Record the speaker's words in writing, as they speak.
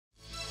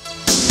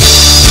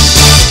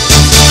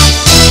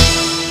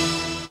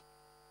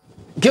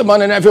Good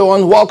morning,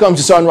 everyone. Welcome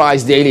to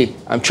Sunrise Daily.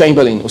 I'm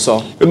Chamberlain Uso.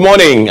 Good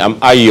morning. I'm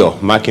Ayo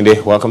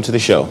Makinde. Welcome to the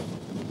show.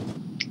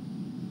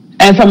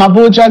 And from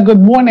Abuja, good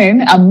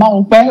morning. I'm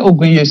Maukwe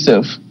Ogun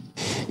Yusuf.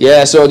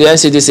 Yeah, so the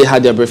NCDC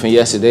had their briefing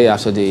yesterday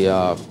after they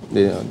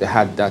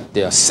had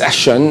their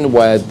session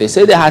where they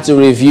said they had to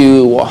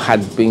review what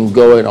had been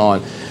going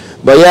on.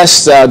 But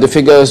yes, the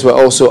figures were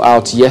also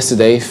out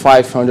yesterday.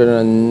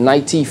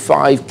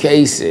 595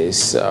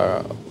 cases,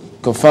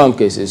 confirmed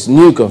cases,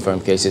 new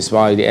confirmed cases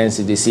by the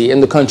NCDC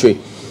in the country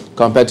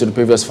compared to the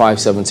previous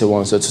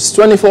 571. So it's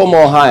 24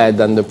 more higher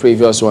than the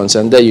previous ones.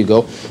 And there you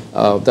go.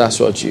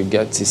 That's what you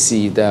get to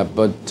see there.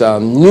 But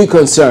new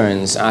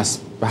concerns, as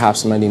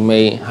perhaps many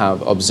may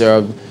have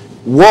observed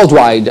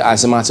worldwide,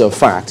 as a matter of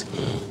fact,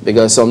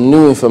 because some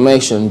new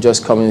information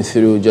just coming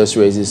through just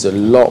raises a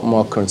lot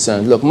more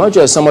concern. Look, much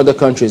as some other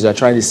countries are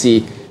trying to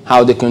see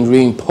how they can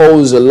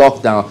reimpose a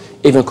lockdown,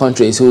 even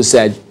countries who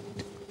said,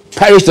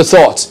 perish the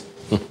thought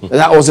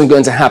that wasn't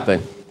going to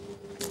happen.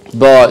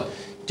 But,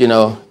 you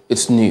know,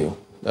 it's new,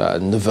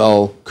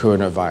 novel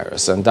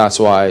coronavirus. And that's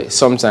why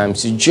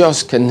sometimes you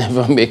just can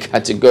never make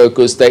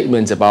categorical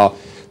statements about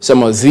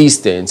some of these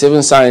things.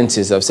 Even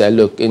scientists have said,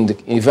 look, in the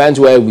event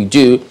where we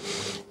do,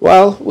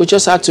 well, we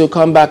just have to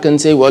come back and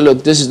say, well,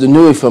 look, this is the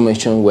new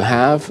information we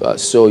have.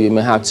 So you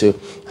may have to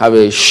have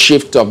a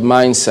shift of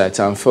mindset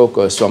and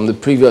focus from the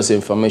previous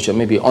information,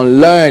 maybe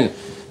unlearn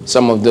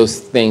some of those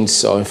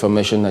things or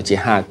information that you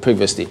had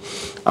previously.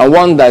 And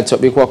one that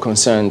of equal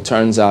concern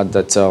turns out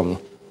that,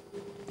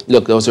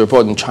 look, there was a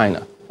report in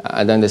China.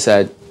 And then they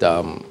said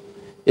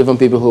even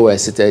people who were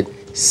seated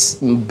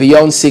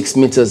beyond 6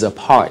 meters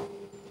apart,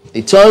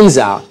 it turns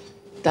out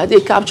that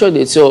they captured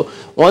it. So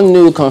one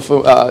new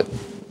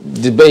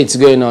debate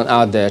going on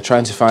out there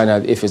trying to find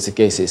out if it's the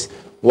case is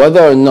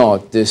whether or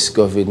not this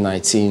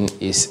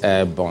COVID-19 is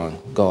airborne.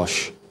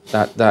 Gosh,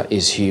 that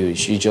is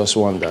huge. You just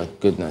wonder,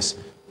 goodness,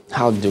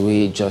 how do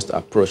we just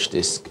approach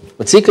this?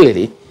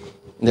 Particularly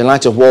in the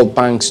light of World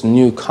Bank's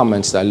new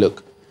comments that,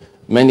 look,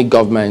 many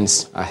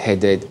governments are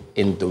headed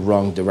in the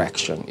wrong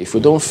direction. If we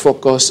don't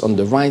focus on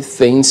the right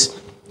things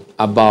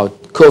about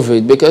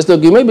COVID, because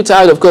look, you may be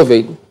tired of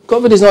COVID.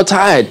 COVID is not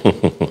tired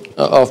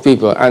of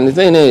people. And the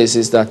thing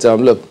is that,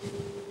 look,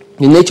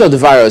 the nature of the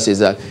virus is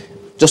that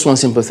just one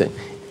simple thing.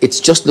 It's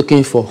just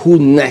looking for who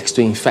next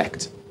to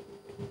infect.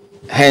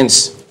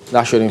 Hence,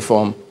 that should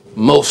inform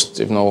most,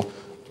 if not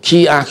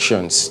key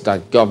actions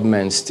that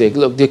governments take.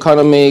 Look, the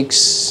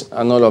economics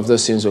and all of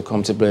those things will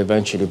come to play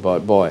eventually,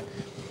 but boy,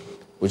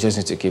 we just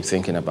need to keep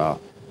thinking about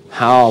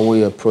how are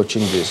we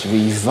approaching this.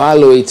 We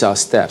evaluate our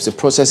steps, the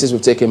processes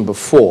we've taken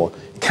before.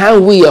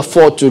 Can we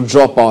afford to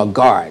drop our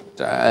guard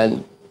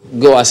and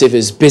go as if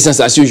it's business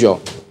as usual?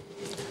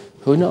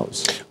 Who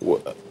knows?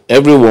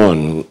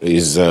 Everyone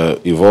is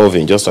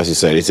evolving, just as you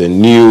said. It's a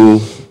new,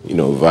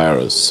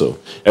 virus. So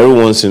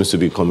everyone seems to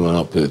be coming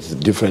up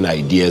with different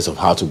ideas of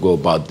how to go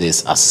about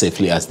this as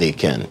safely as they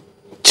can.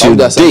 Till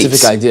date,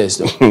 scientific ideas,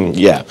 though.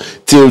 Yeah.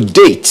 Till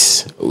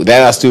date,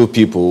 there are still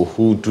people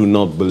who do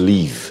not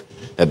believe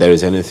that there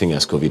is anything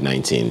as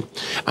COVID-19.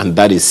 And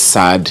that is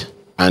sad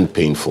and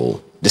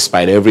painful,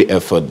 despite every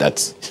effort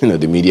that,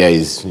 the media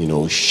is,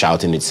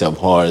 shouting itself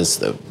hoarse,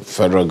 the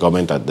federal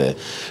government at the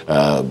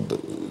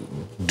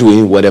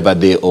doing whatever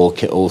they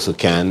also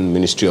can,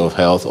 Ministry of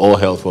Health, all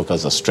health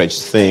workers are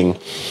stretched thing.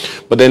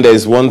 But then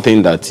there's one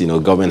thing that,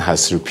 government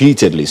has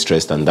repeatedly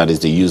stressed, and that is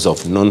the use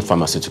of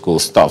non-pharmaceutical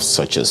stuff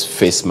such as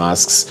face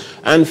masks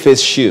and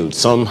face shields.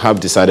 Some have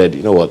decided,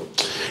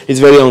 it's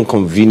very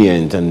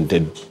inconvenient and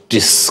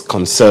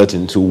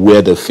disconcerting to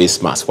wear the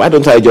face mask. Why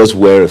don't I just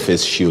wear a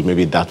face shield?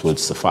 Maybe that would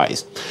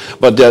suffice.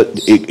 But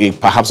it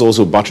perhaps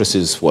also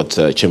buttresses what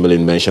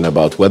Chamberlain mentioned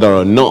about whether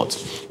or not,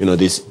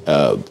 this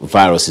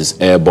virus is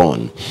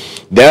airborne.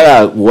 There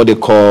are what they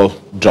call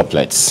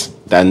droplets.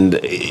 And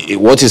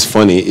what is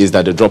funny is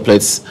that the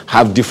droplets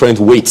have different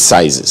weight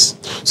sizes.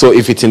 So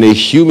if it's in a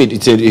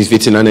if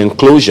it's in an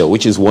enclosure,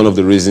 which is one of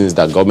the reasons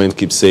that government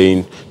keeps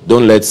saying,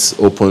 don't let's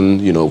open,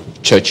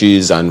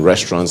 churches and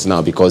restaurants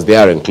now because they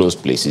are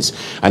enclosed places.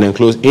 And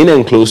in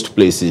enclosed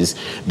places,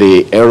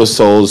 the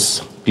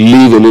aerosols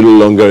live a little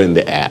longer in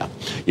the air,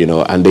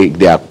 and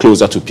they are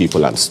closer to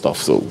people and stuff.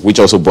 So, which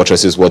also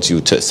buttresses what you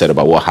said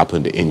about what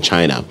happened in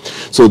China.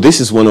 So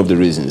this is one of the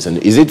reasons. And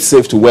is it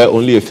safe to wear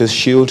only a face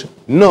shield?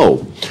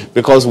 No,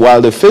 because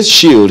while the face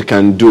shield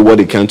can do what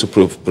it can to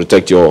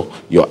protect your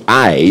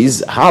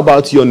eyes, how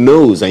about your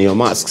nose and your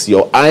masks?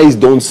 Your eyes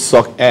don't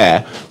suck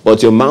air,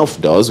 but your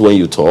mouth does when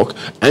you talk,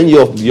 and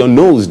your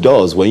nose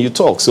does when you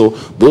talk. So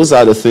those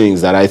are the things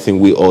that I think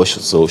we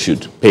also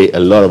should pay a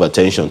lot of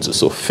attention to.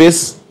 So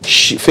face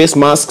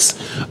masks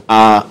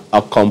are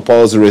a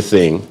compulsory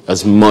thing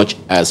as much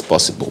as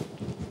possible.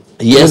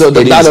 Yes,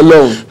 that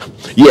alone.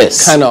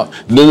 Yes. Cannot.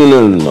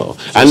 No.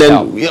 And then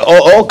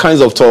all kinds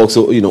of talks,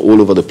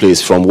 all over the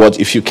place. From what,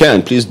 if you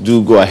can, please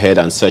do go ahead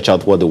and search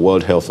out what the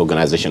World Health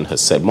Organization has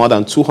said. More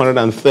than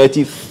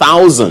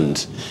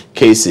 230,000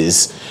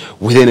 cases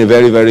within a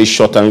very, very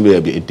short time,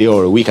 maybe a day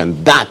or a week,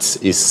 and that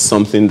is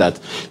something that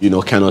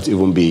cannot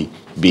even be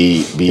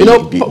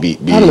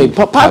Pardon me,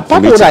 part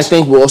of what I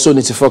think we also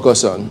need to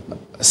focus on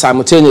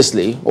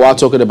simultaneously, while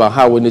talking about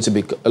how we need to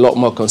be a lot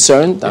more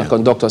concerned and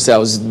conduct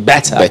ourselves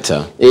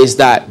better, is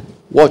that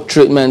what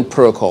treatment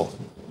protocol?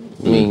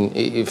 I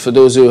mean, for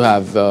those who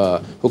have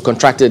who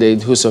contracted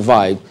it, who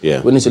survived,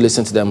 we need to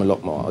listen to them a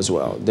lot more as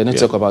well. They need to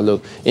talk about,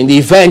 look, in the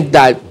event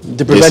that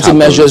the preventive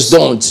measures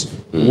don't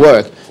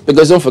work,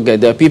 because don't forget,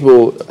 there are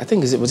people, I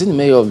think, was it the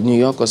mayor of New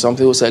York or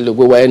something, who said, look,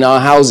 we were in our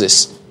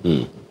houses.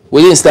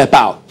 We didn't step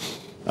out.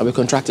 And we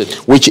contracted.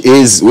 Which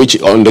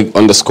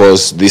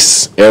underscores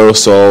this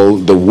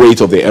aerosol, the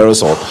weight of the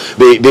aerosol.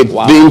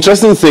 The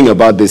interesting thing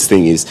about this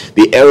thing is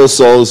the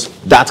aerosols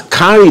that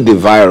carry the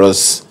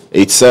virus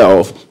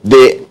itself,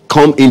 they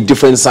come in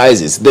different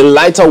sizes. The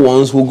lighter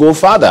ones will go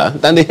farther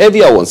than the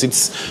heavier ones.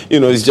 It's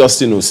just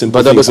simple.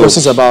 But there were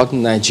questions about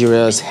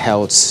Nigeria's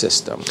health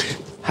system.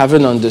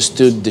 Having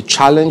understood the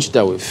challenge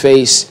that we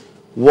face,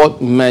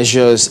 what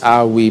measures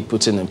are we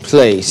putting in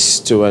place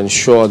to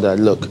ensure that,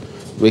 look,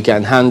 we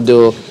can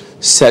handle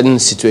certain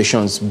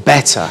situations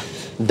better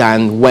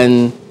than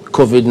when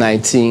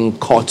COVID-19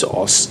 caught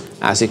us,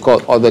 as it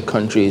caught other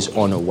countries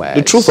unawares?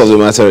 The truth of the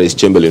matter is,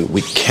 Chamberlain,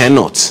 we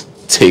cannot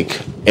take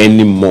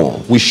any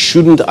more. We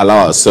shouldn't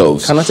allow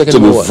ourselves to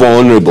be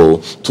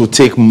vulnerable to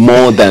take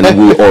more than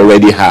we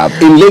already have.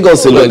 In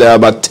Lagos alone, there are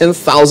about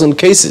 10,000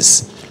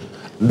 cases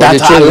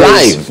that are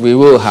live. We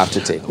will have to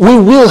take it. We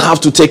will have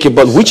to take it,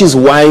 but which is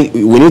why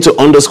we need to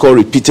underscore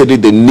repeatedly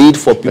the need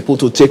for people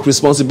to take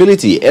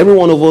responsibility. Every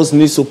one of us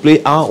needs to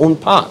play our own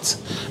part.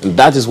 And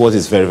that is what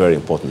is very, very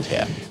important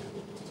here.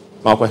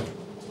 Markwe?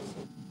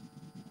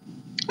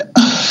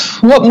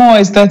 What more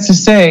is there to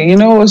say? It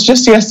was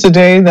just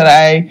yesterday that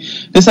I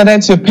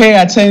decided to pay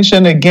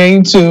attention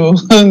again to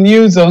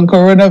news on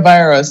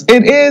coronavirus.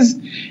 It is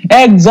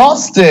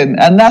exhausting,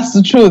 and that's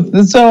the truth.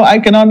 And so I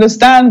can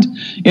understand,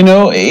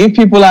 if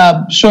people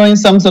are showing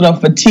some sort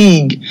of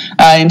fatigue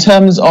in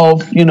terms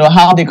of,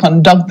 how they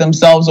conduct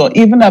themselves, or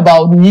even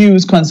about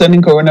news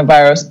concerning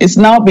coronavirus. It's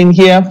now been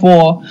here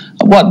for,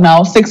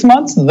 6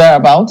 months,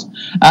 thereabout.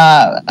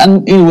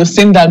 And it would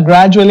seem that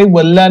gradually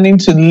we're learning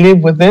to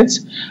live with it.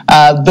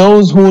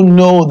 Those who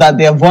know that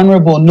they're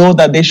vulnerable know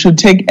that they should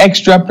take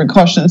extra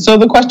precautions. So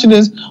the question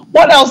is,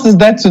 what else is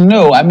there to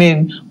know? I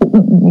mean,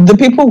 the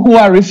people who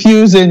are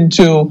refusing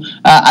to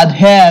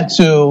adhere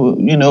to,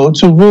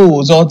 to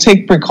rules or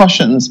take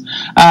precautions,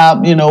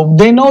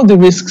 they know the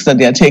risks that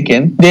they're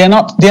taking. They're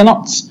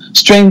not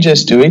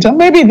strangers to it, or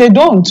maybe they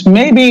don't.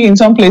 Maybe in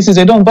some places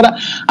they don't. But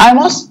I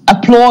must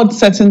applaud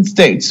certain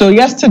states. So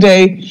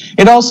yesterday,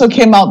 it also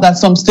came out that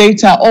some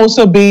states are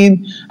also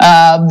being,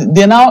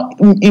 they're now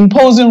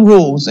imposing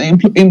rules,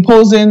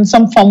 imposing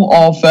some form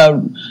of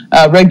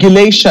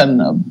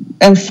regulation,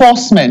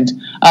 enforcement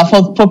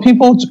for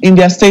people in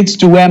their states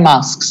to wear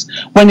masks.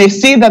 When they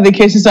see that the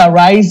cases are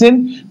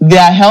rising,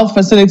 their health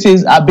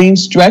facilities are being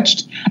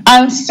stretched,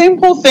 and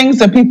simple things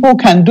that people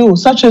can do,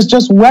 such as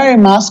just wear a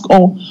mask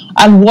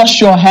and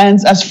wash your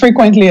hands as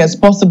frequently as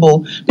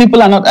possible,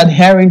 people are not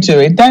adhering to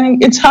it. Then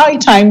it's high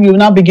time you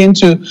now begin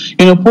to,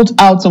 put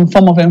out some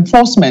form of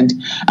enforcement.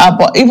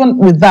 But even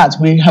with that,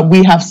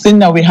 we have seen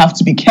that we have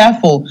to be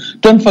careful.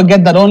 Don't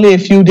forget that only a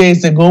few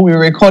days ago we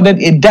recorded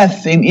a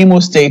death in Imo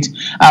State,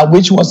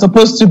 which was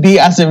supposed to be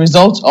as a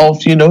result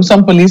of,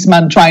 some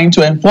policeman trying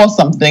to enforce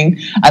something,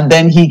 and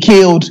then he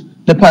killed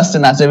the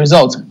person as a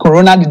result.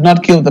 Corona did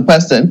not kill the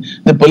person.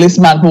 The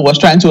policeman who was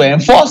trying to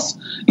enforce,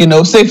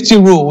 safety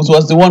rules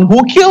was the one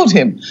who killed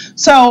him.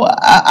 So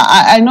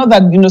I know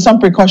that, some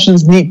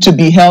precautions need to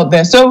be held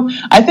there. So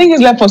I think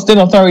it's left for state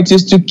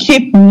authorities to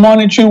keep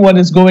monitoring what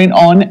is going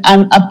on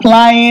and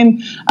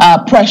applying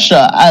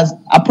pressure as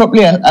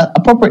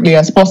appropriately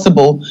as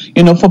possible,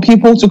 for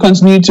people to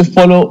continue to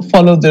follow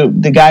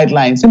the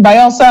guidelines. In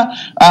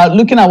Bayelsa,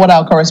 looking at what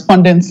our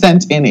correspondent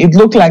sent in, it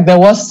looked like there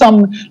was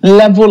some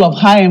level of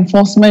high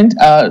enforcement,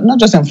 not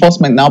just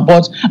enforcement now,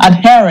 but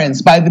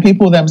adherence by the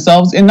people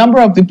themselves. A number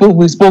of people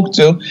we spoke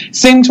to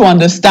seemed to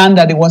understand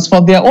that it was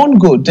for their own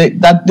good,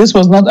 that this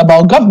was not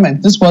about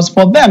government, this was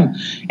for them.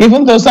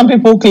 Even though some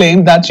people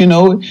claim that,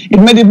 it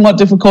made it more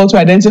difficult to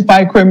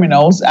identify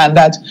criminals, and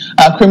that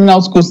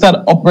criminals could start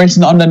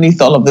operating underneath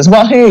all of this.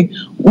 Well, hey,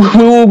 we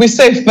will be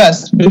safe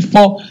first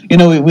before,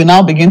 we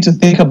now begin to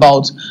think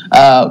about,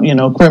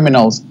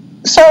 criminals.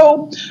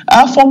 So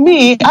for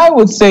me, I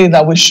would say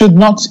that we should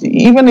not,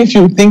 even if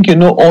you think you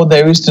know all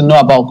there is to know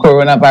about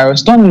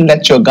coronavirus, don't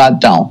let your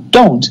guard down.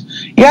 Don't.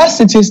 Yes,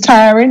 it is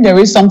tiring. There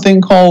is something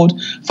called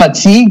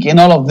fatigue in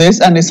all of this,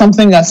 and it's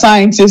something that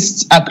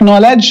scientists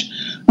acknowledge.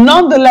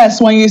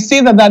 Nonetheless, when you see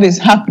that is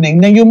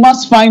happening, then you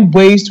must find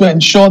ways to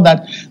ensure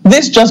that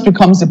this just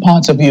becomes a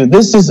part of you.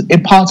 This is a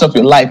part of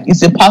your life.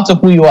 It's a part of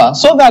who you are.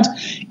 So that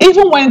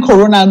even when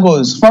Corona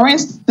goes, for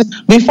instance,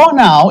 Before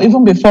now,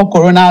 even before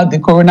the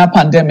corona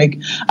pandemic,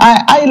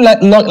 I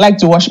like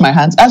to wash my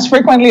hands as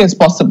frequently as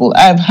possible.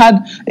 I've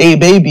had a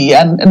baby,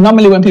 and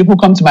normally when people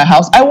come to my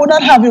house, I will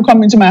not have you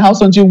come into my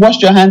house until you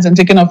washed your hands and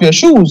taken off your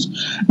shoes.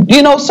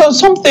 You know, so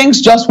some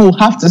things just will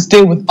have to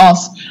stay with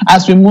us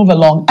as we move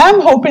along. I'm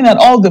hoping that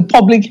all the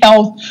public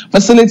health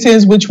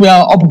facilities which we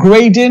are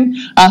upgrading,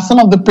 some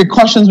of the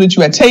precautions which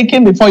we are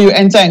taking before you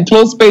enter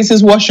enclosed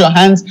spaces, wash your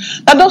hands,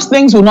 that those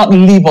things will not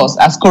leave us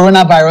as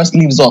coronavirus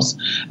leaves us.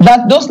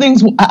 That those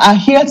things are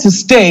here to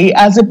stay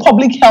as a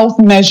public health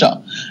measure.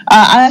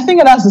 And I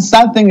think that's the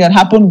sad thing that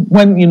happened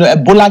when, you know,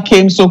 Ebola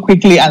came so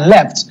quickly and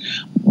left.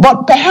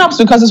 But perhaps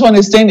because this one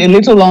is staying a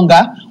little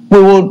longer, we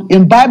will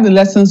imbibe the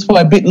lessons for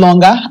a bit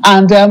longer,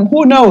 and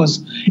who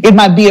knows, it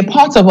might be a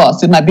part of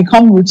us, it might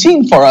become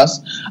routine for us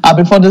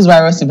before this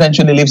virus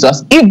eventually leaves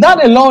us. If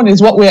that alone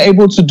is what we're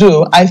able to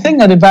do, I think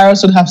that the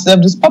virus would have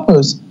served its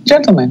purpose.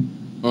 Gentlemen.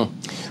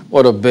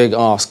 What a big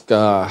ask.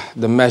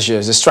 The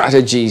measures, the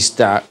strategies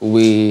that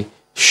we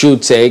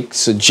should take,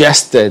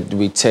 suggested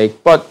we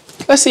take, but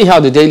let's see how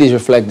the dailies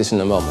reflect this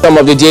in a moment. Some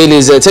of the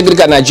dailies, take a look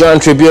at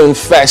Nigerian Tribune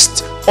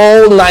first.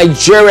 All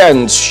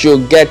Nigerians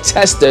should get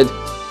tested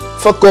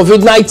for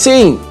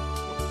COVID-19,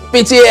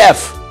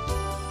 PTF.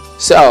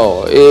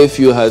 So if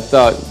you had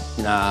thought,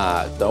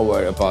 nah, don't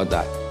worry about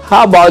that.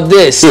 How about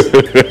this?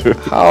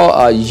 How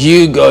are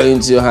you going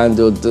to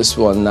handle this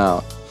one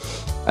now?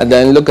 And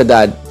then look at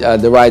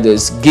that, the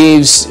riders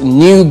gives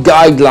new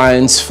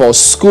guidelines for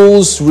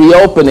schools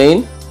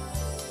reopening,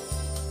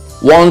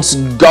 wants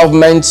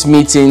government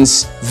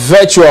meetings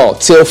virtual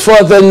till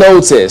further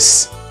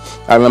notice.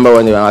 I remember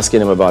when they were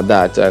asking him about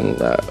that, and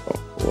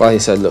well, he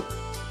said, look,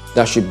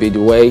 that should be the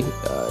way.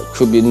 It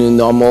could be new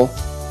normal.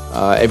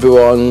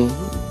 Everyone,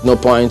 no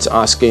point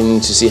asking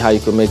to see how you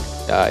can make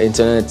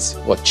internet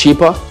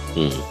cheaper.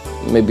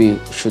 Maybe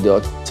should the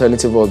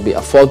alternative be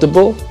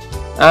affordable?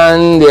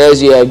 And the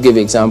SGF gave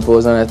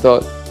examples, and I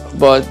thought,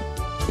 but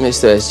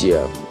Mr.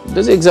 SGF,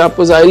 those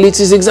examples are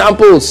elitist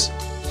examples.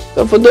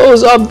 So for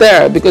those up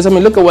there, because I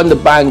mean, look at when the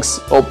banks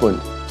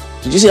opened.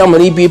 Did you see how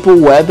many people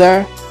were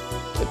there?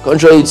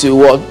 Contrary to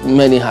what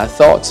many had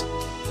thought.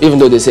 Even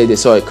though they say they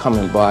saw it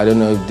coming, but I don't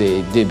know if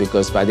they did,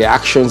 because by the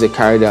actions they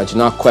carried out, you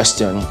not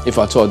question if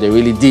at all they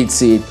really did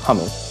see it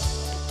coming.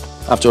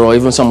 After all,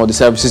 even some of the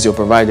services you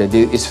provided,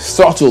 it's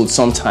throttled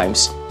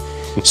sometimes.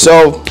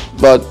 So,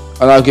 but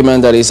an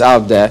argument that is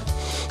out there.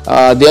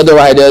 The other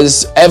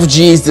riders,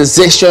 FG's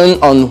decision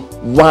on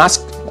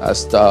WASC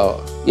as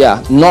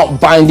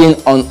not binding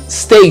on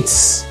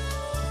states.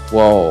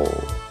 Whoa.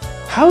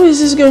 How is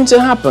this going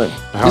to happen?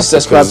 This is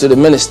described to the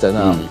minister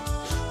now.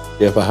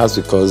 Yeah, perhaps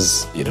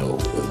because, you know,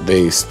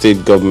 the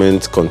state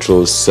government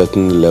controls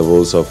certain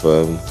levels of...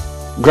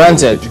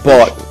 Granted,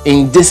 but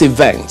in this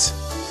event,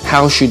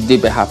 how should they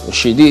be happening?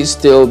 Should it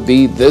still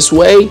be this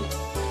way?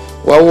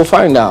 Well, we'll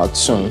find out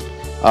soon.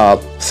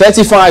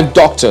 35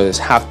 doctors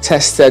have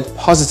tested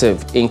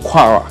positive in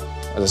Kwara,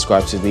 as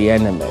described to the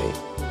NMA.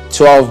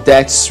 12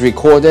 deaths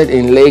recorded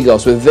in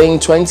Lagos within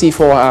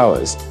 24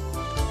 hours.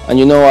 And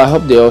you know, I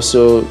hope they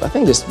also, I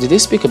think did they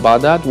speak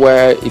about that?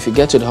 Where if you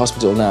get to the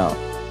hospital now,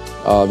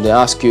 they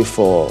ask you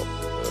for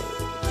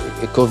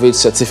a COVID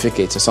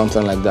certificate or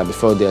something like that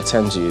before they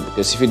attend to you,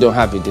 because if you don't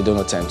have it, they don't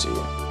attend to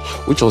you.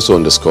 Which also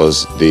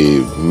underscores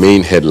the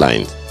main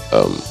headline.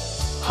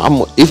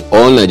 If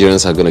all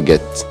Nigerians are going to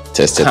get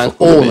tested for COVID-19,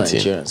 can all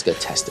Nigerians get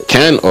tested?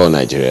 Can all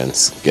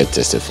Nigerians get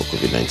tested for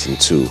COVID-19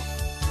 too?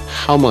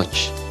 How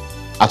much?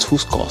 At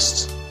whose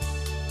cost?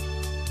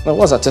 Now,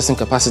 what's our testing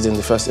capacity in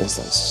the first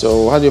instance?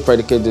 So how do you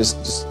predicate this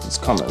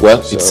comment?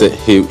 Well, so,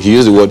 he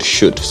used the word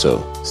should,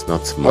 so it's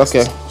not must.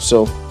 Okay,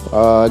 so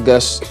I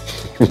guess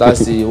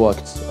that's the what?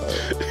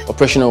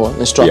 Operational one,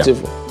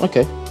 instructive. Yeah.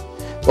 Okay.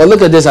 Well,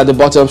 look at this at the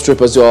bottom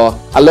strip as well.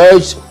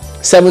 Alleged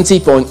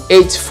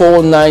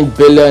 70.849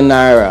 billion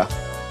naira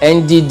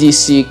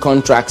NDDC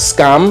contract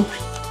scam.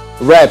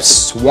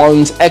 Reps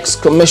want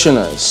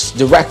ex-commissioners,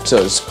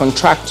 directors,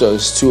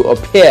 contractors to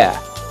appear.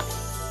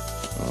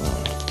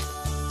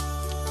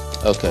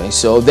 Okay,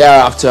 so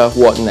thereafter,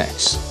 what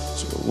next?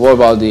 So what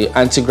about the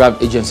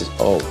anti-graft agency?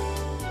 Oh,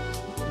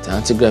 the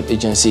anti-graft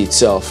agency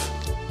itself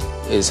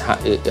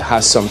it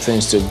has some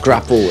things to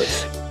grapple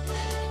with.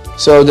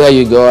 So there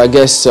you go. I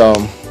guess a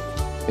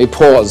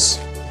pause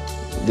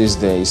these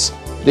days.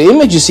 The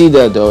image you see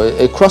there, though,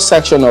 a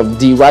cross-section of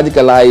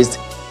de-radicalized,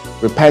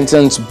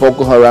 repentant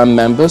Boko Haram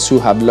members who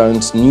have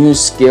learned new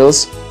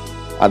skills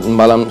at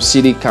Malam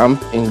City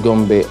Camp in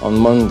Gombe on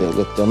Monday.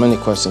 Look, there are many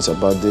questions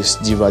about this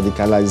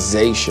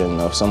de-radicalization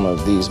of some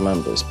of these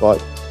members,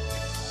 but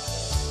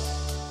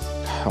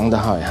I wonder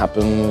how it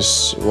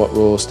happens, what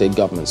role state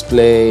governments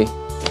play.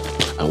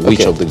 And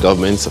which of the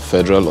governments, the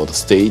federal or the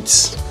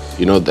states?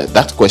 You know,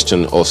 that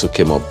question also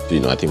came up, you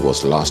know, I think it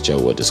was last year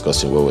we were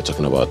discussing, where we were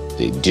talking about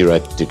the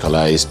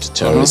de-radicalized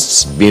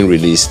terrorists being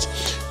released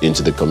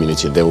into the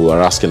community. Then we were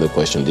asking the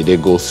question, did they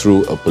go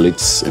through a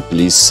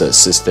police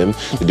system?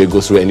 Did they go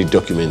through any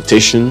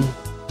documentation?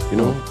 You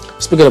know?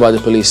 Speaking about the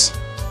police,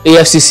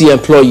 AFCC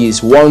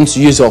employees want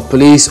use of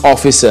police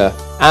officer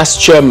as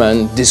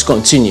chairman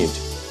discontinued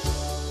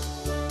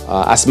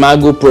as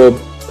Magu probe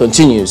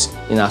continues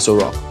in Aso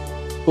Rock?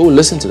 Who will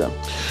listen to them?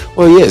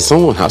 Well, yes,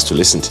 someone has to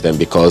listen to them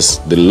because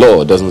the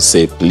law doesn't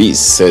say police,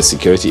 it says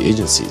security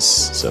agencies.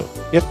 So,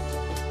 yep,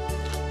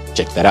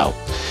 check that out.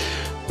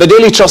 The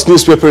Daily Trust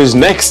newspaper is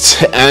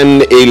next,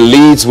 and it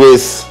leads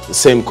with the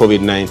same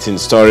COVID-19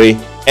 story.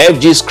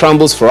 FG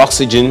scrambles for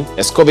oxygen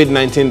as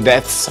COVID-19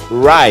 deaths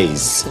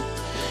rise.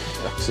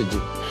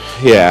 Oxygen.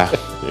 Yeah,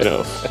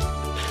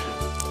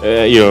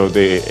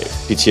 the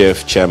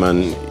PTF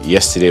chairman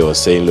yesterday was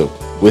saying, look,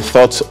 we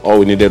thought all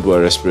we needed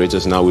were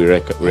respirators. Now we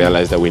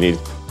realize that we need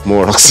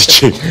more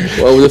oxygen.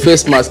 Well, with the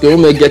face mask, it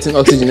won't make getting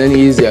oxygen any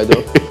easier,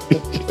 though.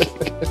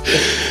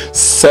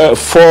 So,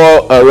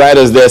 for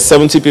riders there,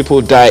 70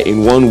 people die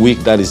in 1 week.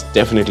 That is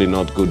definitely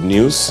not good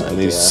news, and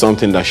it's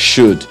something that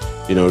should,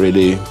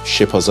 really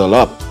shape us all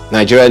up.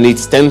 Nigeria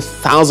needs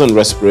 10,000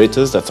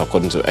 respirators. That's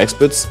according to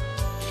experts.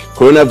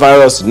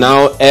 Coronavirus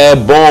now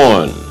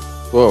airborne.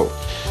 Whoa.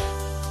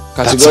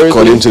 That's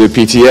according to the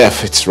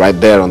PTF. It's right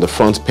there on the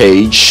front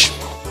page.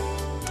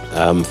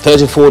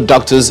 34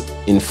 doctors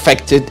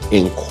infected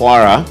in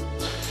Kwara.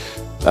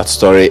 That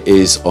story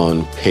is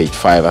on page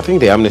 5. I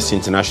think the Amnesty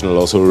International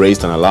also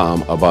raised an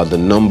alarm about the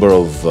number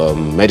of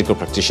medical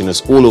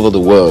practitioners all over the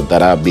world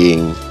that are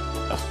being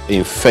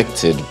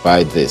infected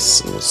by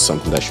this. It's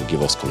something that should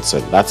give us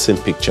concern. That same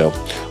picture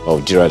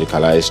of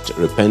de-radicalized,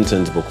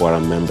 repentant Boko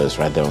Haram members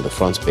right there on the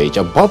front page.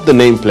 Above the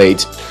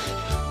nameplate,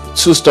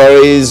 2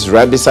 stories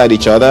right beside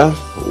each other.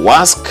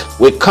 WASC,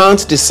 we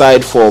can't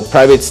decide for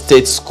private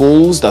state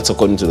schools. That's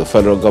according to the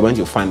federal government.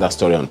 You'll find that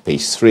story on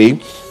page 3.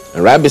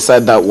 And right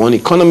beside that one,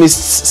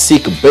 economists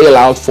seek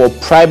bailout for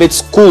private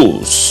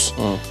schools.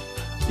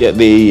 Yeah,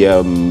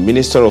 the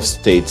Minister of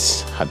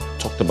State had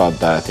talked about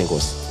that, I think it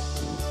was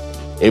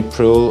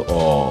April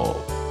or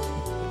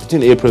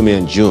between April, May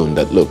and June,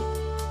 that look,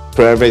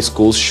 private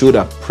schools should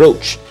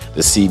approach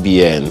the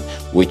CBN,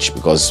 which,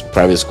 because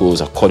private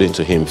schools, according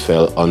to him,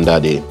 fell under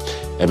the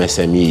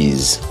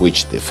MSMEs,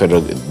 which the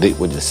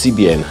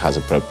CBN has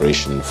a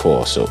preparation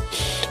for. So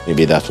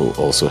maybe that will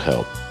also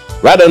help.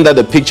 Right under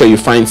the picture, you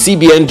find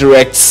CBN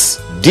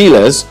directs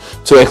dealers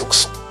to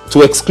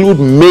exclude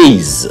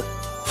maize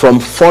from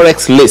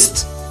Forex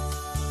list.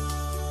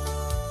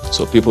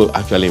 So people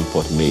actually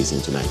import maize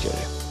into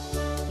Nigeria.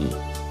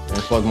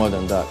 Import more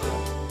than that.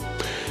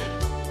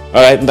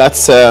 All right,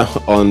 that's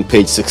on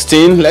page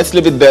 16. Let's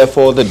leave it there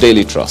for the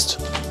Daily Trust.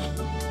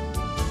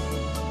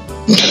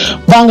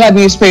 Vanguard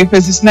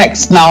Newspapers is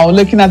next now.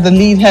 Looking at the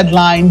lead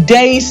headline,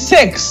 Day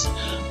 6.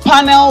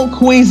 Panel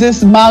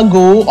quizzes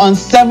Magu on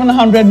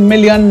 700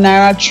 million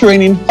naira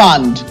training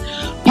fund.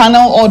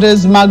 Panel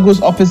orders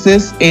Magu's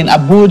offices in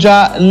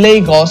Abuja,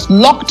 Lagos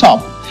locked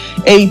up.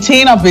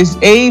 18 of his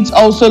aides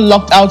also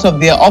locked out of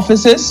their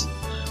offices.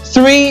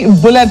 3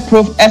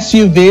 bulletproof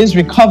SUVs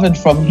recovered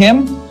from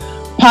him.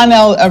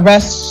 Panel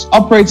arrests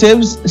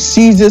operatives,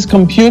 seizes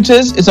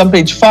computers. It's on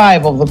page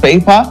 5 of the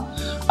paper.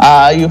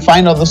 You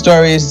find all the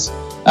stories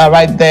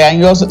right there. And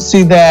you also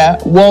see there,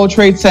 World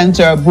Trade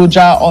Center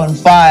Abuja on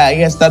fire.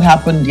 Yes, that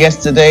happened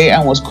yesterday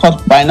and was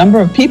caught by a number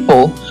of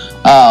people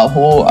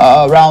who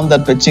are around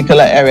that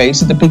particular area. You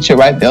see the picture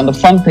right there on the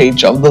front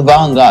page of the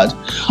Vanguard.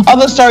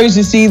 Other stories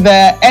you see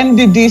there,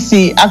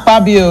 NDDC,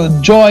 Akpabio,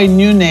 Joy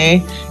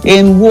Nune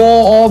in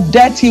war of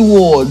dirty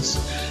wards.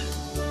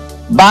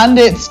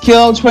 Bandits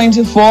kill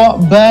 24,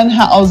 burn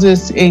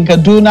houses in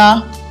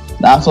Kaduna.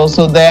 That's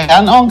also there.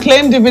 And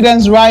unclaimed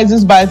dividends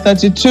rises by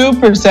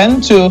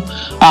 32% to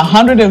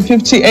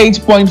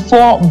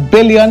 158.4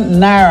 billion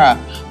naira.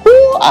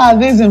 Who are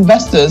these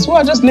investors who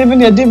are just leaving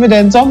their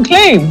dividends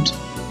unclaimed?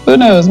 Who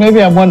knows?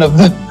 Maybe I'm one of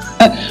them.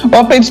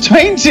 Well, page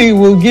 20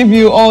 will give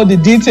you all the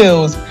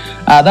details.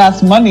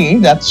 That's money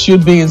that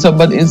should be in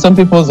some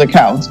people's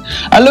accounts.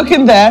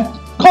 Looking there,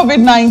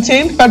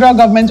 COVID-19, federal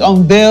government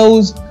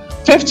unveils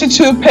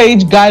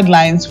 52-page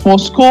guidelines for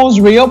schools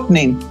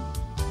reopening.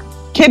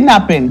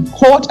 Kidnapping,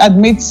 court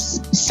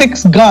admits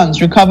 6 guns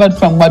recovered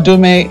from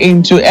Wadume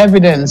into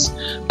evidence.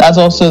 That's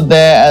also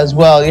there as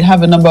well. You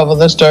have a number of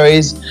other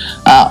stories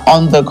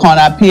on the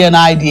corner.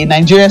 PNID,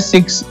 Nigeria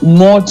seeks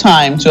more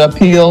time to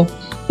appeal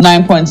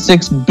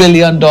 $9.6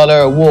 billion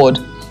award.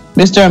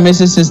 Mr. and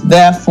Mrs. is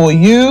there for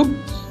you.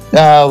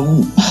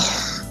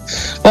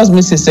 What's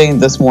Mrs. saying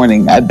this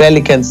morning? I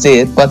barely can say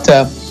it, but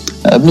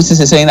Mrs.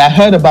 is saying, I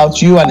heard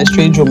about you and a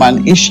strange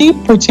woman. Is she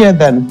prettier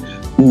than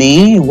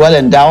me? Well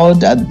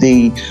endowed at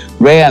the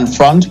rear and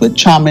front with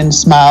charming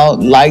smile,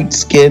 light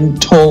skin,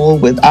 tall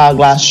with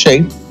hourglass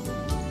shape.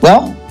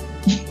 Well,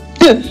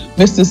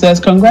 Mr. says,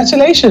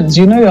 congratulations,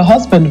 you know your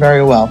husband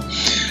very well.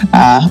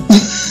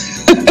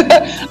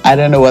 I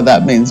don't know what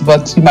that means,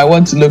 but you might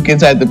want to look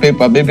inside the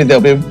paper. Maybe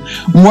there'll be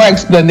more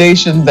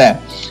explanation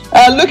there.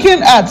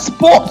 Looking at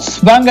sports,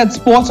 Vanguard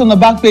Sports on the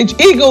back page,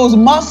 Eagles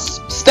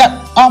must step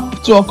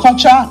up to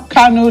Okocha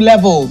Kanu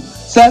level,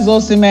 says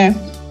Osimhen.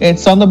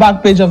 It's on the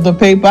back page of the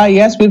paper.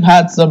 Yes, we've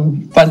had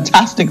some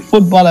fantastic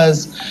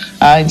footballers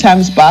in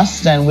times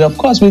past, and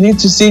we need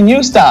to see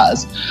new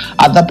stars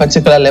at that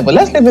particular level.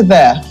 Let's leave it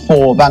there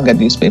for Vanguard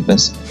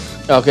Newspapers.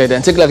 Okay,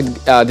 then take a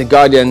look at The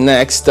Guardian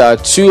next.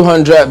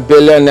 200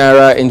 billion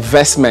naira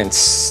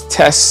investments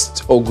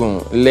test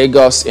Ogun,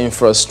 Lagos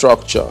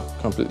infrastructure.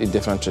 Completely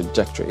different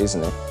trajectory,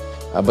 isn't it?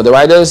 But the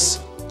writers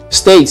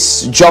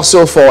states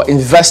jostle for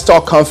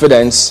investor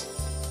confidence,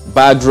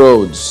 bad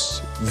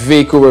roads,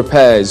 vehicle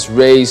repairs,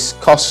 raise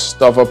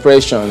cost of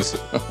operations.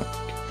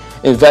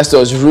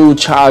 Investors rule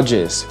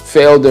charges,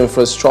 failed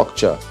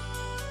infrastructure.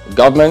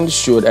 Government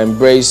should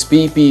embrace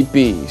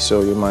PPP,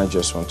 so you might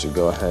just want to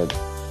go ahead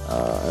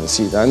and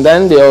see that. And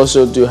then they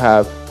also do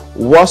have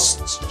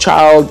worst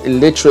child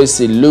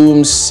illiteracy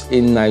looms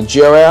in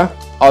Nigeria,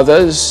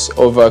 others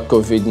over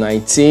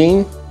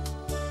COVID-19.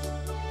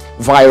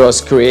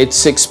 Virus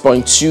creates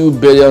 $6.2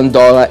 billion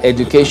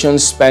education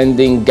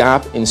spending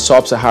gap in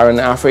sub-Saharan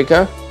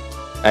Africa.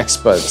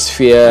 Experts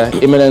fear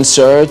imminent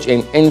surge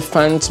in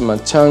infant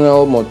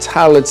maternal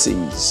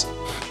mortalities.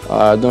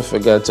 Don't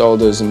forget all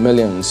those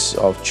millions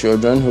of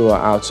children who are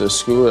out of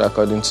school,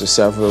 according to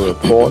several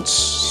reports.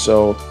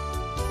 So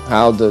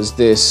how does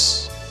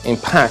this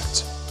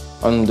impact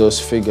on those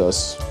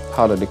figures?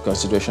 How are the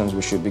considerations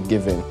we should be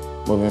giving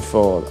moving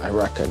forward, I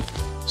reckon.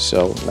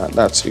 So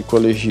that's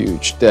equally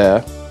huge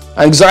there.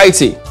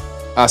 Anxiety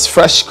as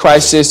fresh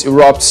crisis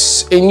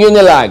erupts in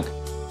Unilag.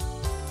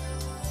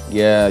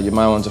 Yeah, you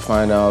might want to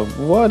find out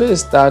what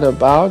is that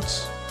about.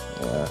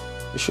 Yeah,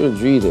 you should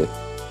read it.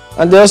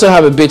 And they also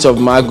have a bit of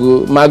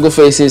Magu. Magu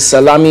faces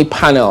Salami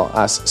panel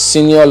as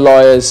senior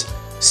lawyers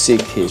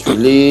seek his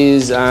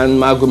release, and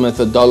Magu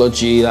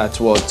methodology, that's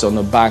what's on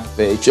the back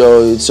page.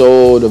 Oh, it's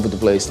all over the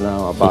place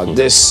now about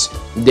this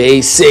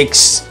day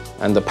 6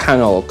 and the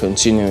panel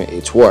continuing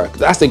its work.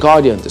 That's The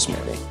Guardian this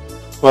morning.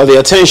 Well, the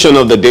attention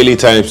of the Daily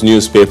Times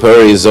newspaper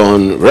is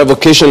on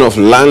revocation of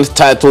land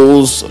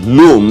titles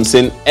looms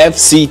in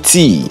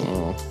FCT.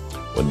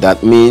 What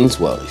that means,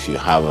 well, if you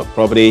have a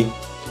property,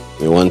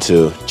 you want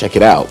to check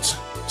it out.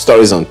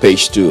 Stories on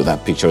page 2.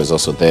 That picture is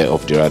also there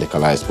of the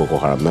radicalized Boko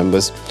Haram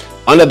members.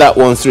 Under that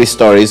one, 3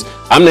 stories.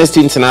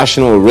 Amnesty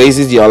International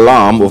raises the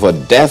alarm over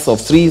death of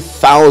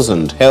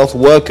 3,000 health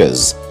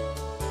workers.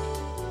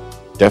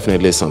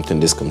 Definitely something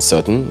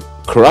disconcerting.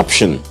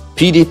 Corruption.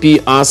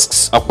 PDP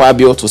asks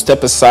Akpabio to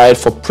step aside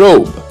for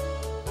probe.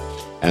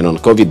 And on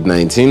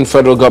COVID-19,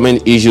 federal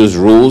government issues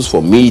rules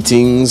for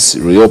meetings,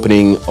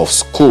 reopening of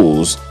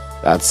schools.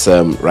 That's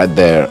right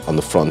there on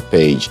the front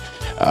page.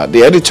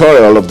 The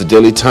editorial of the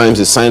Daily Times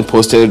is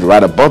signposted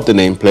right above the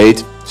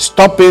nameplate,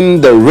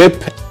 stopping the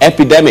rape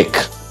epidemic.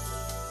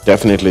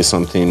 Definitely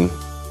something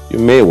you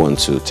may want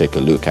to take a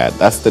look at.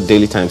 That's the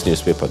Daily Times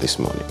newspaper this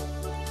morning.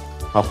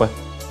 Halfway.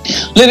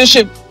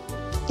 Leadership.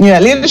 Yeah,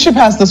 leadership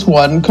has this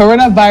one.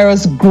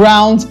 Coronavirus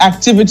grounds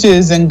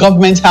activities in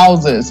government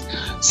houses.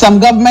 Some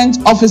government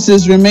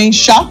offices remain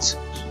shut.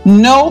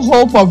 No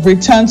hope of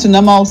return to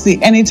normalcy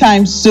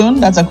anytime soon.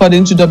 That's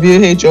according to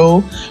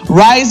WHO.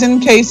 Rise in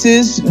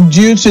cases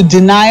due to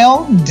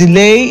denial,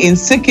 delay in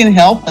seeking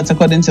help. That's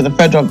according to the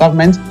federal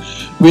government.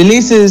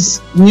 Releases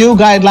new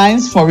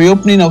guidelines for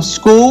reopening of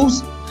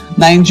schools.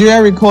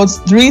 Nigeria records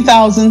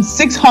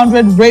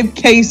 3,600 rape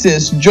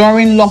cases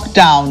during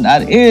lockdown.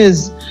 That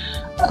is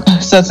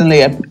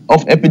certainly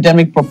of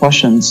epidemic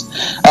proportions.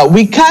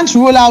 We can't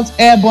rule out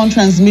airborne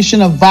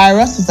transmission of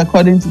viruses,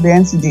 according to the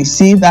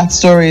NCDC. That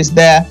story is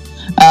there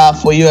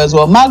for you as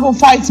well. Magu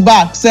fights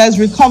back, says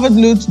recovered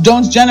loot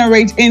don't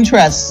generate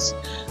interest.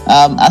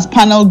 As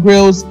panel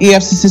grills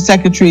EFCC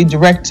secretary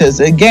directors.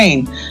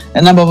 Again,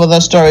 a number of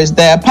other stories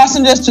there.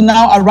 Passengers to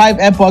now arrive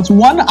airports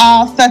 1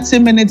 hour, 30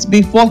 minutes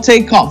before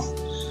takeoff.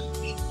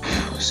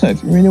 So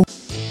if you really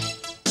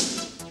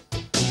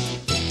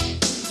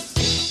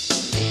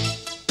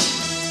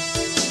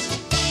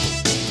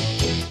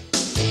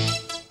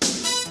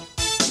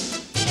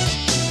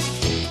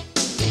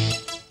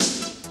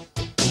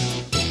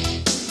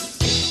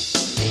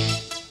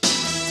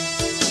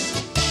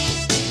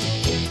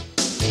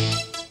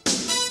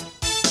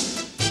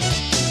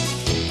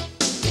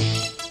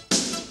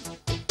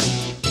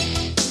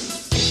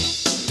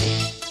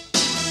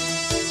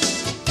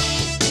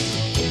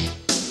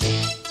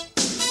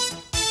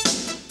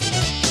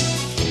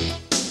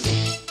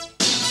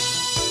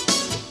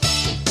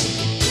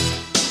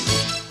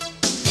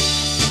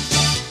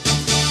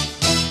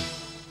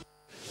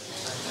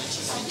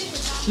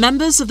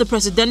Members of the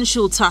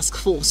Presidential Task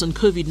Force on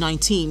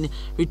COVID-19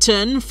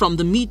 return from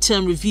the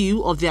midterm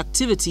review of the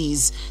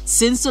activities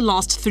since the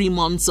last 3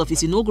 months of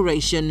its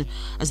inauguration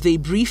as they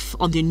brief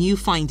on their new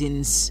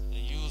findings.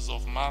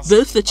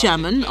 Both the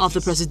chairman of the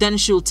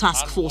Presidential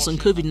Task Force on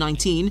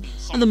COVID-19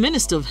 and the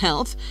Minister of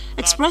Health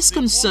expressed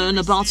concern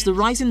about the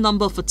rising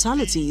number of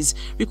fatalities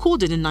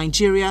recorded in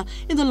Nigeria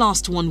in the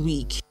last 1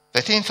 week.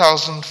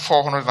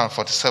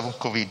 13,447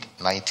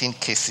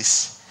 COVID-19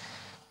 cases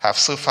have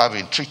so far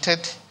been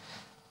treated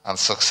and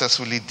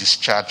successfully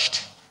discharged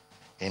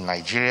in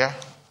Nigeria,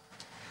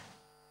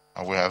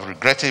 and we have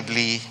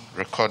regrettably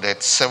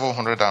recorded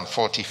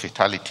 740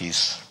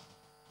 fatalities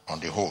on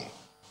the whole.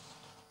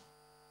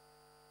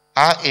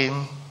 Our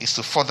aim is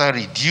to further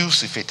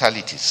reduce the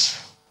fatalities.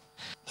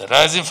 The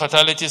rising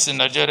fatalities in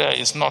Nigeria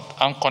is not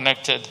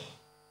unconnected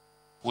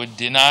with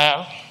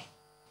denial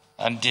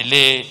and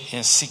delay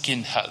in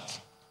seeking help.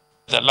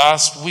 The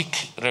last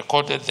week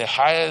recorded the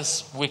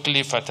highest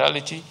weekly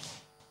fatality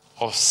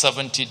of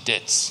 70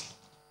 deaths.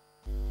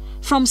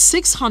 From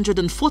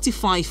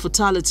 645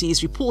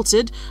 fatalities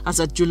reported as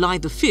at July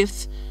the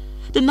 5th,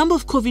 the number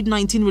of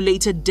COVID-19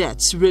 related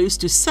deaths rose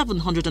to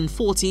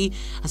 740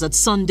 as at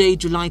Sunday,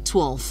 July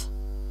 12th.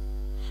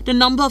 The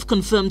number of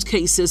confirmed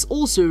cases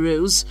also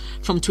rose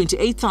from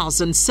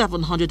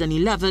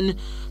 28,711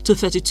 to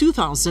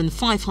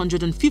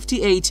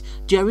 32,558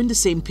 during the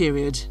same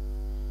period.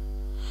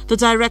 The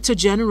Director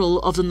General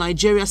of the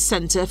Nigeria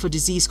Center for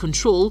Disease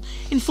Control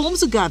informs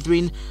the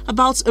gathering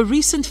about a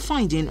recent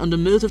finding on the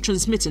mode of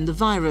transmitting the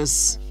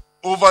virus.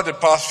 Over the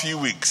past few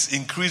weeks,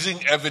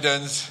 increasing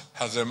evidence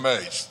has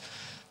emerged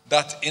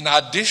that in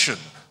addition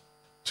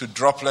to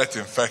droplet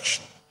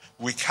infection,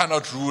 we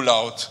cannot rule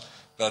out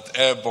that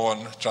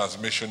airborne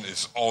transmission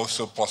is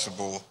also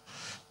possible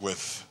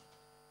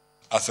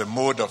as a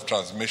mode of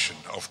transmission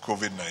of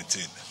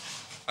COVID-19.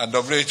 And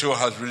WHO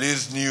has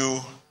released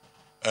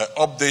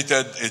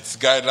updated its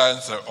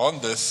guidelines on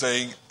this,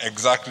 saying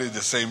exactly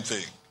the same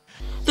thing.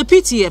 The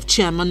PTF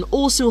chairman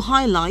also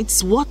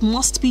highlights what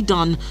must be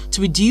done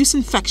to reduce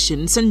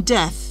infections and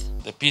death.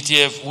 The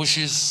PTF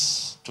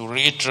wishes to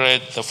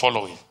reiterate the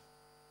following.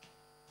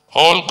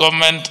 All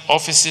government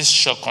offices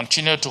shall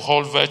continue to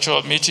hold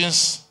virtual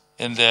meetings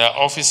in their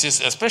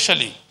offices,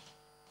 especially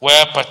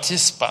where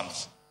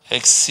participants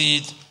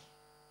exceed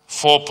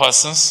 4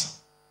 persons,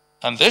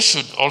 and they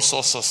should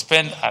also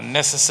suspend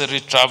unnecessary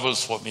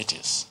travels for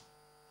meetings.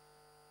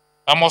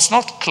 I must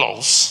not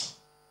close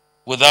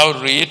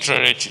without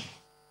reiterating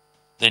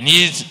the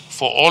need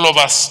for all of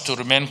us to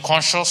remain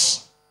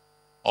conscious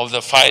of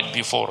the fight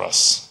before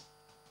us.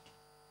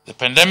 The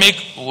pandemic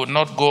would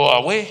not go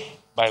away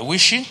by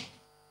wishing,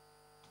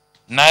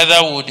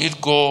 neither would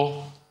it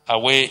go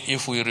away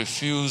if we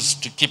refuse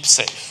to keep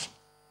safe.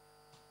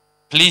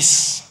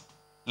 Please,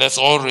 let's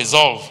all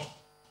resolve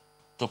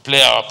to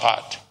play our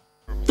part.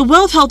 The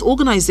World Health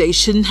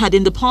Organization had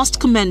in the past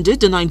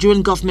commended the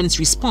Nigerian government's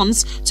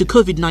response to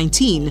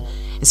COVID-19,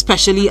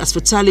 especially as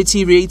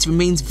fatality rate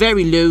remains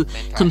very low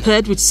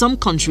compared with some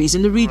countries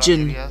in the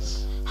region.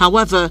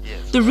 However,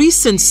 the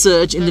recent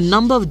surge in the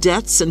number of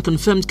deaths and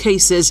confirmed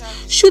cases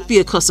should be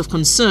a cause of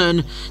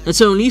concern, not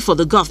only for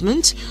the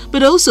government,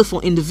 but also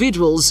for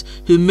individuals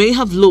who may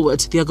have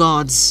lowered their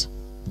guards.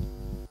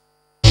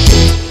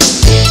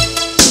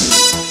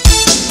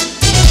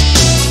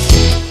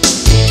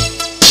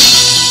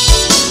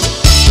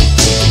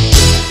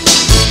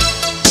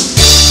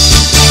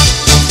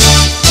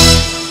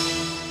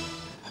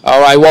 All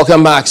right,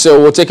 welcome back.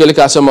 So we'll take a look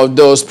at some of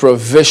those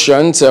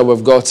provisions.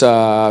 We've got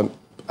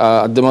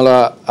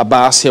Ademola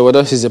Abbas here with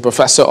us. He's a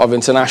professor of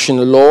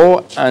international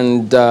law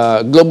and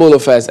global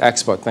affairs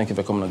expert. Thank you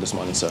for coming on this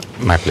morning, sir.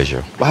 My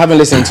pleasure. We haven't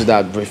listened to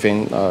that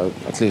briefing,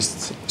 at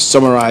least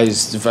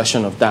summarized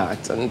version of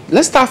that. And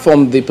let's start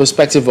from the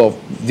perspective of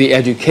the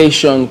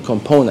education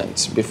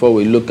component before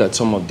we look at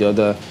some of the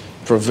other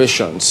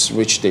provisions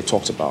which they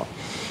talked about.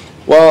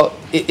 Well,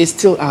 it's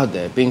still out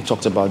there being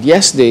talked about.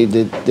 Yes,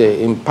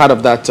 in part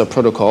of that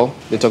protocol,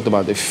 they talked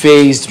about the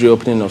phased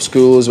reopening of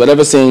schools.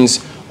 Whatever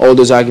since all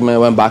those arguments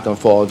went back and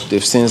forth,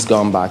 they've since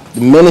gone back.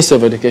 The Minister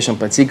of Education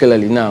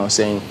particularly now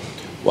saying,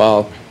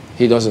 well,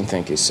 he doesn't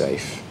think it's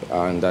safe.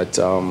 And that,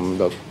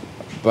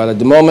 but at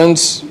the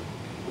moment,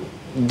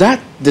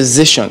 that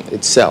decision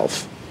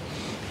itself,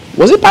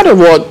 was it part of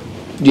what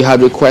you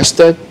had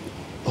requested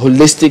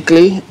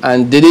holistically?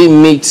 And did it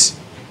meet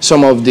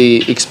some of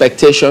the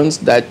expectations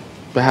that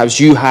perhaps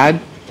you had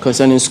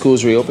concerning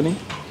schools reopening?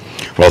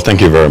 Well, thank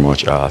you very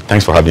much.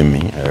 Thanks for having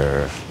me,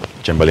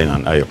 Chamberlain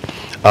and Ayo.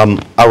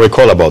 I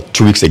recall about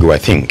 2 weeks ago, I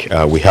think,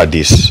 we had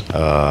this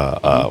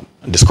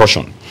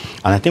discussion.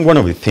 And I think one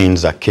of the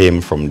things that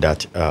came from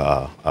that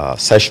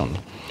session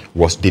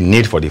was the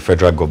need for the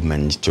federal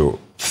government to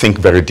think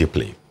very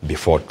deeply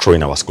before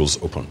throwing our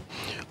schools open.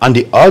 And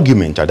the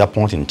argument at that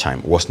point in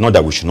time was not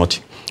that we should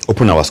not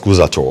open our schools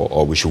at all,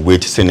 or we should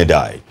wait sine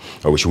die,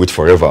 or we should wait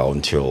forever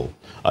until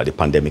the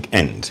pandemic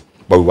ends.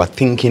 But we were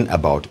thinking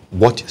about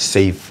what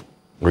safe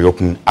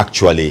reopening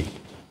actually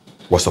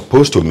was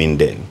supposed to mean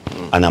then.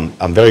 And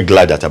I'm very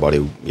glad that about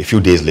a few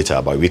days later,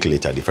 about a week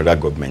later, the federal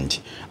government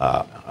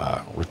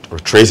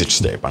retraced its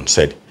step and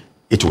said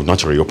it would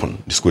not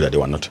reopen the school that they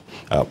were not.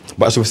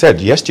 But as we said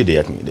yesterday,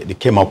 I think they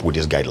came up with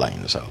these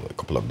guidelines a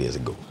couple of days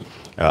ago.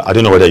 I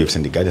don't know whether you've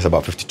seen the guidelines,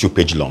 about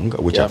 52-page long,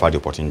 which I've had the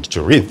opportunity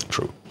to read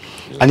through.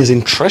 And it's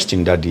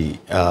interesting that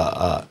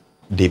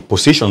the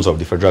positions of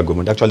the federal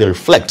government actually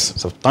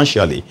reflects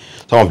substantially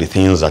some of the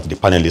things that the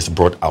panelists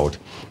brought out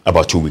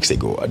about 2 weeks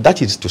ago.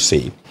 That is to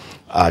say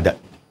that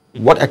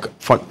what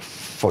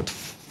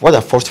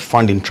I first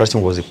found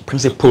interesting was the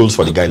principles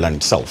for the guideline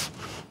itself.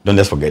 Don't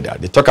let's forget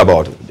that. They talk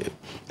about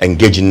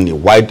engaging a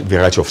wide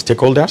variety of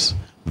stakeholders,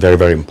 very,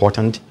 very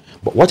important.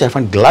 But what I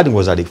found gladdening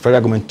was that the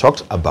federal government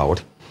talked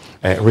about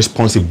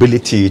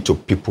responsibility to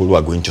people who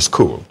are going to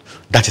school.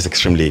 That is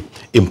extremely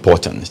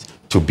important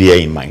to bear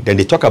in mind. Then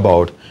they talk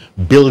about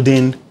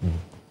building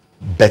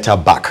better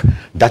back.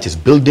 That is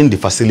building the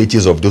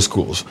facilities of those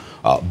schools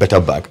better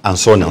back, and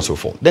so on and so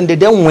forth. Then they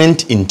then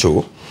went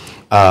into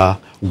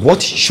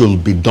what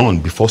should be done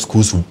before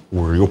schools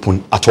will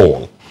reopen at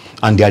all.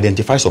 And they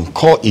identify some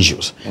core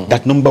issues.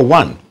 That number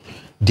one,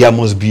 there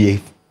must be a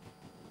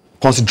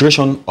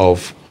consideration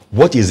of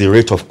what is the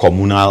rate of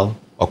communal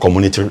or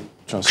community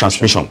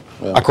transmission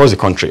across the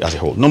country as a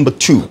whole. Number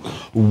two,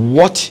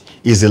 what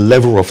is the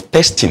level of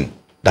testing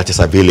that is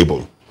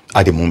available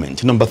at the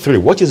moment? Number three,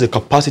 what is the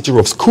capacity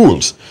of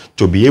schools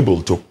to be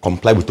able to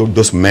comply with all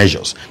those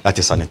measures, that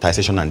is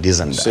sanitization and this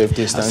and that, safe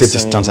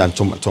distance and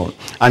so on.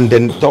 And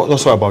then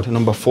also about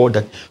number four,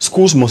 that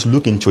schools must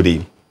look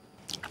into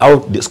how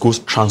the schools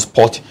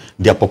transport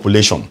their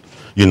population,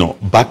 you know,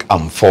 back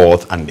and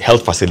forth, and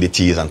health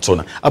facilities and so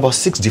on. About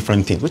 6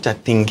 different things, which I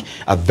think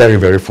are very,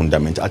 very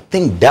fundamental. I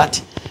think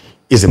that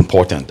is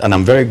important, and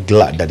I'm very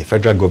glad that the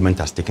federal government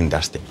has taken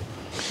that step.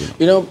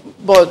 You know,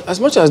 but as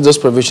much as those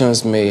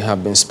provisions may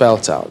have been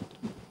spelled out,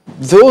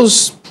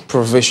 those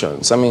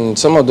provisions, I mean,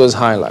 some of those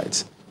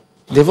highlights,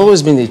 they've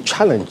always been a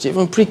challenge,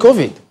 even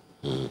pre-COVID.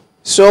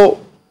 So,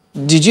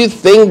 did you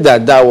think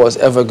that that was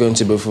ever going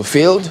to be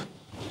fulfilled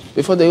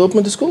before they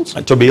opened the schools?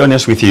 To be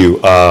honest with you,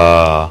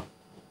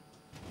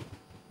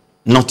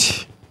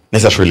 not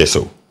necessarily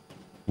so.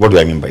 What do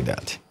I mean by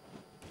that?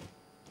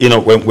 You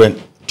know,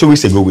 when 2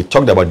 weeks ago we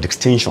talked about the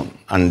extension,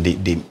 and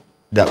the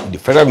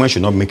federal government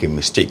should not make a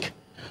mistake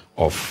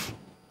of,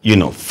 you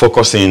know,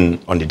 focusing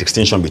on the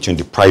distinction between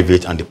the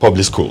private and the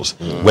public schools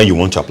when you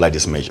want to apply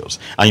these measures.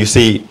 And you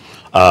see,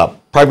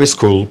 private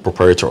school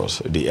proprietors,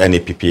 the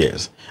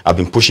NAPPS, have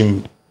been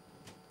pushing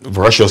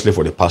voraciously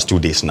for the past 2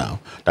 days now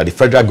that the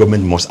federal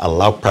government must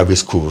allow private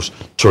schools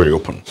to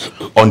reopen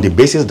on the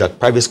basis that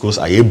private schools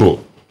are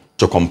able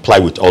to comply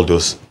with all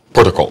those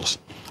protocols.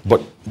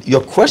 But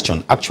your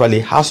question actually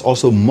has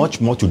also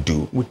much more to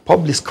do with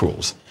public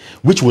schools,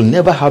 which will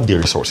never have the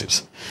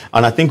resources.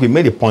 And I think we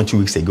made a point 2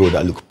 weeks ago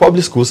that, look,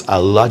 public schools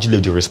are largely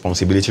the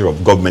responsibility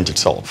of government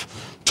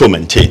itself to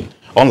maintain,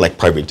 unlike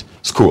private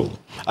school.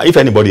 If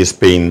anybody is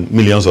paying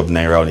millions of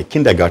naira on a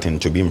kindergarten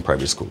to be in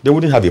private school, they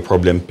wouldn't have a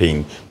problem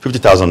paying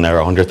 50,000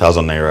 naira,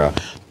 100,000 naira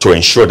to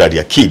ensure that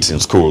their kids in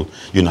school,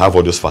 you know, have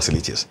all those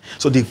facilities.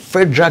 So the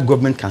federal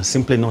government can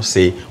simply not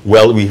say,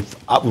 well, we've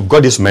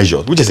got this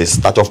measure, which is a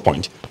start-off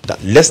point,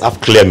 that let's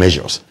have clear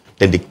measures.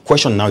 Then the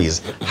question now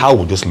is, how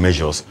will those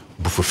measures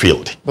be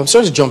fulfilled? I'm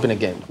sorry to jump in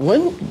again.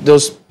 When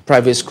those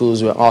private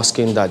schools were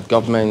asking that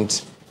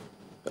government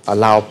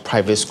allow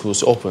private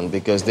schools open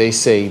because they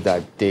say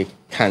that they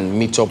can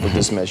meet up with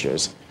these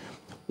measures,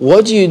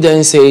 what do you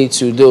then say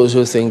to those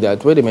who think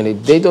that, wait a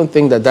minute, they don't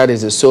think that that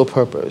is the sole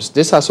purpose?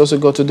 This has also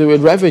got to do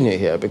with revenue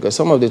here, because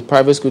some of the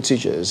private school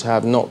teachers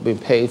have not been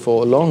paid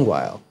for a long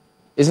while.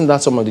 Isn't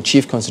that some of the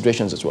chief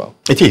considerations as well?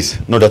 It is,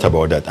 no doubt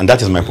about that. And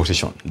that is my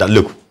position, that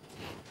look,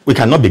 we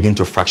cannot begin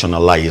to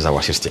fractionalize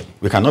our system.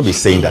 We cannot be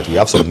saying that we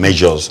have some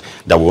measures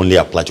that will only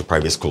apply to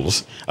private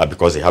schools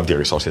because they have the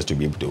resources to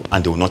be able to,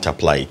 and they will not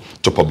apply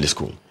to public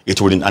school. It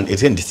wouldn't, and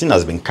again, this thing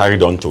has been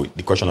carried on to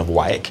the question of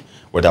WAEC,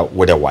 whether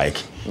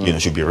WAEC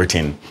should be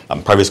written.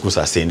 Private schools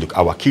are saying, look,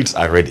 our kids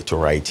are ready to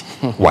write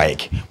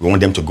WAEC. We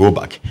want them to go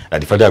back.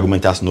 The federal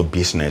government has no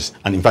business,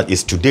 and in fact,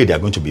 it's today they are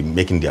going to be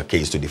making their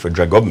case to the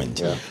federal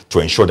government to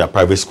ensure that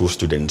private school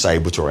students are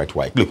able to write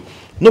WAEC. Look,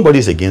 nobody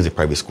is against the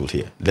private school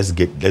here. Let's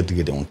get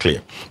them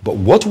clear. But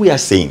what we are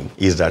saying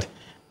is that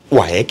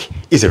WAEC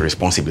is a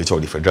responsibility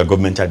of the federal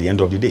government at the end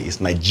of the day.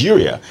 It's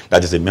Nigeria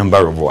that is a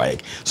member of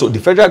WAEC. So the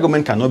federal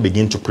government cannot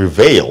begin to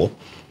prevail,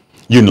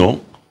 you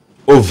know,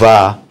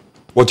 over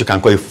what you can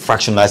call a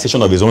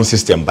fractionalization of its own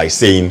system by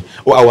saying,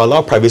 oh, I will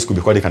allow private school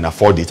because they can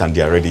afford it and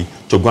they are ready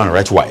to go and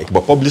write WAEC.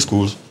 But public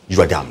schools,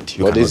 you are damned.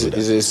 You but it's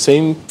the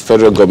same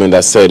federal government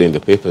that said in the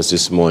papers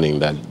this morning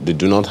that they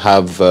do not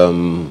have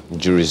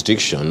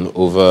jurisdiction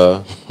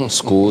over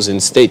schools in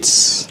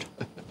states.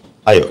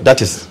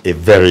 That is a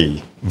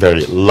very,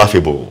 very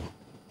laughable,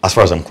 as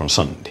far as I'm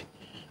concerned,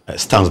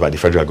 stance by the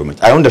federal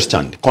government. I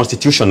understand,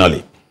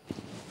 constitutionally,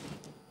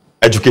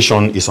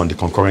 education is on the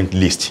concurrent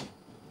list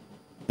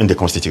in the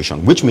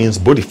Constitution, which means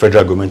both the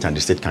federal government and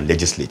the state can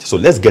legislate. So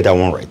let's get that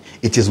one right.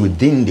 It is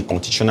within the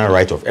constitutional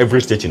right of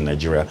every state in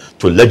Nigeria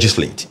to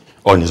legislate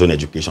on its own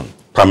education,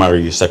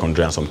 primary,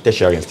 secondary, and some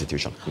tertiary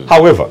institution.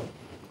 However,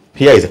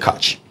 here is a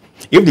catch.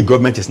 If the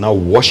government is now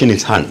washing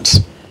its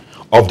hands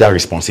of that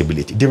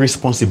responsibility, the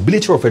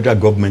responsibility of federal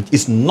government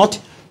is not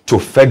to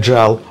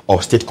federal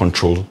or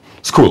state-controlled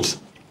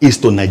schools. It's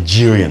to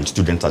Nigerian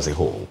students as a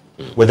whole,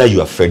 whether you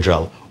are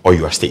federal or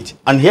you are state.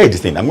 And here is the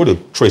thing. I'm going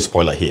to throw a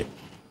spoiler here.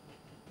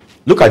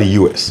 Look at the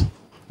U.S.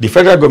 The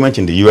federal government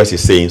in the U.S.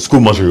 is saying school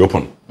must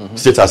reopen.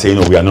 States are saying,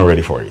 no, we are not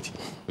ready for it.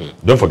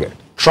 Don't forget,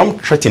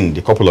 Trump threatened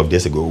a couple of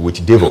days ago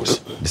with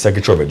DeVos, the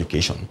Secretary of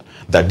Education,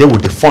 that they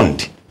would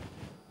defund,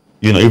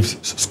 you know,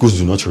 if schools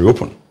do not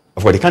reopen.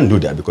 Of course, they can't do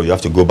that because you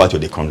have to go back to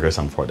the Congress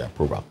and for the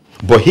approval.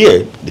 But here,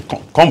 the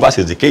converse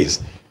is the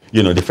case.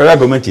 You know, the federal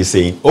government is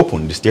saying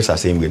open, the states are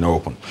saying we're not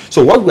open.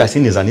 So what we are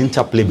seeing is an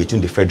interplay between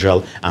the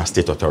federal and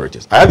state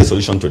authorities. I have a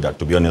solution to that,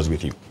 to be honest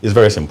with you. It's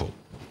very simple.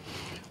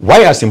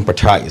 Why I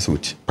sympathize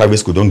with private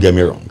school, don't get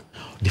me wrong.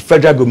 The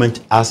federal government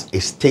has a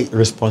state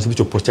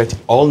responsibility to protect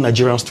all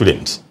Nigerian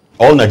students,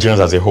 all Nigerians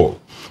as a whole.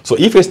 So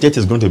if a state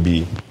is going to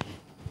be,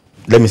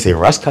 let me say,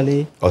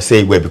 rascally, or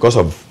say, well, because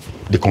of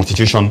the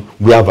constitution,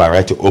 we have a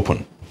right to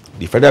open,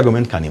 the federal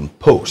government can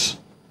impose,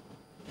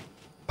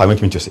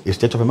 permit me to say, a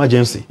state of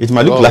emergency. It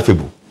might look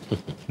laughable.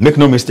 Make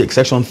no mistake,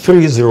 section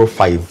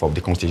 305 of the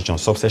constitution,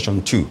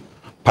 subsection 2,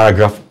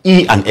 paragraph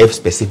E and F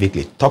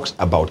specifically, talks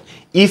about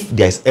if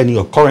there is any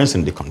occurrence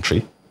in the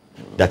country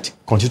that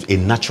constitutes a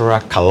natural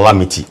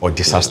calamity or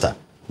disaster,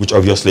 which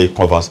obviously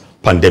covers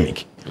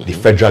pandemic. The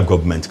federal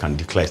government can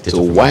declare state of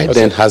emergency. So why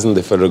then hasn't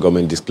the federal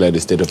government declared a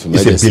state of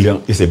emergency?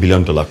 It's a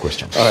billion-dollar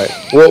question. All right.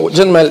 Well,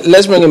 gentlemen,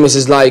 let's bring in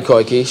Mrs. Lai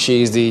Koiki.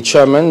 She is the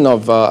chairman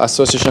of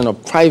Association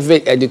of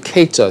Private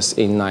Educators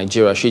in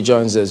Nigeria. She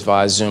joins us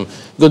via Zoom.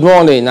 Good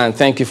morning, and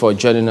thank you for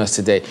joining us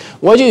today.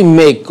 What do you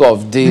make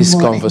of this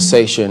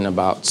conversation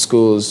about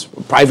schools,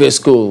 private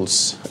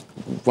schools,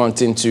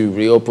 wanting to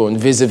reopen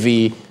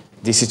vis-a-vis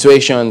the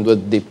situation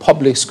with the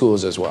public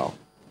schools as well?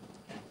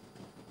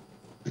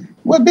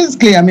 Well,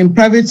 basically, I mean,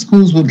 private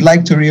schools would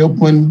like to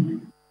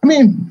reopen, I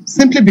mean,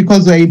 simply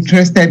because we're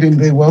interested in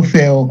the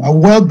welfare or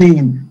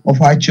well-being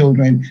of our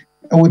children.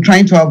 And we're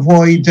trying to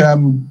avoid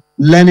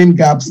learning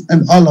gaps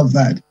and all of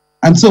that.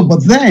 And so,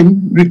 but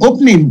then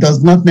reopening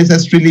does not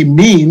necessarily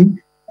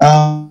mean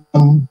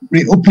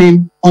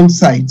reopening on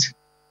site,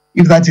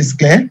 if that is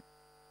clear.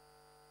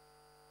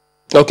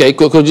 Okay,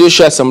 could you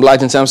shed some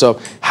light in terms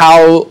of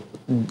how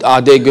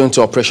are they going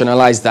to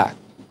operationalize that?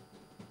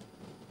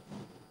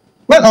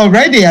 Well,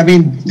 already, I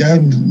mean,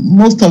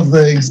 most of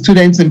the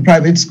students in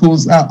private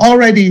schools are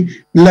already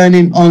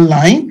learning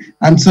online.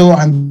 And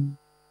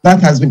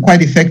that has been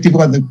quite effective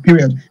over the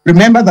period.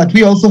 Remember that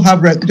we also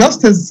have,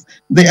 just as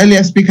the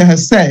earlier speaker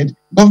has said,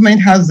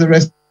 government has the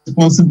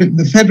responsibility,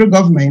 the federal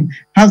government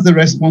has the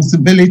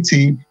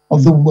responsibility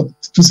of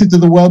to see to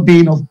the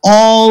well-being of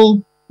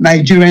all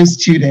Nigerian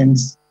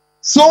students.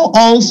 So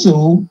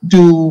also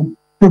do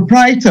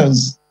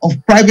proprietors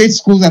of private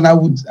schools, and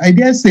I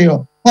dare say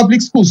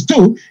public schools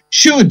too,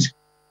 should,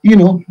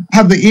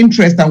 have the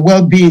interest and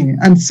well-being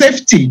and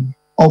safety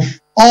of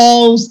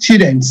all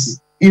students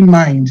in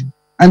mind.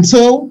 And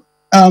so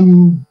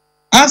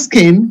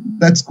asking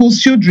that schools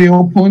should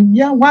reopen,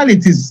 while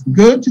it is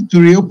good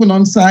to reopen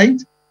on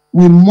site,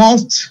 we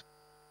must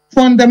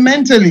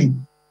fundamentally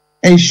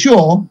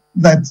ensure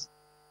that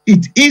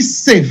it is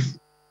safe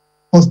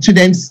for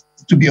students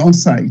to be on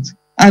site.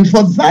 And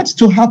for that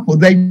to happen,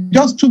 there are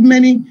just too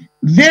many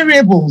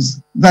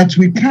variables that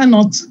we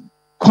cannot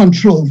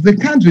control. They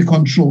can't be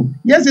controlled.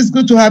 Yes, it's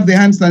good to have the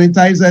hand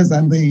sanitizers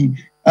and the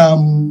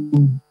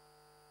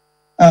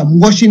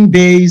washing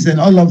bays and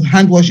all of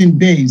hand washing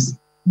bays.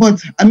 But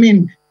I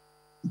mean,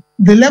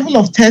 the level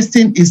of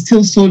testing is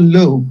still so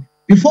low.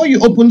 Before you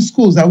open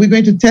schools, are we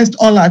going to test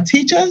all our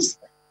teachers?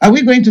 Are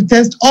we going to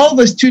test all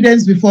the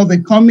students before they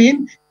come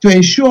in to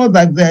ensure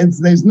that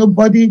there's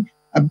nobody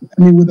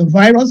with the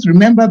virus?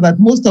 Remember that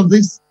most of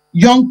these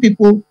young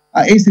people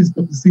are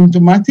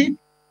asymptomatic.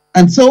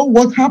 And so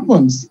what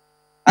happens?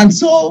 And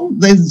so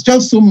there's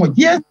just so much.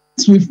 Yes,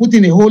 we've put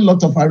in a whole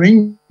lot of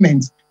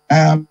arrangements,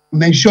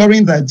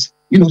 ensuring that,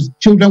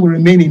 children will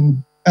remain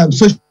in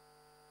social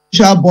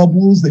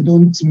bubbles. They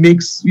don't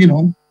mix,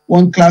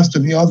 one class to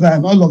the other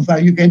and all of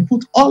that. You can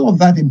put all of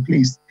that in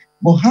place.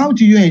 But how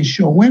do you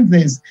ensure when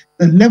the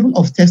level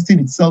of testing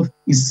itself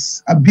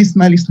is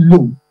abysmally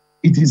low?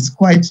 It is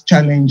quite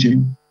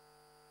challenging.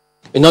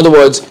 In other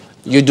words,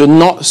 you do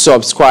not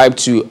subscribe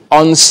to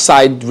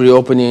on-site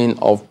reopening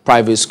of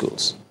private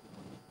schools?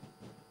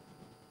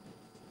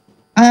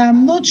 I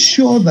am not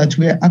sure that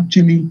we're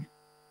actually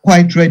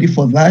quite ready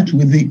for that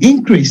with the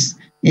increase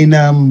in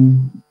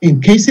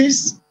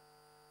cases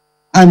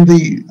and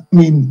the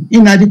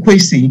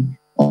inadequacy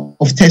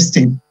of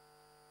testing.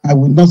 I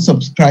would not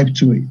subscribe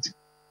to it.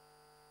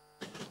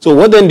 So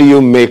what then do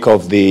you make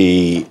of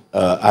the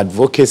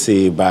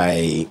advocacy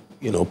by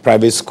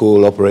private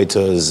school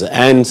operators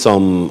and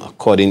some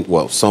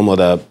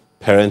other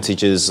parent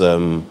teachers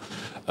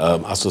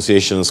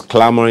associations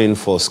clamoring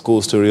for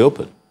schools to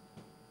reopen?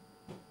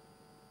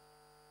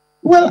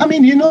 Well,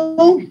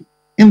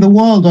 in the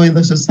world or in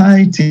the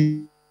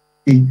society,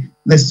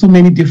 there's so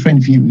many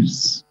different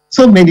views.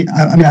 So many,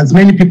 as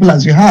many people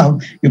as you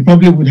have, you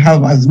probably would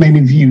have as many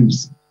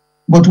views.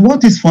 But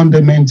what is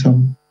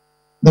fundamental?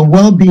 The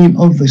well-being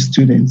of the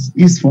students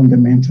is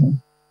fundamental.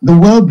 The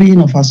well-being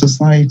of our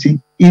society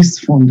is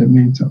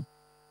fundamental.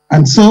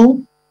 And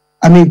so,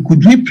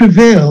 could we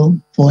prevail,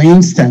 for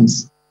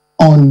instance,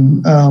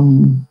 on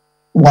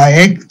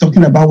WAEC,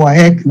 talking about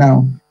WAEC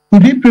now,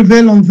 could we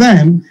prevail on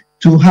them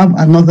to have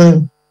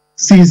another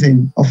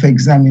season of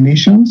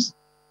examinations?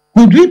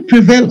 Could we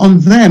prevail on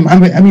them?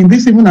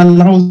 This even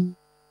allows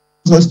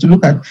us to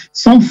look at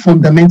some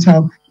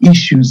fundamental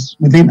issues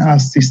within our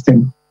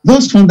system.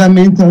 Those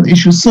fundamental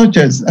issues such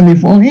as,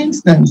 for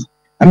instance,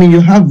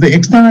 you have the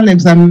external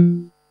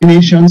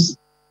examinations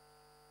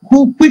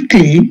who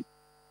quickly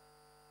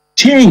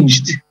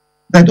changed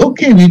that,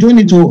 okay, we don't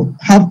need to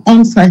have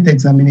on-site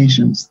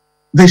examinations.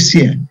 this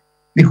year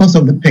because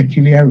of the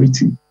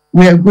peculiarity.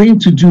 We are going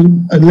to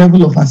do a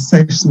level of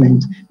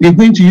assessment. We are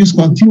going to use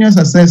continuous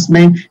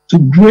assessment to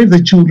grade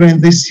the children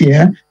this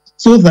year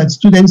so that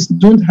students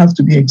don't have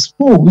to be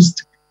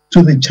exposed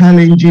to the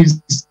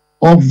challenges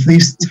of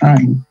this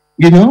time,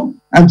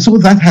 And so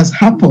that has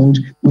happened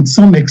with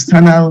some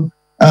external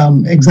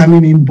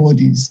examining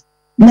bodies.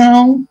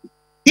 Now,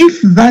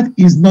 if that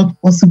is not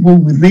possible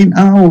within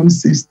our own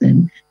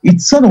system,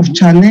 it sort of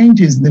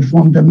challenges the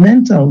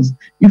fundamentals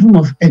even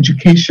of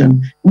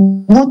education.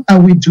 What are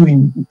we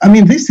doing? I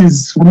mean, this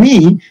is, for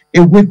me,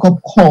 a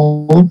wake-up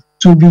call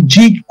to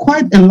rejig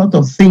quite a lot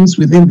of things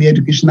within the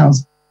educational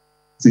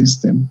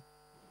system.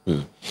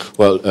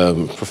 Well,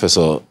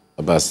 Professor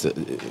Abbas,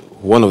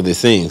 one of the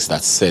things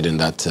that's said in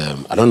that,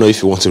 I don't know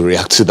if you want to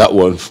react to that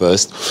one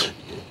first.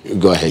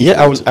 Go ahead.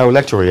 Yeah, I would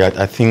like to react.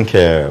 I think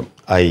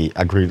I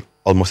agree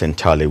almost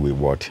entirely with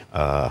what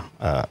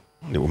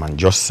the woman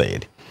just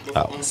said. For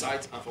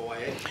on-site and for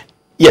YA?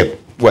 Yeah,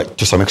 well,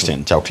 to some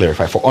extent, I'll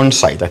clarify. For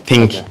on-site, I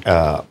think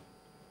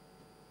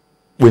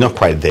we're not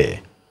quite there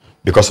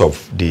because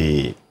of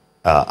the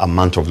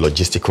amount of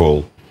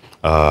logistical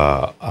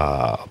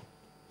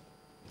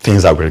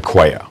things that we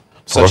require.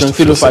 Section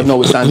 305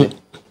 notwithstanding.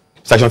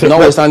 Section 305.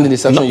 Notwithstanding the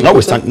section.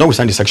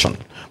 Notwithstanding the section.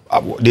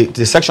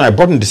 The section, I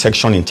brought in the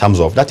section in terms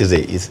of, that is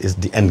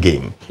the end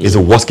game, is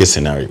the worst case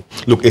scenario.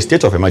 Look, a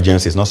state of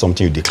emergency is not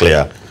something you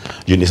declare,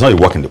 it's not a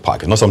walk in the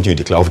park, it's not something you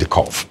declare off the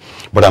cuff.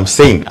 But I'm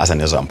saying, as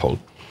an example,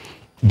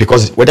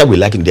 because whether we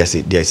like it,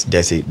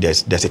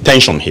 there's a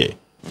tension here,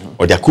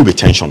 or there could be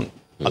tension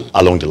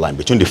along the line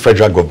between the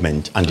federal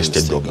government and the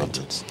state government.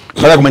 The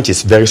federal government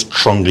is very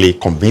strongly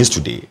convinced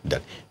today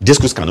that these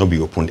schools cannot be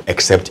opened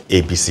except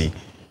ABC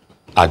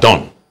are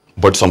done.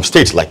 But some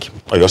states, like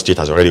your state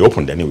has already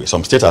opened anyway,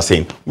 some states are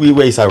saying,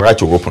 it's our right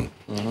to open.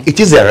 It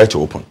is their right to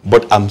open.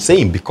 But I'm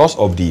saying because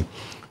of the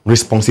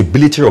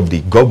responsibility of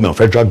the government,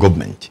 federal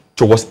government,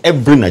 towards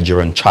every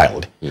Nigerian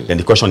child, then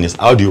the question is,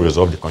 how do you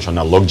resolve the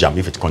constitutional logjam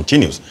if it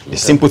continues? The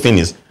simple thing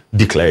is,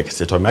 declare a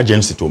state of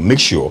emergency to make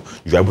sure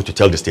you're able to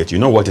tell the state, you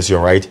know what is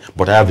your right,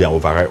 but I have the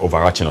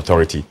overarching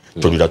authority to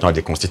do that under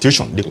the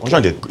Constitution. The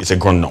Constitution is a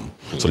ground norm.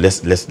 So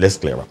let's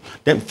clear up.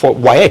 Then for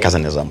WAEC as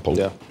an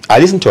example, I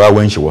listened to her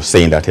when she was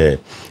saying that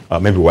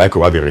maybe WAEC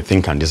will have a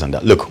rethink and this and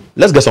that. Look,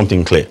 let's get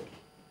something clear.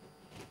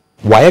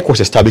 WAEC was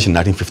established in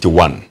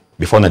 1951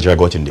 before Nigeria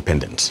got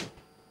independence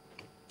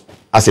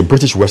as a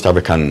British West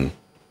African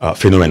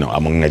phenomenon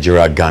among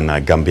Nigeria, Ghana,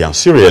 Gambia, and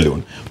Sierra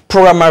Leone,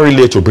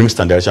 primarily to bring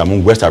standardization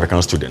among West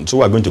African students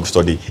who are going to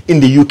study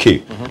in the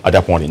UK at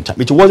that point in time.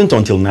 It wasn't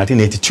until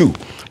 1982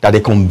 that a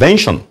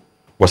convention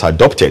was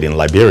adopted in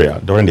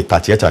Liberia during the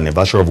 30th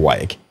anniversary of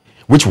WAEC,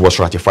 which was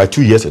ratified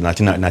 2 years in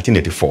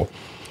 1984.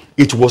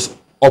 It was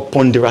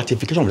upon the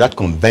ratification of that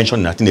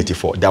convention in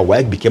 1984 that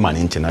WAEC became an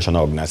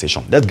international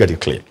organization. Let's get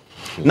it clear.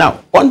 Now,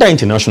 under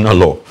international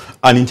law,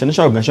 an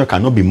international organization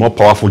cannot be more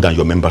powerful than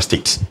your member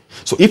states.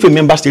 So if a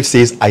member state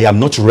says, I am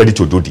not ready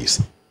to do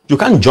this, you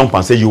can't jump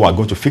and say you are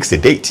going to fix a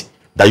date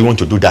that you want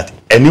to do that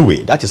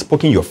anyway. That is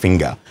poking your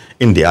finger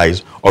in the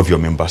eyes of your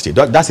member state.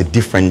 That's a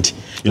different...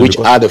 Which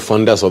are the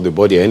funders of the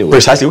body anyway.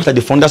 Precisely, which are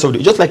the funders of the...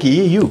 Just like the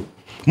EU.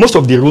 Most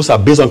of the rules are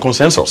based on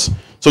consensus.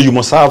 So you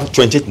must have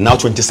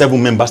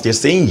 27 member states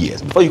saying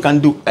yes before you can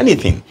do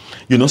anything.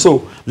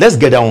 So let's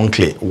get that one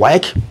clear.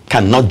 WAEC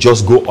cannot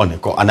just go on a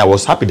call. And I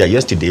was happy that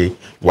yesterday,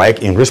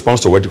 WAEC, in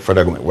response to what the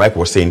federal government, WAEC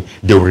was saying,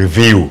 they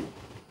review.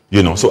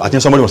 So I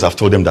think somebody must have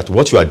told them that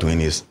what you are doing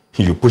is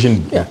you're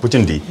pushing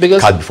the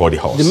cart before the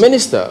horse. The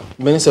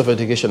Minister of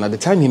Education, at the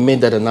time he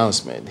made that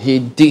announcement,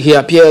 he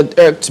appeared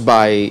irked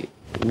by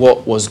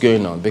what was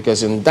going on,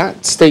 because in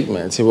that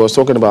statement he was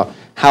talking about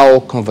how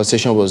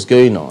conversation was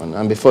going on,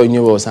 and before he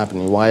knew what was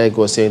happening, WAEC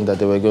was saying that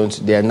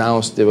they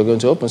announced they were going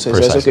to open. So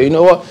he says, okay, you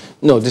know what?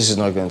 No, this is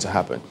not going to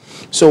happen.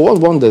 So one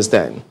wonders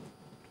then,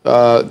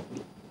 but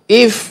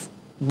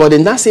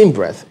in that same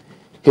breath,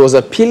 he was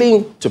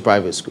appealing to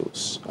private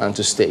schools and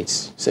to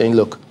states, saying,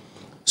 look,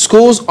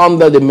 schools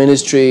under the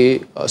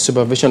ministry,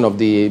 supervision of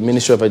the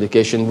Ministry of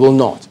Education will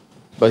not.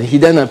 But he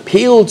then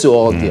appealed to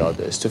all the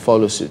others to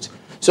follow suit.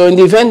 So in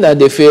the event that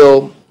they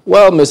feel,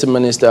 well, Mr.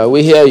 Minister,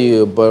 we hear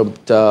you,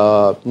 but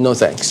no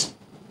thanks,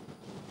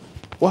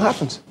 what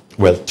happens?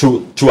 Well,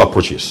 two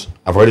approaches.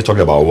 I've already talked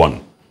about one.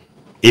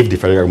 If the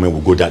federal government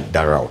will go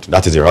that route,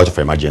 that is the route of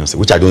emergency,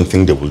 which I don't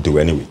think they will do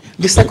anyway.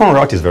 The second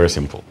route is very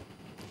simple.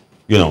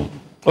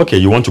 Okay,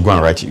 you want to go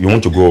and write, you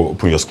want to go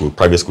open your school,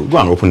 private school, go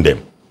and open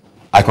them.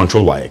 I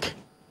control WAEC.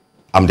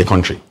 I'm the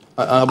country.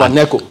 About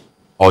NECO?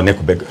 Or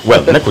NECO.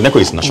 Well, NECO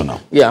is national.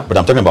 Yeah. But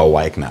I'm talking about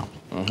WAEC now,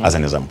 as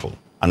an example.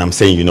 And I'm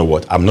saying, you know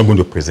what, I'm not going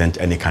to present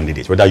any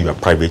candidate, whether you are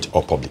private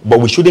or public. But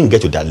we shouldn't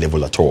get to that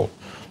level at all.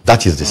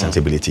 That is the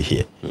sensibility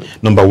here.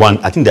 Number one,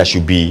 I think there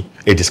should be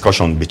a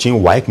discussion between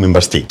WAEC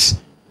member states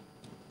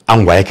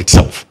and WAEC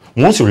itself.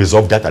 Once you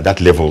resolve that at that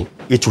level,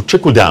 it will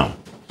trickle down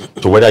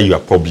to whether you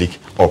are public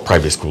or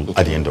private school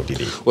at the end of the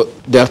day. Well,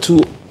 there are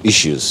two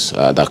issues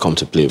that come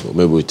to play.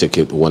 Maybe we'll take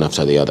it one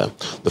after the other.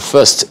 The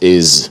first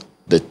is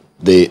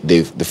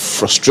the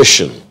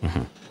frustration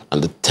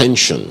and the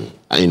tension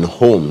in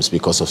homes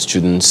because of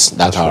students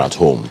that are at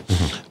home.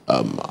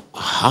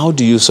 How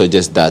do you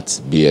suggest that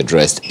be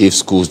addressed if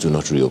schools do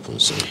not reopen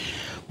soon?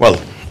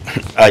 Well,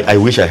 I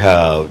wish I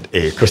had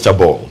a crystal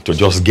ball to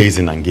just gaze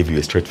in and give you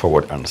a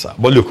straightforward answer.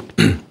 But look,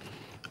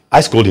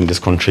 I schooled in this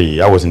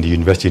country. I was in the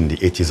university in the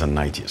 80s and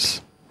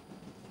 90s.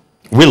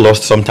 We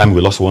lost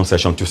one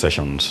session, 2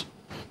 sessions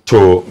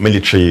to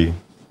military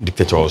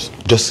dictators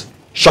just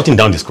shutting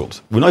down the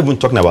schools. We're not even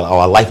talking about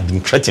our life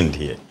being threatened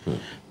here.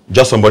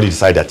 Just somebody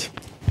decided that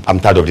I'm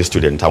tired of this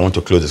student. I want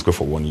to close the school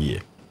for 1 year.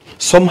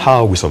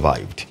 Somehow we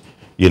survived,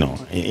 you know,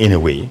 in a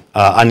way.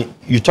 And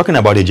you're talking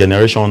about a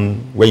generation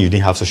where you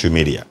didn't have social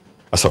media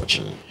as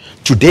such.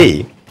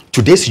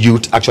 Today's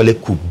youth actually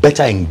could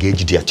better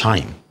engage their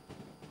time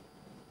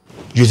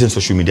using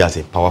social media as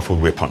a powerful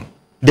weapon.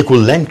 They could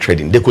learn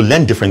trading. They could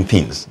learn different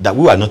things that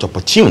we are not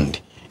opportuned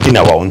in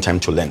our own time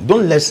to learn.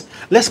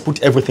 Let's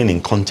put everything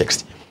in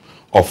context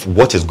of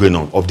what is going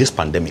on, of this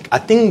pandemic. I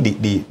think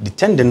the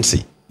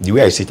tendency, the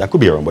way I see it, I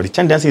could be wrong, but the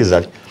tendency is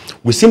that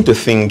we seem to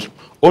think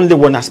only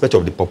one aspect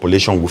of the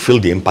population will feel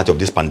the impact of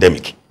this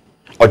pandemic.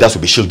 Others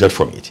will be shielded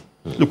from it.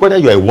 Look, whether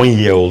you're a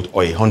 1-year-old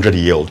or a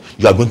 100-year-old,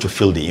 you are going to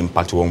feel the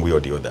impact one way or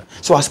the other.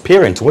 So as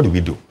parents, what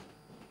do?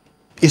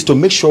 Is to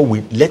make sure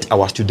we let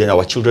our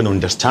children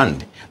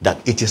understand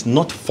that it is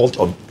not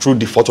through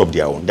the fault of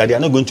their own, that they are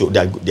not going to,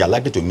 they are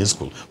likely to miss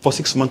school for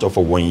 6 months or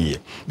for 1 year.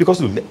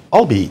 Because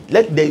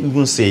let them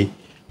even say,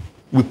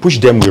 we push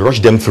them, we rush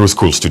them through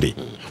schools today.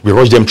 We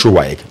rush them through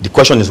WAEC. The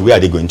question is, where are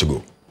they going to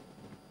go?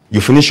 You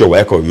finish your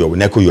WAEC or your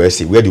NECO, your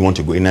SC, where do you want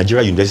to go? In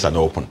Nigeria, universities are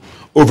not open.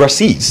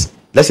 Overseas,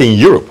 let's say in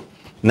Europe,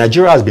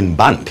 Nigeria has been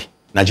banned.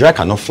 Nigeria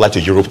cannot fly to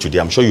Europe today.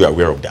 I'm sure you are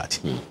aware of that.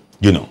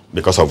 You know,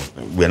 because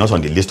we're not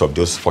on the list of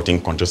those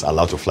 14 countries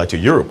allowed to fly to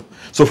Europe.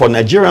 So for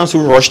Nigerians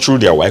who rush through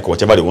their work,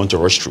 whatever they want to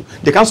rush through,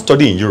 they can't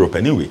study in Europe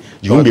anyway.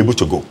 You won't be able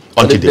to go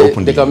until they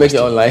open the They can make it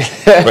online.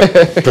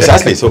 Right?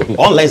 Precisely. So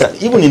online,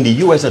 even in the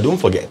US, don't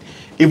forget,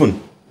 even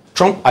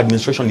Trump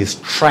administration is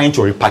trying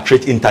to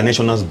repatriate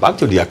internationals back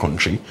to their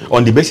country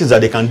on the basis that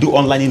they can do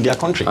online in their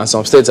country. And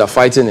some states are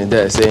fighting in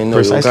there, saying, no,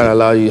 Precisely. we can't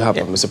allow you to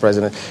happen, Mr.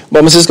 President.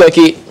 But Mrs.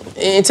 Koiki,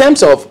 in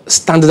terms of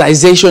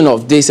standardization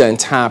of this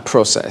entire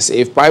process,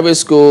 if private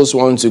schools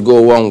want to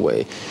go one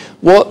way,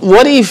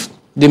 what if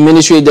the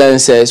ministry then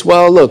says,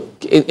 well,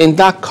 look, in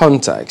that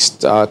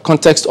context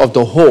of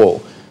the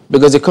whole,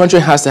 because the country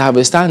has to have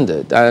a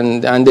standard,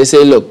 and they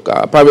say, look,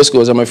 private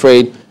schools, I'm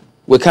afraid,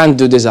 we can't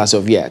do this as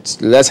of yet.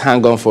 Let's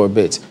hang on for a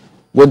bit.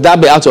 Would that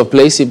be out of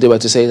place if they were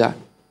to say that?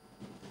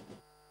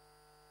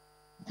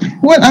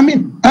 Well, I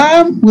mean,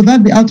 would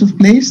that be out of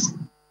place?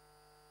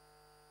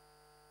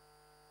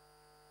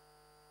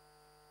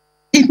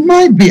 It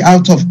might be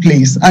out of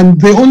place.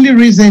 And the only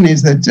reason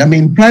is that, I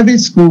mean, private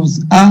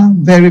schools are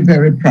very,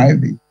 very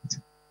private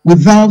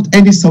without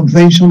any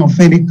subvention of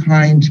any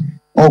kind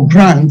or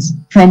grants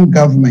from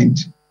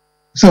government.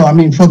 So, I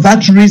mean, for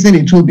that reason,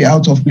 it will be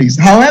out of place.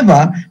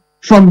 However,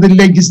 from the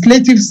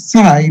legislative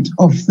side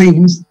of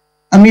things,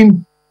 I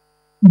mean,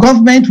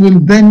 government will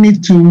then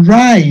need to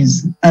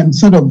rise and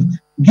sort of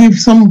give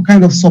some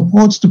kind of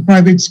support to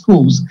private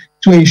schools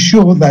to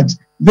ensure that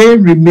they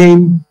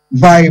remain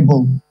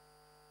viable.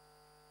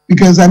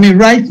 Because, I mean,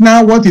 right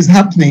now what is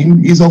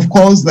happening is, of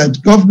course,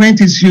 that government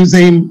is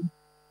using,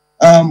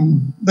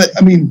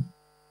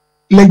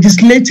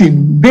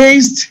 legislating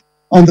based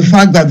on the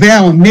fact that they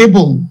are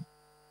unable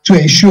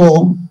to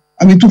ensure,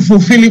 to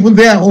fulfill even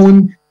their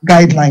own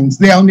guidelines.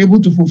 They are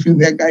unable to fulfill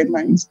their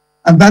guidelines.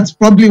 And that's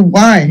probably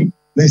why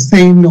they're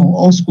saying, no,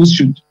 all schools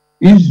should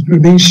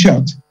remain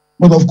shut.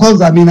 But of course,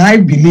 I mean, I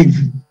believe,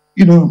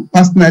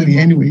 personally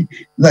anyway,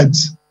 that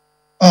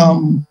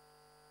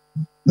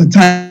the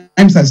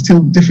times are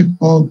still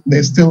difficult,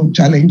 they're still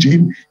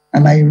challenging,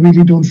 and I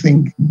really don't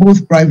think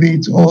both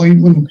private or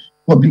even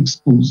public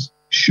schools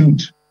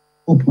should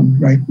open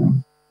right now.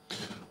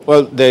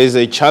 Well, there is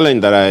a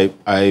challenge that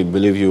I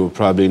believe you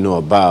probably know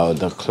about,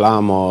 the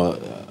clamor,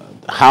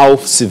 how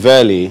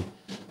severely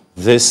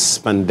this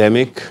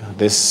pandemic,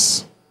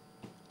 this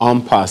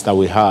impasse that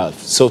we have,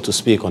 so to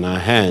speak, on our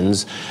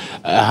hands,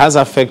 has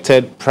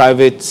affected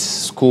private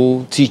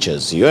school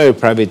teachers. You're a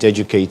private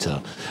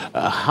educator.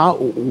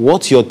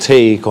 What's your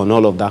take on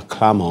all of that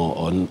clamor,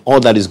 on all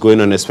that is going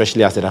on,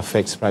 especially as it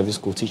affects private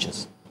school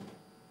teachers?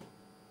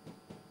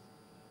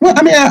 Well,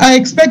 I mean, I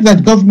expect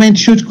that government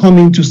should come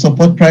in to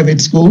support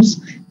private schools.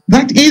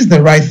 That is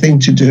the right thing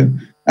to do.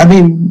 I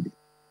mean,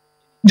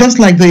 just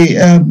like the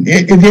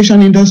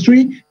aviation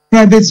industry,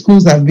 private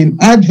schools have been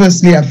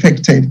adversely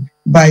affected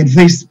by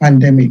this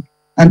pandemic.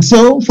 And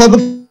so for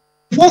the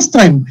first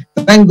time,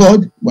 thank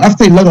God,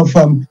 after a lot of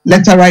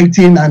letter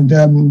writing and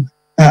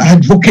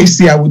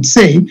advocacy, I would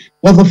say,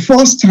 for the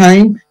first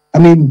time, I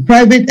mean,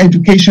 private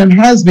education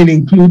has been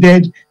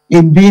included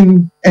in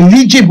being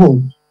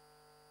eligible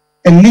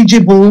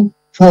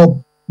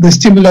for the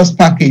stimulus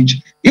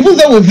package. Even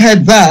though we've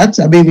heard that,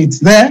 I mean, it's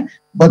there,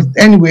 but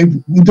anyway,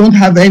 we don't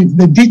have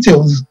the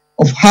details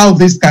of how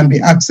this can be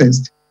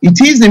accessed. It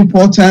is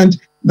important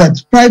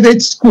that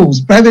private school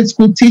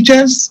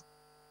teachers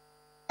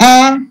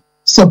are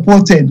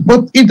supported.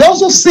 But it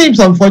also seems,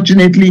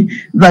 unfortunately,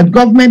 that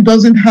government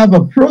doesn't have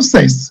a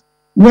process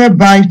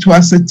whereby to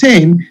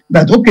ascertain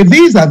that, okay,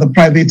 these are the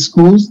private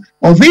schools,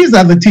 or these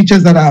are the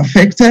teachers that are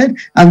affected,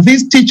 and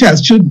these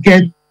teachers should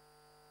get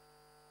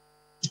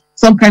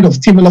some kind of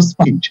stimulus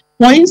package.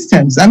 For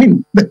instance,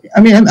 and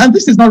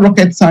this is not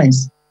rocket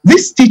science.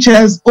 These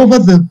teachers over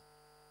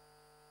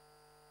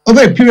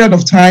a period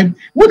of time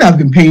would have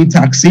been paying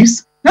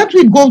taxes. Can't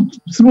we go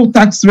through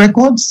tax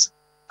records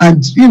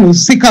and,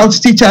 seek out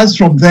teachers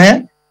from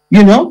there,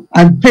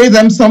 and pay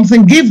them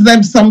something, give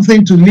them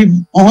something to live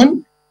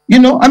on?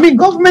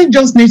 Government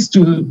just needs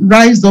to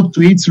rise up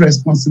to its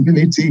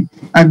responsibility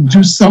and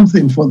do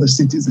something for the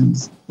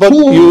citizens. But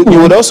you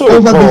would also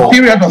over recall, the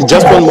period of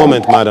just time. one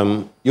moment,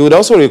 madam. You would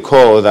also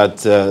recall that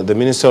the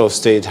Minister of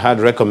State had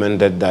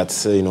recommended that,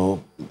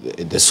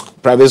 the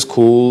private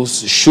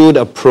schools should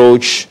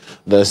approach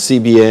the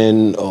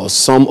CBN or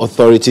some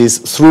authorities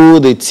through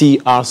the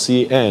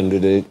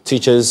TRCN, the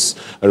Teachers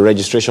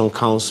Registration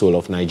Council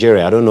of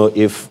Nigeria. I don't know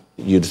if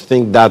you'd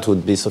think that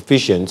would be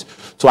sufficient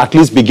to at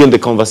least begin the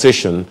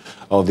conversation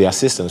of the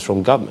assistance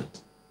from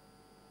government.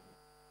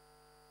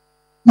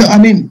 No,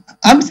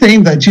 I'm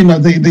saying that,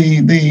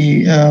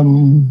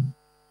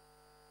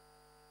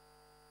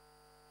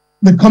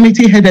 the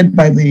committee headed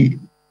by the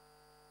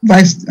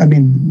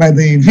by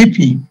the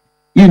VP,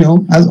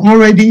 has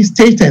already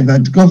stated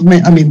that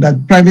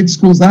that private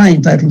schools are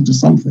entitled to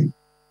something.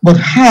 But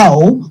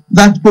how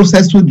that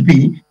process would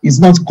be is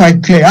not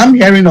quite clear. I'm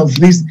hearing of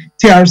this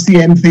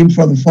TRCN thing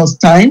for the first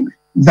time.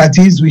 That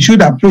is, we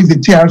should approach the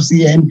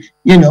TRCN,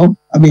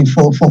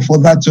 for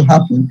that to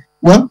happen.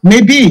 Well,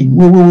 maybe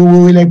we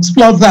will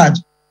explore that.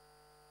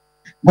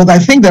 But I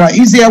think there are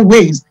easier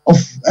ways of,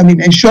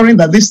 ensuring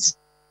that this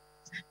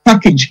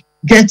package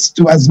gets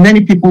to as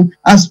many people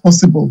as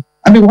possible.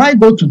 Why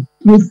go through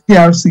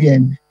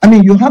TRCN?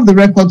 You have the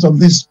records of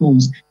these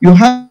schools. You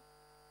have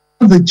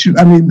the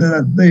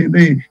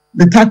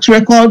tax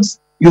records.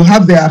 You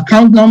have their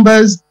account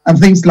numbers and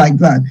things like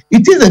that.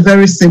 It is a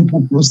very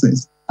simple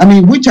process.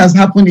 Which has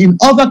happened in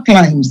other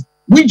climes.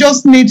 We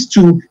just need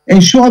to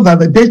ensure that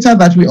the data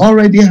that we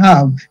already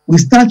have, we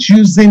start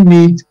using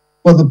it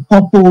for the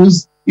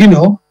purpose,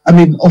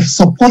 of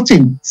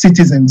supporting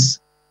citizens.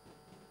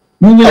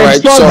 We will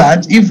explore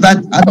that if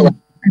that,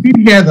 I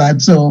didn't hear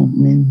that, so,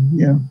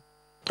 yeah.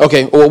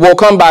 Okay, we'll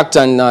come back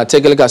and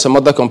take a look at some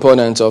other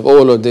components of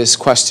all of this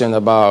question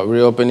about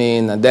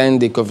reopening and then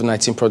the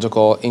COVID-19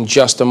 protocol in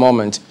just a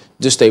moment.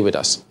 Do stay with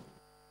us.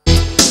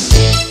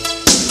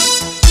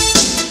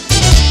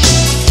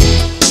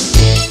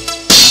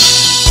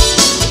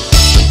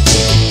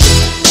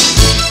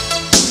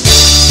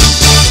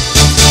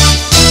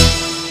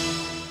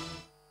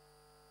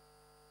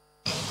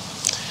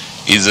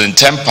 Is in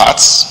 10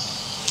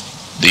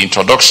 parts, the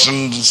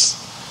introductions,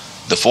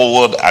 the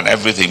forward and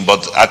everything,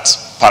 but at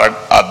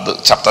the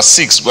chapter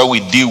 6, where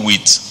we deal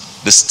with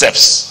the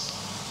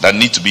steps that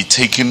need to be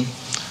taken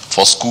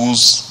for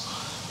schools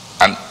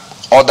and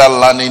other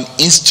learning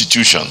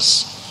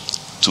institutions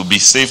to be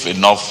safe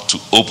enough to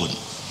open.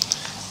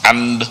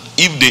 And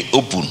if they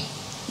open,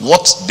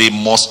 what they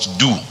must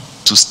do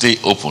to stay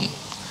open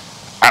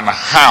and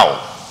how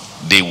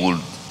they will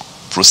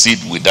proceed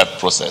with that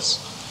process.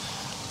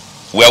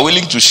 We are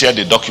willing to share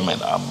the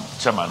document.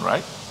 Chairman,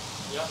 right?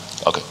 Yeah.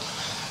 Okay.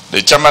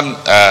 The chairman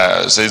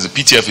says the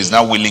PTF is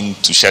now willing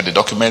to share the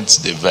documents.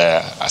 They've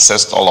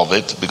assessed all of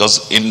it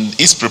because in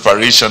its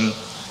preparation,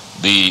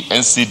 the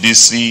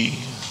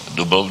NCDC,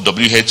 the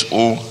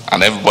WHO,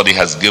 and everybody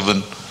has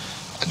given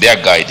their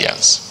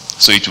guidance.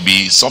 So it will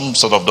be some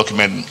sort of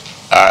document.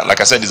 Like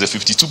I said, it's a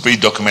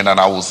 52-page document, and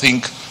I will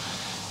think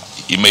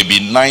it may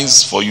be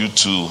nice for you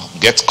to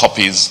get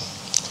copies.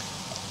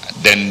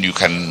 Then you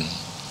can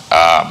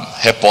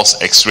help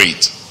us x-ray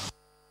it.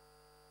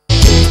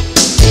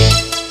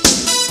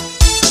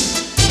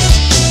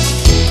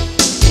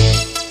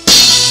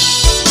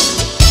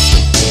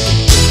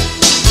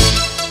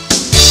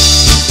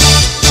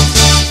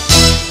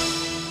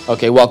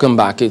 Okay, welcome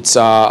back. It's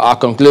our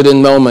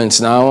concluding moments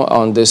now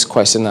on this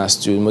question as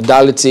to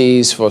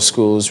modalities for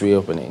schools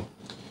reopening.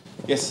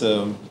 Yes,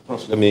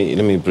 Prof, let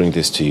me bring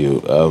this to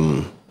you.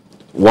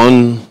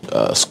 One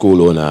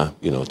school owner,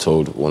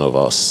 told one of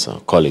us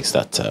colleagues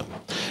that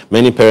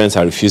many parents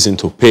are refusing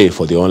to pay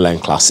for the online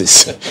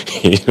classes,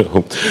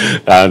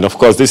 and of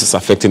course this is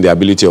affecting the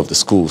ability of the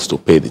schools to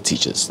pay the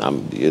teachers.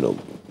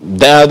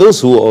 There are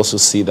those who also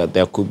see that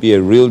there could be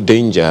a real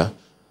danger,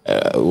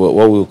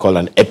 what we would call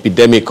an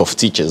epidemic of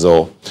teachers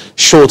or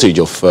shortage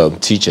of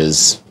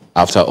teachers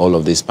after all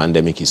of this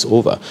pandemic is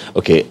over.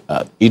 Okay,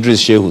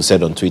 Idris Shehu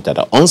said on Twitter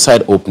that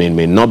on-site opening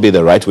may not be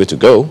the right way to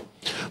go.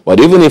 But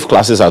even if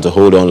classes are to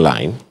hold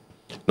online,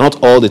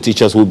 not all the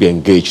teachers will be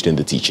engaged in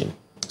the teaching.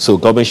 So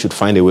government should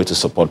find a way to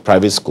support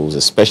private schools,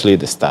 especially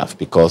the staff,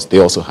 because they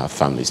also have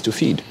families to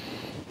feed.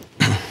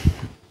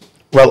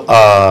 Well,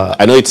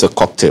 I know it's a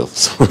cocktail.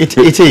 So.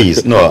 It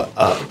is. No,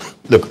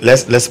 look,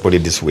 let's put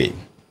it this way.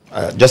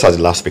 Just as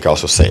the last speaker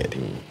also said,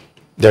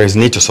 there is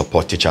need to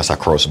support teachers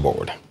across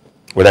board.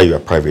 whether you are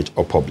private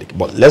or public.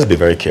 But let's be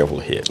very careful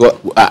here. Well,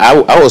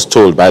 I was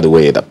told, by the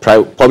way, that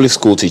public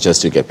school teachers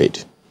still get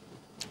paid.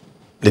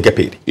 They get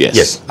paid? Yes.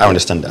 Yes, I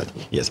understand that.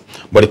 Yes.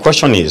 But the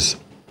question is,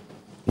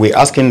 we're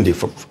asking the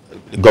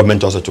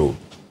government also to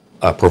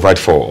provide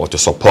for or to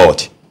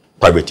support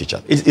private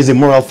teachers. It's a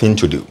moral thing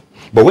to do.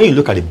 But when you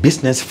look at the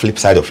business flip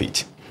side of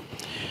it,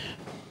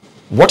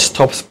 what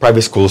stops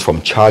private schools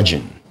from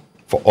charging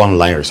for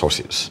online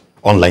resources,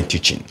 online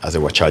teaching, as they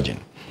were charging?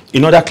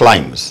 In other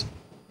climes,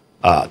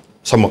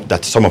 some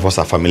of us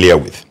are familiar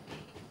with,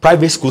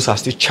 private schools are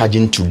still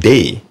charging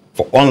today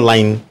for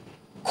online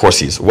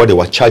courses what they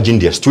were charging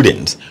their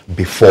students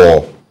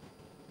before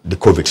the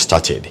COVID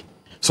started.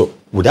 So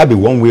would that be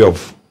one way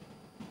of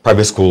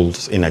private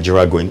schools in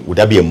Nigeria going? Would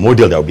that be a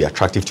model that would be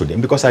attractive to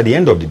them? Because at the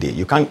end of the day,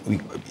 you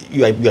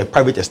are a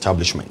private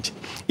establishment.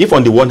 If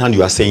on the one hand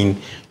you are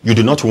saying you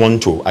do not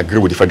want to agree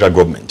with the federal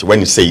government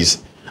when it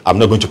says, I'm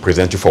not going to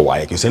present you for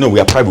WAEC, you say, no, we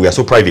are private, we are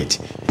so private.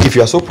 If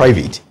you are so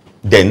private,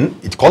 then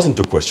it calls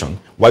into question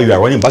why you are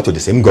running back to the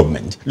same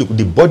government. Look,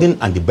 the burden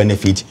and the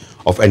benefit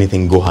of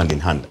anything go hand in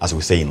hand, as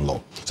we say in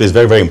law. So it's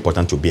very, very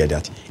important to bear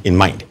that in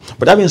mind.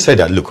 But having said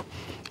that, look,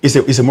 it's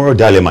a moral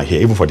dilemma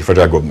here, even for the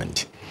federal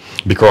government.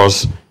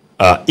 Because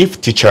if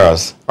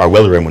teachers are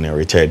well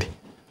remunerated,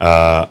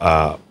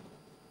 some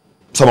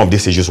of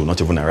these issues will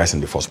not even arise in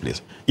the first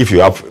place, if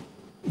you have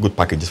good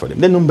packages for them.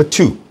 Then number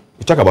two,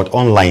 we talk about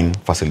online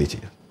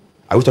facilities.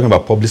 Are we talking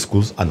about public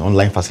schools and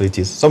online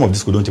facilities? Some of these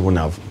schools don't even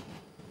have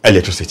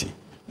electricity.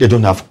 They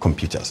don't have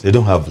computers. They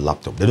don't have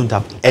laptops. They don't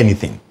have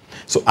anything.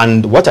 So,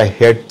 and what I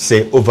heard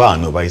say over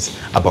and over is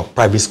about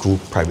private school.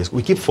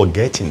 We keep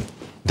forgetting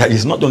that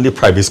it's not only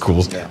private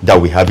schools that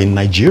we have in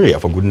Nigeria,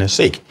 for goodness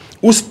sake.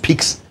 Who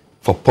speaks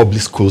for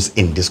public schools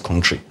in this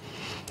country?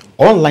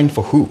 Online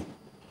for who?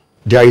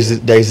 There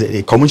is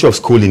a community of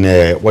school in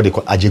what they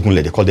call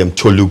Ajegunle. They call them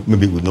Tolu.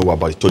 Maybe we know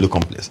about the Tolu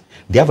complex.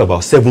 They have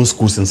about 7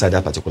 schools inside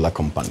that particular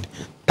compound.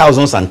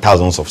 Thousands and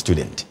thousands of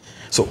students.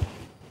 So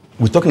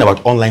we're talking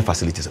about online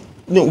facilities.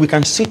 You know, we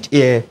can sit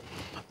here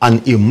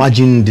and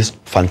imagine this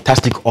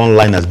fantastic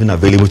online has been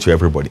available to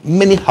everybody.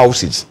 Many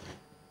houses,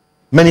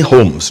 many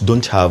homes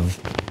don't have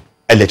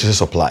electricity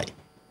supply.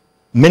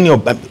 We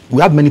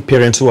have many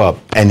parents who are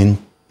earning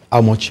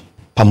how much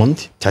per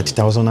month?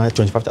 30,000 naira,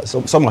 25,000.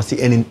 So some are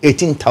still earning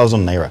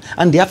 18,000 naira,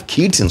 and they have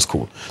kids in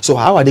school. So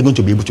how are they going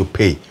to be able to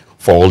pay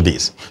for all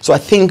this? So I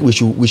think we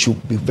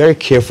should be very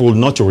careful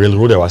not to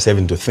railroad ourselves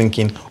into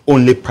thinking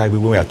only private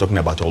when we are talking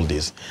about all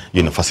these,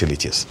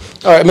 facilities.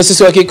 All right, Mr.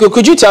 Suwaki,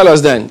 could you tell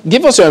us then,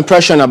 give us your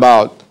impression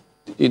about,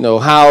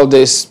 how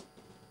this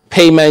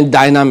payment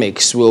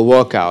dynamics will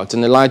work out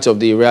in the light of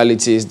the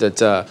realities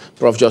that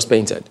Prof just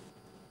painted?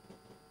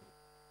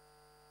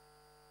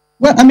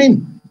 Well,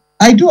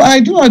 I do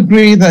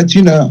agree that,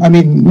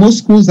 most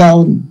schools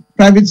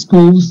private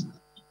schools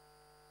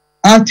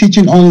are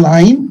teaching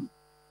online,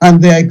 and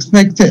they are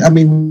expected,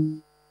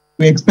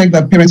 we expect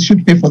that parents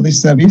should pay for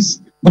this service.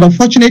 But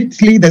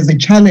unfortunately, there's a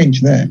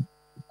challenge there.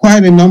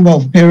 Quite a number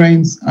of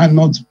parents are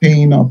not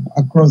paying up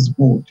across the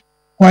board.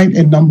 Quite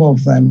a number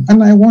of them.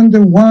 And I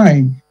wonder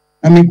why.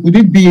 Could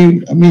it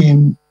be,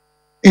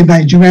 a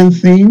Nigerian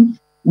thing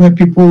where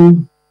people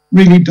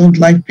really don't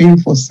like paying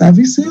for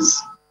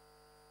services?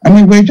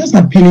 We're just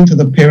appealing to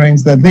the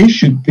parents that they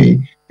should pay,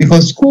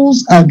 because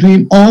schools are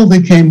doing all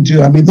they can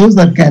do. Those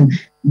that can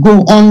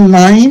go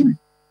online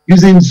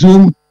using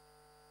Zoom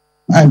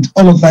and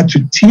all of that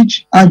to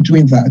teach are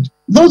doing that.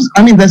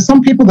 There's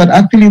some people that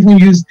actually even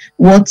use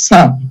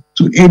WhatsApp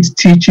to aid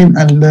teaching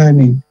and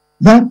learning.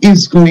 That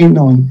is going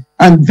on.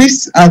 And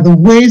these are the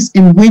ways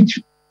in which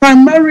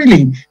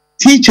primarily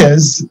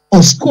teachers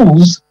or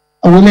schools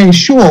will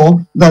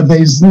ensure that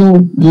there is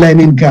no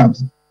learning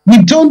gaps.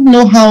 We don't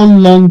know how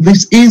long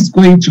this is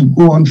going to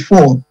go on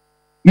for.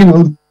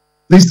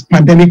 This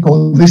pandemic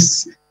or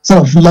this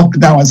sort of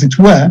lockdown, as it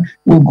were,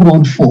 will go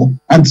on for.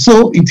 And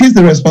so it is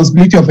the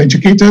responsibility of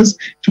educators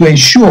to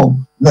ensure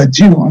that,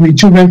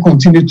 children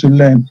continue to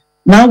learn.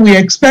 Now we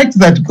expect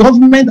that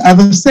government at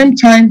the same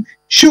time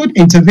should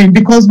intervene,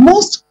 because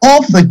most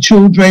of the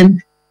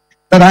children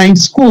that are in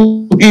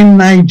school in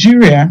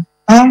Nigeria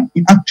are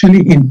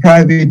actually in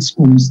private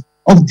schools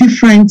of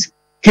different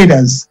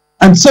cadres.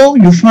 And so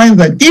you find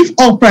that if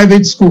all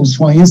private schools,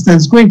 for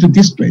instance, go into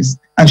distress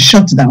and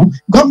shut down,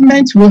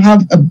 government will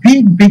have a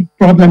big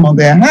problem on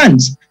their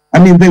hands.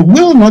 They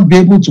will not be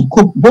able to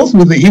cope both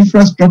with the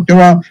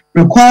infrastructural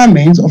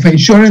requirements of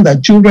ensuring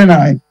that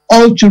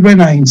all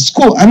children are in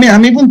school.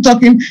 I'm even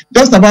talking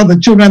just about the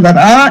children that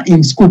are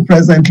in school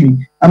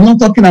presently. I'm not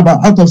talking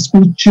about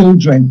out-of-school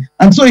children.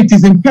 And so it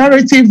is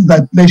imperative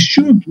that there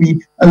should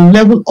be a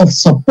level of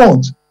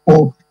support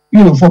for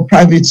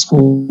private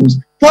schools.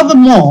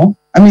 Furthermore,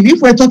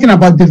 if we're talking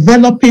about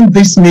developing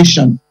this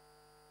nation,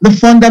 the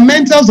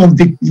fundamentals of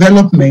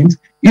development,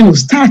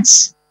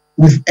 starts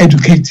with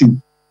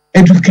educating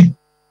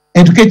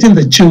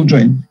the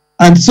children.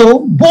 And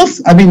so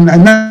both,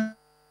 now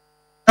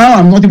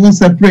I'm not even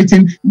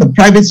separating the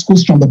private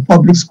schools from the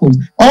public schools.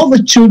 All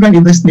the children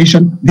in this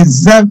nation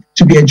deserve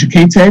to be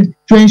educated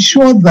to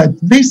ensure that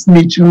this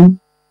nation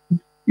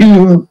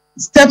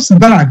steps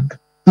back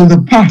to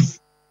the path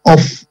of,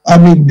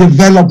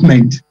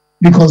 development,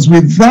 because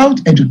without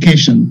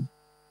education,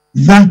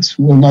 that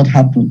will not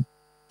happen.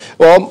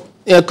 Well,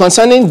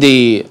 concerning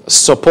the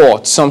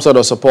support, some sort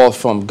of support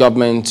from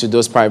government to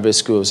those private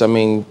schools,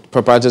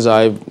 proprietors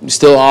are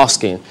still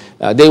asking.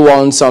 They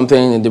want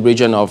something in the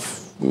region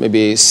of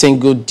maybe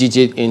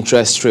single-digit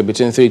interest rate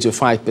between 3 to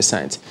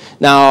 5%.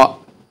 Now,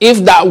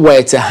 if that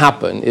were to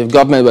happen, if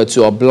government were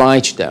to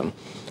oblige them,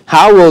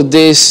 how will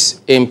this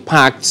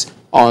impact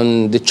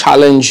on the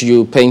challenge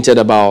you painted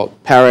about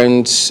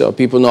parents or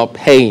people not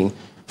paying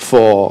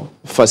for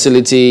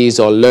facilities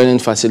or learning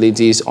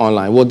facilities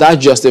online? Would that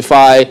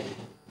justify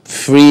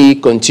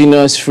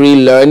continuous free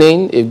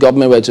learning if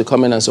government were to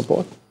come in and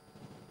support?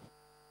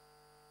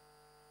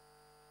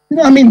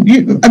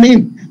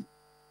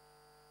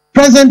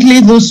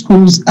 Presently those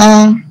schools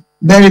are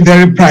very,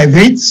 very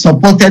private,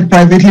 supported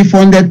privately,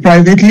 funded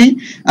privately,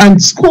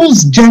 and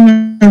schools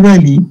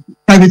generally,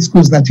 private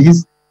schools that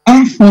is,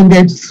 are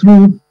funded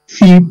through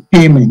fee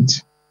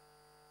payment.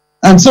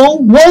 And so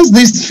once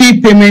this fee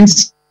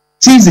payment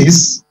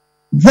ceases,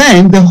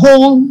 then the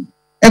whole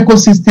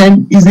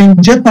ecosystem is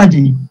in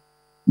jeopardy.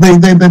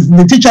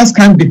 The teachers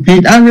can't be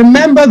paid. And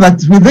remember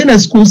that within a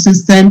school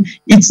system,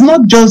 it's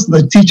not just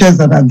the teachers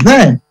that are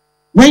there.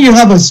 When you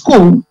have a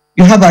school,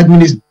 you have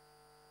administrative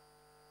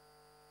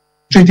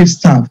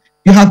staff,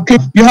 you have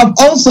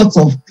all sorts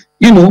of,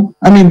 the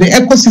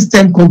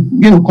ecosystem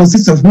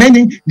consists of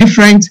many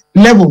different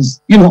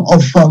levels,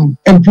 of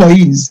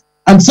employees.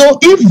 And so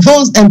if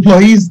those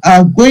employees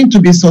are going to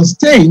be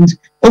sustained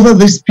over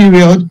this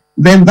period,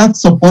 then that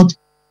support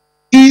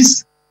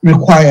is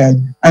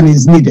required and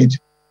is needed.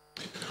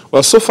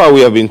 Well, so far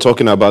we have been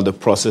talking about the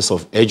process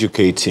of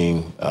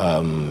educating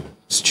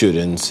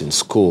students in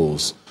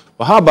schools.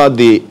 But how about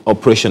the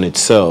operation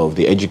itself,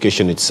 the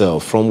education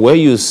itself? From where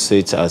you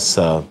sit as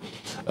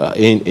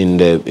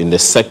in the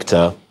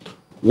sector,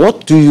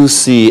 what do you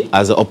see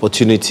as the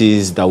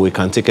opportunities that we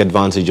can take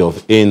advantage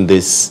of in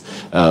this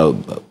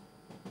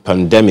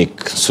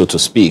pandemic, so to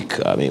speak?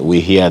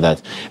 We hear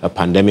that a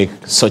pandemic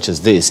such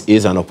as this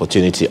is an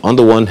opportunity. On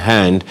the one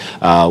hand,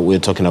 we're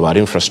talking about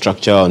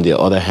infrastructure. On the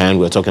other hand,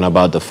 we're talking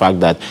about the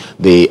fact that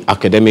the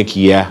academic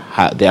year,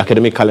 the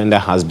academic calendar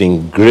has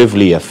been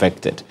gravely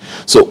affected.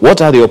 So what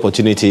are the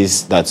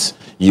opportunities that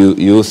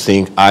you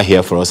think are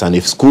here for us? And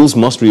if schools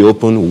must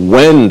reopen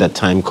when the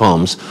time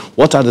comes,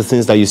 what are the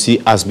things that you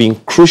see as being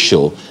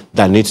crucial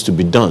that needs to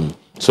be done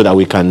so that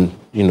we can,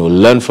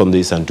 learn from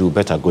this and do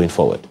better going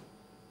forward?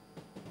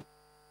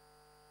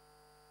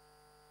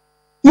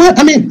 Well,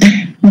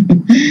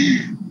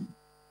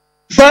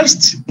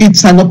 first,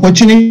 it's an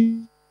opportunity.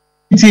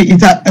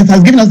 It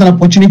has given us an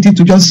opportunity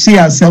to just see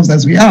ourselves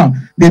as we are,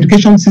 the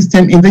education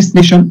system in this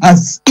nation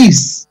as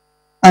is.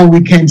 And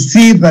we can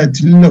see that,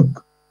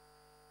 look,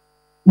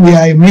 we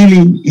are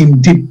really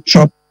in deep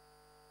trouble.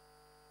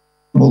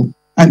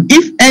 And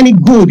if any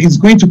good is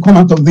going to come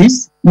out of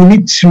this, we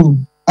need to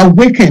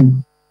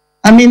awaken.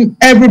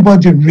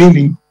 Everybody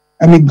really,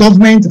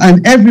 government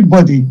and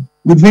everybody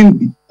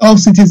within all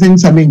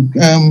citizens,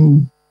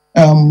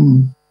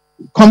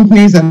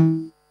 companies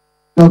and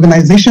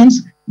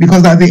organizations,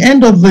 because at the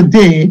end of the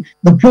day,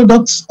 the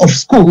products of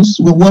schools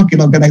will work in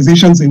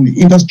organizations, in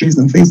industries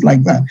and things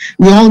like that.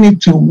 We all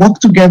need to work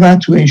together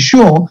to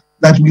ensure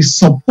that we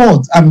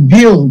support and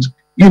build,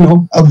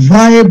 a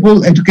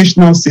viable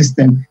educational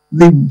system.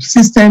 The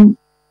system,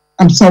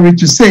 I'm sorry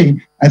to say,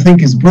 I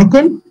think is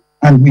broken,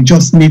 and we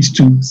just need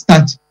to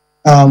start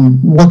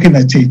working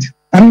at it.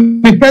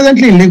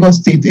 Presently in Lagos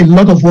State, a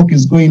lot of work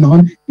is going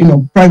on, in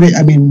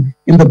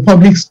the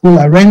public school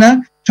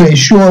arena to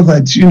ensure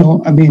that,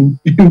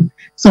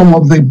 some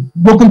of the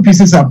broken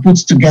pieces are put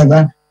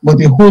together, but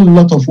a whole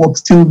lot of work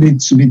still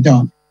needs to be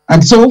done.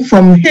 And so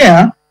from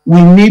here,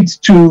 we need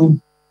to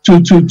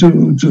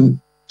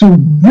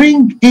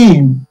bring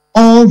in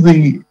all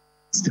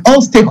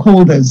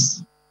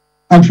stakeholders,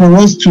 and for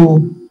us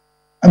to,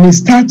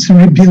 start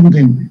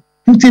rebuilding,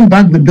 putting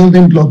back the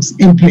building blocks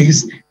in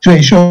place to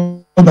ensure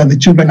that the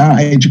children are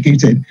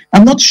educated.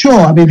 I'm not sure,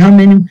 how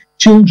many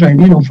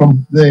children,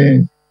 from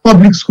the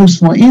public schools,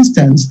 for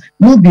instance,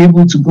 will be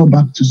able to go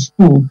back to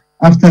school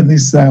after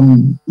this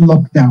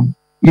lockdown.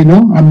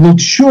 I'm not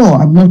sure.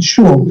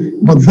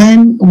 But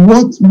then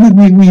what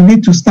we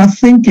need to start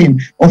thinking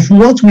of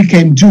what we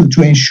can do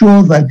to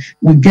ensure that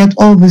we get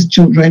all these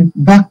children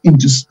back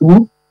into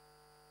school,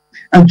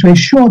 and to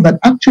ensure that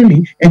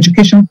actually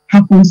education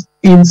happens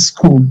in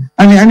school.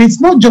 And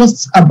it's not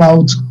just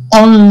about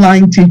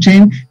online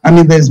teaching.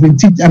 There's been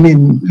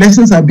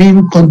lessons are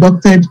being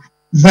conducted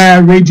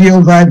via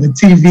radio, via the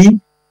TV.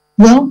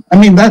 Well,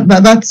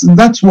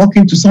 that's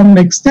working to some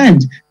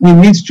extent. We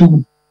need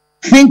to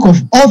think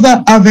of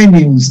other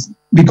avenues,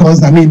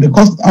 because the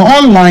cost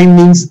online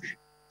means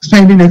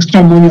spending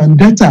extra money on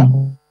data,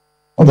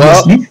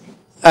 obviously. Well,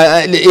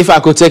 if I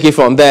could take it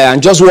from there, and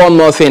just one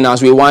more thing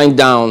as we wind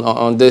down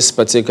on this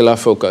particular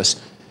focus.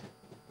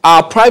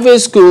 Are private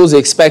schools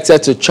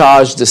expected to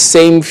charge the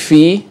same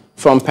fee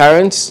from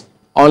parents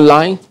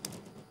online?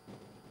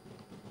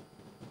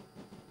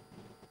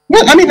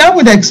 Well, I mean, I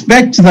would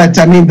expect that,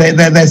 I mean,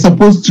 they're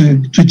supposed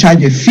to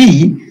charge a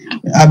fee,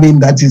 I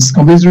mean, that is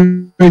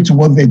commensurate to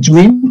what they're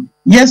doing.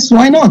 Yes,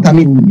 why not? I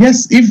mean,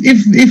 yes,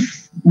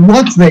 if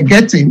what they're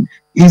getting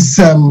is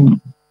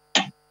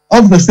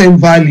of the same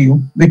value,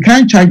 they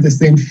can charge the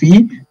same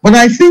fee. But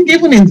I think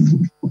even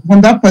from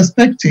that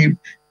perspective,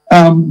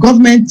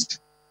 government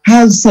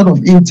has sort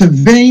of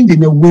intervened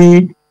in a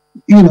way,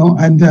 you know,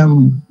 and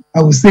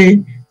I would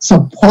say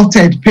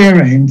supported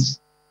parents.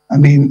 I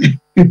mean,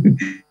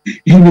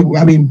 in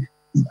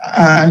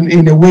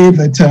a way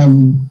that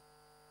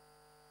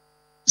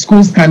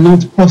schools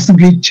cannot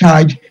possibly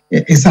charge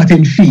a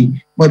certain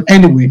fee. But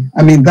anyway,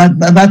 I mean,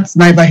 that's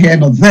neither here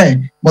nor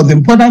there. But the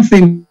important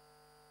thing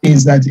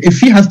is that a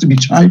fee has to be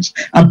charged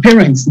and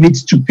parents need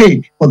to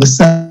pay for the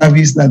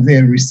service that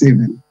they're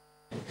receiving.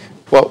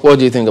 What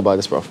do you think about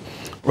this, Prof?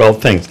 Well,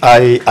 thanks.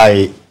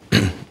 Parents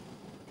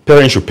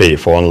should pay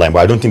for online, but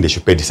I don't think they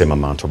should pay the same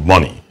amount of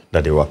money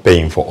that they were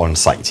paying for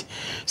on-site.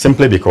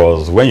 Simply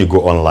because when you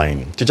go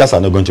online, teachers are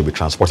not going to be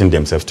transporting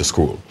themselves to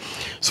school.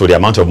 So the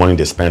amount of money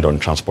they spend on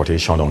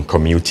transportation, on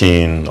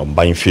commuting, on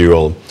buying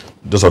fuel,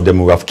 those of them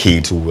who have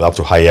kids who have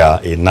to hire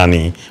a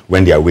nanny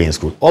when they are away in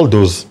school, all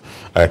those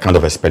kind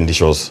of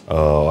expenditures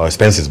or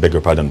expenses, beg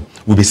your pardon,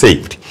 will be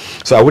saved.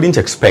 So I wouldn't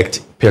expect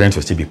parents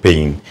to still be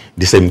paying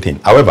the same thing.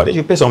 However, they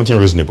should pay something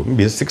reasonable,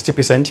 maybe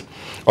 60%.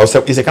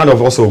 Also, it's a kind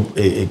of also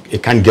a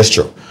kind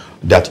gesture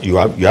that you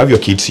have your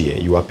kids here,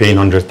 you are paying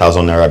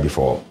 100,000 naira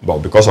before, but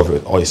because of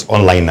it, or it's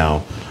online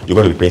now, you're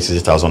going to be paying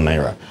 60,000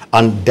 naira.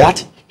 And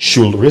that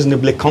should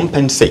reasonably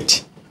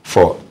compensate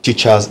for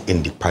teachers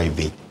in the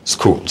private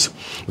schools.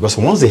 Because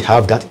once they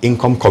have that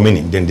income coming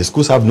in, then the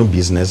schools have no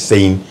business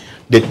saying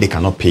that they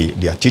cannot pay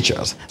their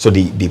teachers. So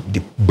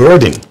the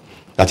burden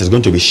that is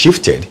going to be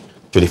shifted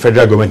to the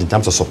federal government in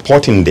terms of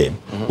supporting them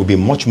will be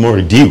much more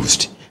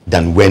reduced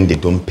than when they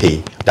don't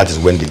pay. That is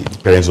when the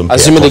parents don't pay.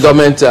 Assuming the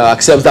government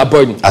accepts that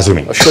burden.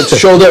 Assuming.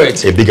 Shoulder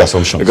it. A big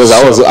assumption. Because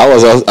I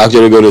was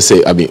actually going to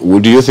say, I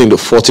mean, do you think the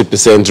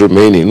 40%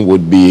 remaining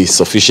would be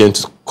sufficient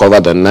to cover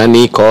the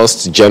nanny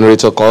costs,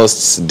 generator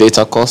costs,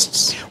 data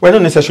costs? Well,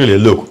 not necessarily.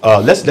 Look,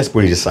 let's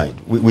put it aside.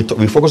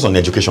 We focus on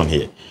education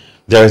here.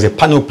 There is a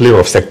panoply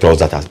of sectors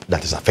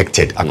that is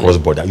affected across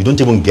border. You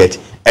don't even get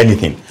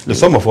anything. Look,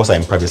 some of us are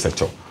in private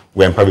sector.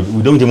 We're in private.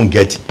 We don't even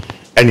get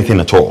anything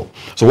at all.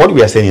 So what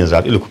we are saying is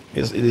that, look,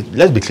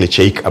 let's be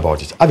cliche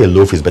about it. Have a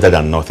loaf is better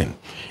than nothing.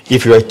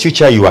 If you're a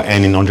teacher, you are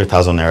earning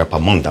 100,000 naira per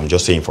month. I'm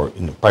just saying for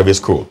in the private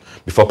school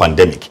before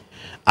pandemic.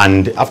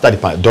 And after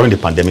during the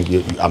pandemic,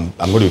 I'm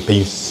going to be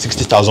paying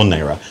 60,000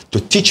 naira to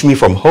teach me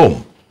from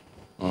home.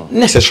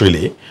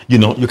 Necessarily, you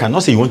know, you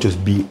cannot say you want to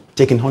be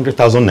taking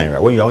 100,000 naira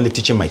when you're only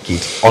teaching my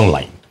kids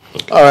online.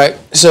 All right,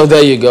 so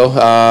there you go.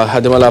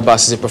 Ademola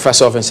Abbas is a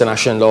professor of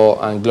international law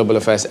and global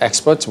affairs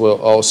expert.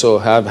 We'll also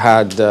have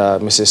had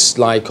Mrs.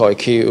 Lai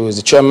Koiki, who is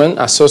the chairman,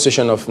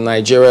 Association of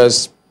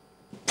Nigeria's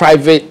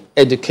Private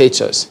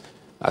Educators,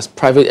 as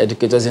private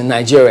educators in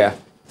Nigeria.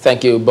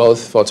 Thank you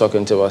both for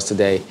talking to us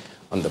today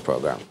on the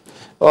program.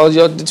 Well,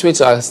 the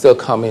tweets are still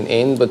coming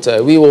in, but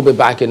we will be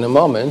back in a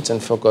moment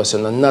and focus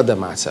on another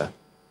matter.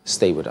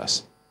 Stay with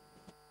us.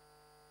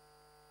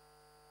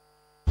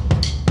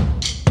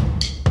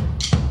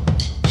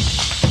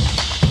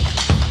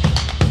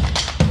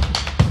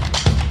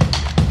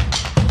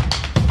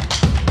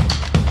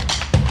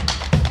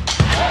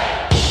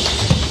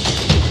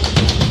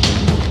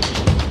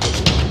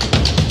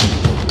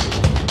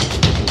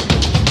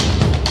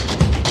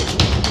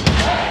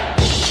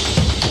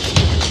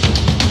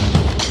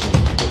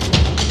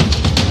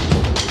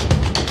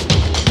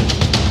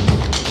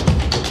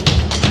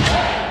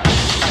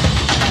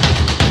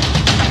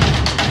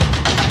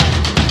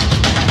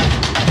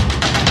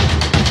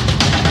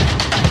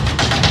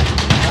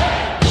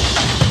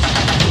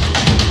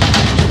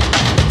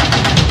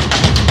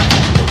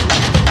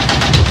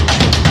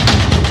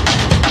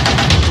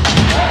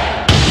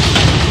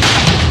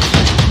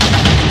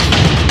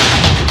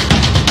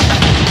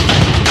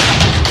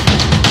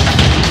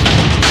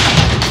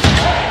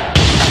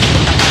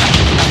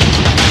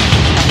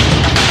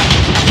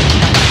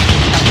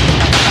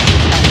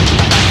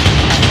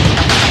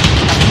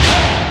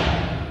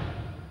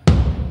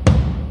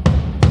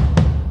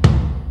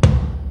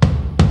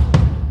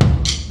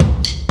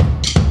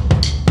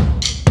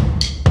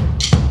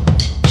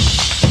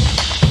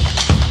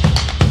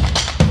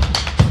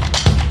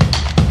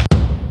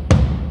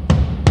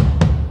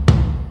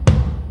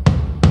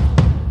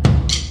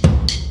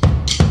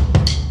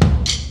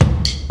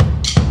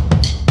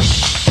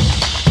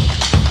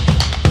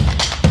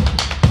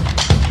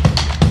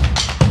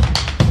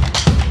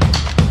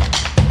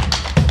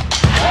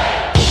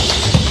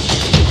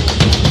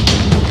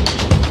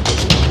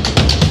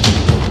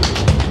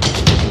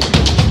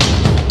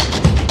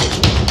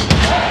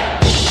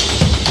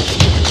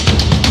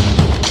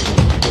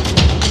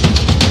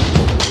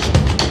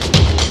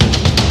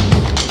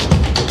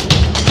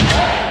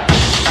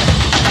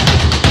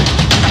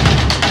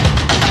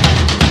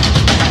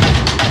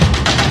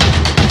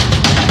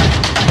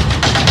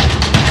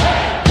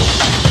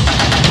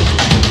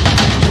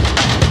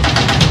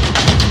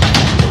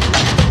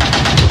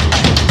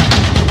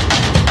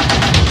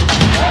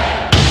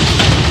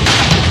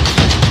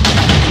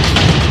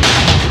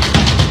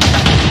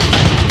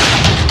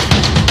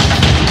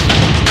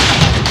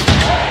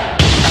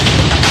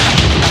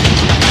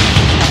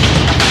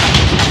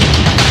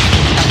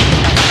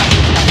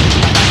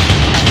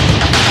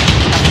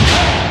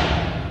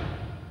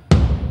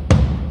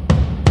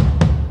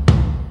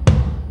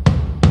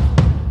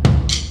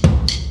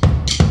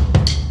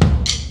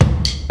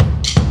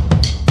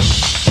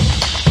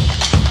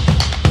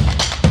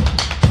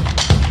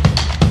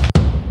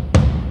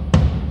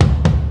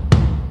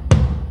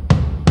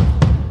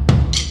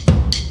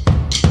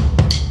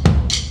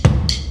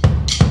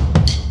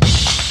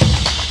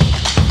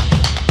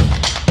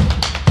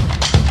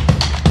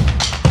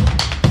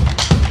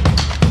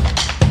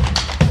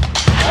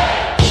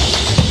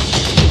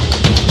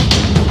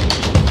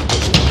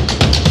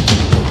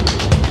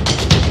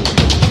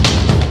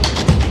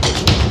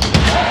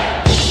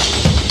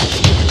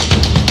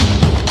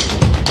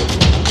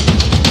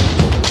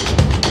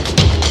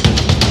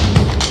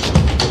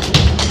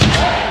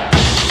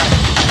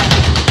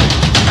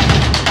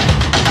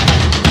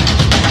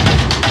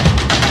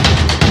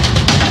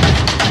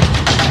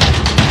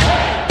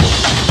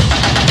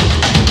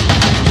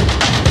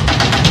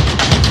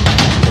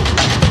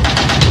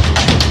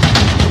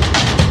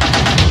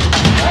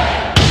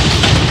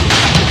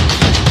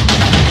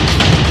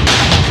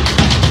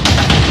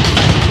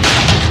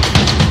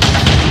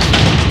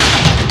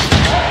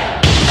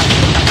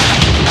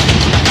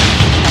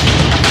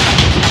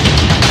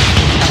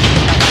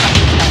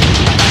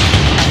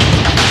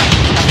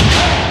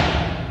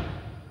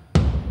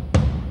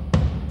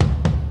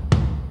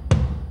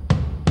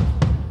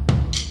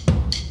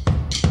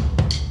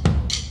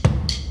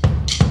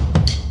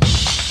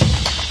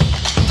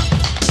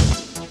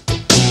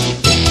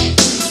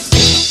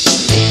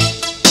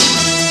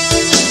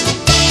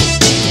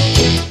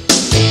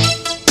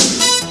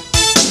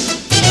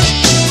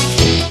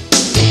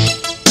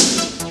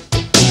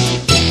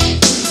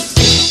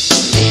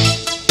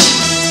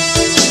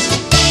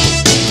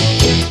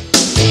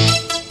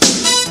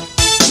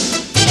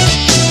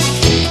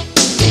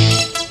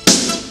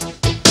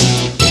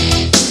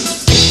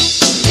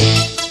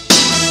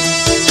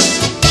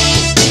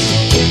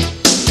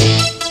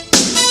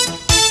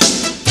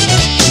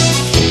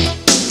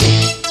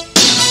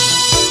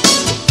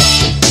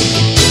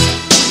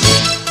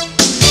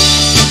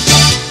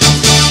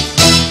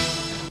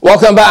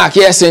 Welcome back.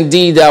 Yes,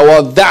 indeed.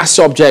 Well, that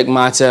subject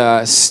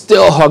matter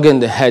still hugging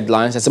the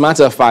headlines. As a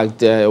matter of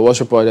fact, it was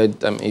reported,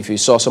 if you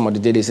saw some of the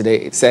dailies today,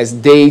 it says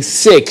day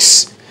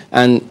 6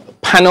 and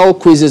panel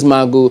quizzes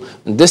Magu.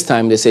 And this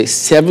time they say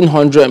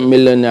 700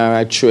 million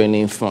naira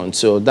training fund.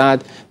 So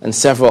that and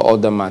several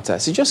other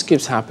matters. It just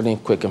keeps happening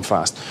quick and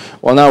fast.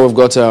 Well, now we've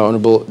got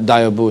Honorable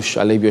Dayo Bush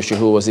Alebioshi,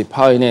 who was the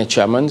pioneer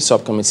chairman,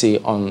 subcommittee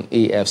on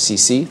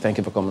EFCC. Thank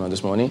you for coming on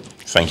this morning.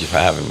 Thank you for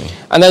having me.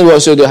 And then we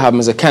also do have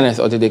Mr. Kenneth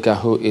Odedeka,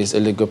 who is a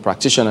legal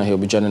practitioner. He'll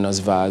be joining us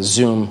via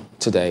Zoom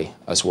today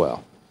as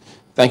well.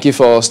 Thank you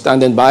for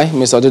standing by,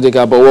 Mr.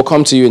 Odedeka, but we'll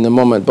come to you in a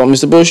moment. But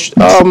Mr. Bush,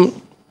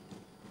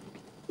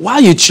 while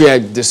you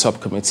chaired the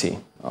subcommittee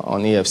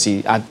on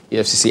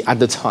EFCC at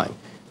the time,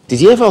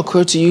 did it ever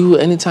occur to you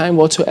any time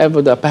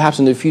whatsoever that perhaps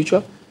in the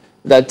future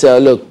that,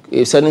 look,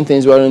 if certain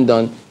things weren't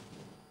done,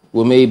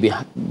 we may be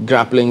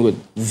grappling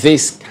with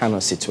this kind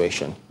of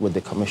situation with the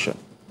commission?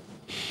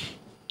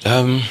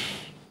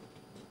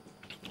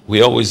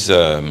 We always,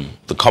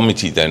 the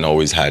committee then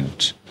always had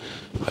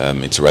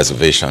its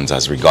reservations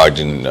as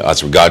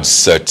regards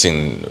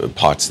certain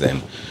parts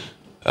then.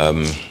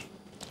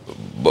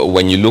 But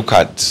when you look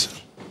at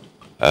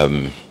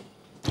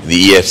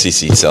the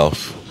EFCC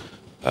itself,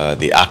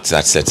 the act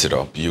that sets it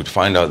up, you'd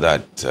find out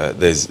that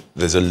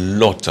there's a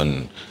lot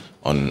on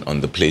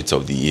the plate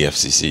of the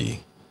EFCC.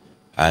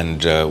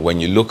 And when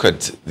you look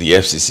at the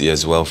EFCC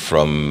as well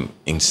from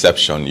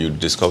inception, you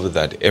discover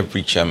that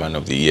every chairman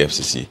of the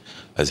EFCC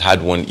has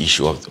had one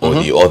issue or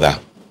the other.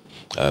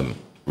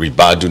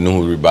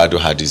 Nuhu Ribadu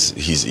had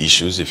his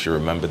issues, if you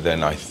remember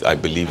then. I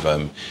believe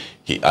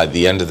at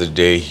the end of the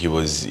day, he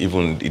was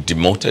even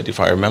demoted, if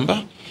I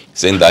remember,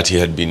 saying that he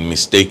had been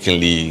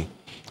mistakenly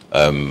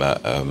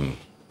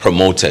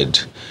promoted.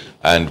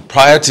 And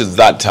prior to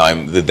that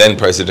time, the then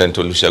President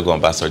Olusegun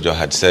Obasanjo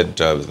had said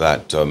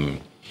that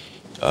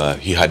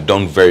he had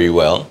done very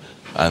well,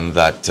 and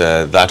that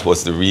that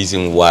was the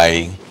reason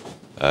why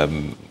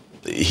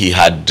he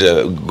had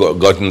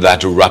gotten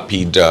that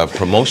rapid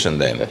promotion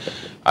then.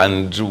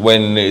 And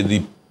when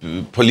the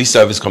Police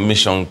Service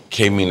Commission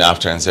came in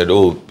after and said,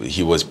 oh,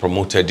 he was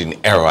promoted in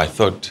error, I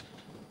thought,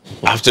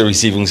 after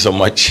receiving so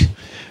much,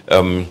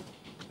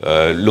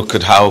 look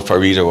at how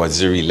Farida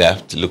Waziri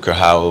left, look at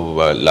how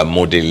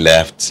Lamode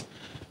left,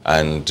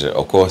 and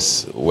of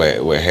course,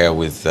 we're here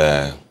with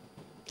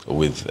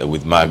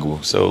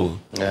Magu. So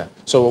yeah.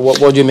 So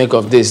what do you make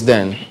of this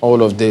then?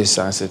 All of this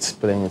as it's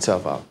playing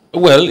itself out.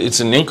 Well, it's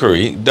an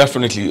inquiry.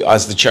 Definitely,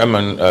 as the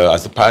chairman,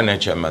 as the pioneer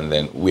chairman,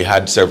 then we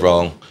had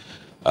several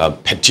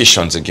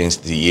petitions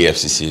against the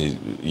EFCC.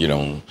 You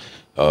know,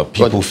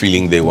 people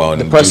feeling they were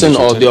the person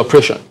or the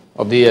operation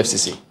of the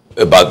EFCC.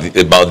 About the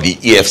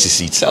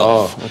EFCC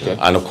itself. Oh, okay.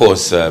 And of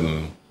course,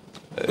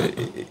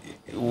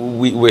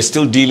 we're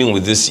still dealing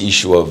with this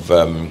issue of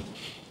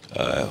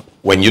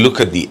when you look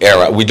at the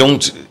era,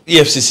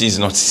 EFCC is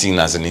not seen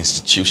as an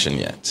institution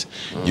yet.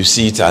 You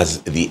see it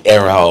as the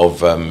era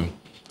of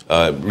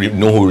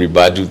Nuhu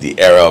Ribadu, the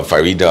era of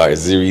Farida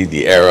Waziri,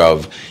 the era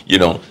of,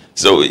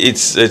 so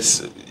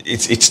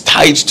it's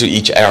tied to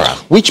each era.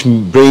 Which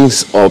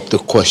brings up the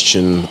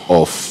question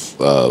of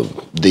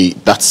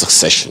that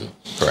succession.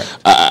 Correct.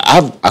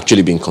 I've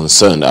actually been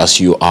concerned, as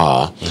you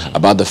are,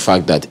 about the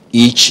fact that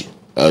each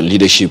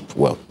leadership,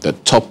 the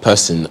top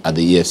person at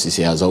the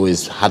EFCC has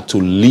always had to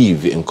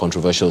leave in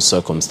controversial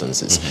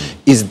circumstances.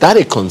 Is that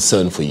a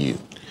concern for you?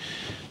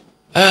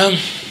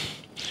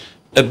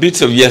 A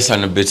bit of yes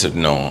and a bit of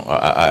no.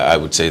 I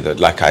would say that,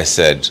 like I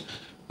said,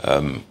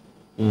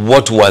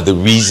 what were the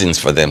reasons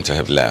for them to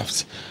have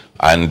left?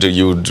 And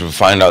you'd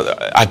find out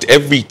at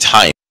every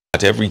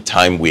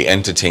time we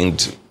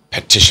entertained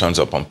petitions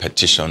upon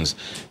petitions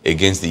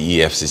against the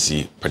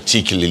EFCC,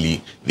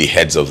 particularly the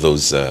heads of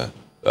those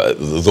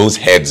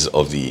heads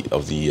of the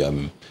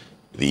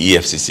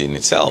EFCC in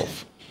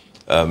itself.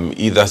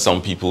 Either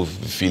some people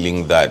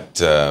feeling that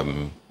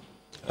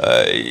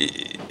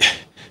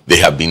they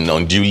have been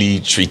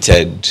unduly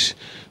treated.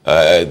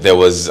 There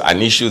was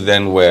an issue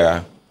then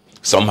where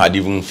some had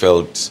even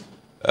felt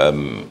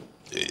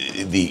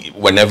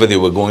whenever they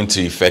were going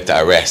to effect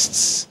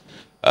arrests,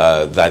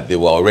 that they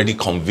were already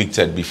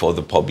convicted before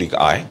the public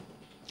eye,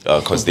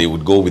 because they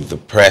would go with the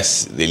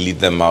press, they lead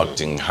them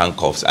out in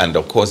handcuffs, and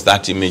of course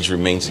that image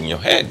remains in your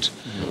head,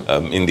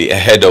 in the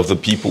head of the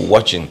people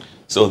watching.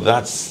 So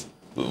that's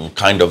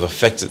kind of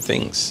affected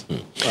things.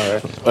 All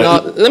right.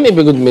 Now, let me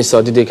begin with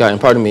Mr. Odedeka, and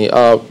pardon me.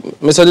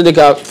 Mr.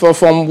 Odedeka,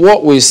 from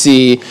what we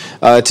see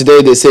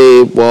today, they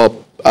say, well,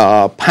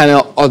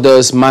 panel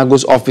orders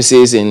Magu's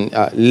offices in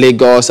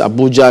Lagos,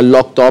 Abuja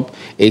locked up.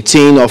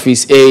 18 of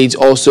his aides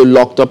also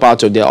locked up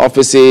out of their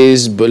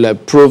offices. 3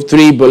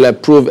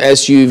 bulletproof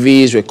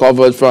SUVs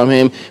recovered from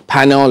him.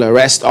 Panel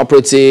arrest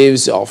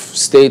operatives of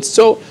states.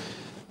 So,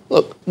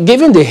 look,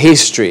 given the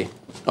history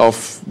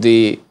of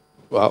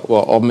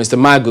of Mr.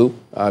 Magu,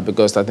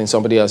 because I think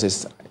somebody else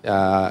is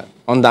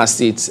on that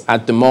seat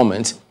at the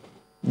moment,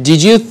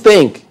 did you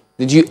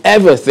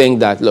ever think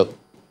that, look,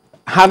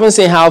 having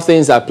seen how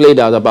things are played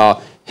out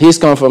about his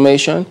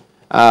confirmation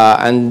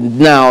And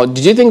now,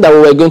 did you think that we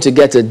were going to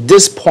get to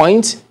this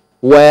point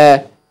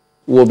where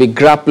we'll be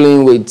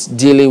grappling with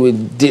dealing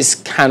with this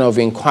kind of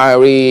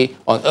inquiry,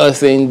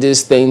 unearthing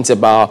these things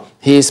about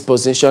his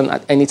position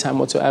at any time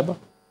whatsoever?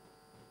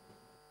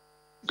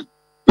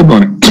 Good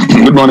morning.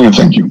 Good morning and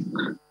thank you.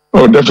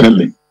 Oh,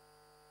 definitely.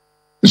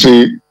 You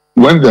see,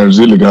 when there's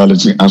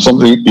illegality and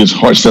something is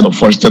hoisted or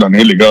foisted on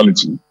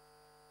illegality,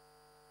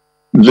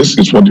 this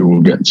is what you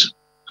will get.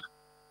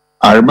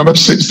 I remember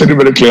stating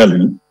very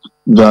clearly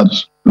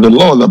that the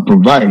law that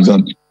provides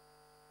that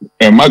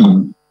a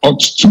magu ought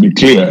to be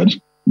cleared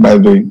by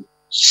the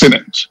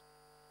Senate,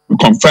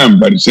 confirmed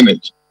by the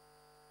Senate,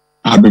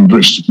 had been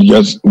breached.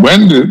 Because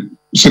when the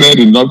Senate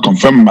did not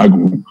confirm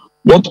magu,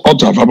 what ought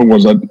to have happened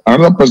was that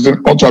another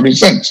president ought to have been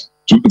sent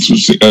to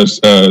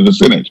the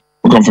Senate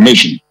for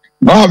confirmation.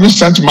 Not having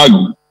sent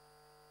magu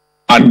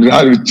and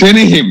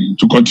retaining him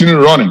to continue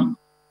running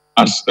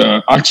as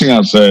acting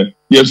as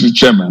EFCC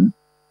chairman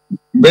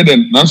made a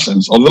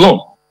nonsense of the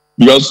law.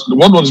 Because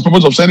what was the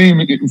purpose of sending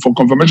him for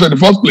confirmation in the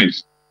first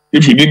place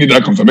if he didn't need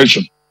that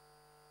confirmation?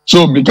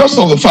 So because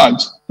of the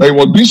fact that he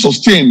was being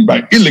sustained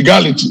by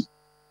illegality,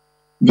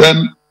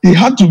 then he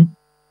had to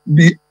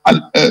be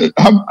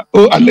have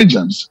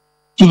allegiance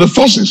to the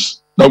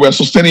forces that were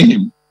sustaining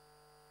him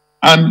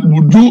and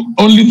would do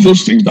only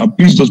those things that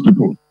please those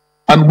people.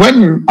 And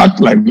when you act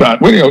like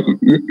that, when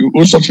you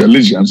owe such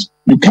allegiance,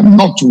 you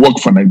cannot work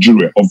for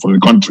Nigeria or for the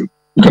country.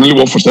 You can only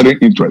work for certain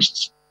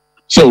interests.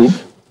 So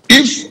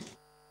if,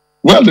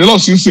 well, the law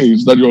still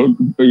says that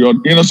you're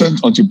innocent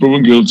until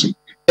proven guilty.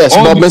 Yes,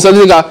 but Mr.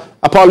 Liga,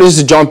 apologies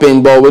to jump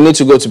in, but we need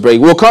to go to break.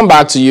 We'll come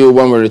back to you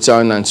when we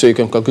return, and so you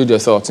can conclude your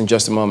thoughts in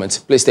just a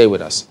moment. Please stay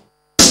with us.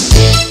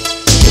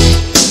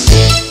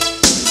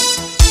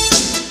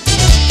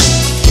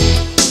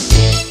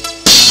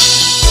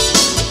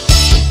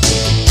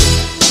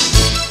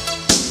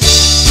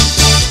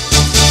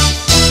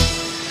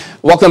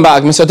 Welcome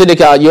back. Mr.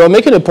 Tidika, you were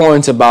making a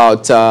point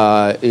about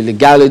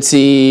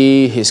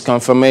illegality, his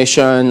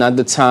confirmation at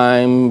the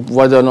time,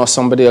 whether or not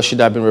somebody else should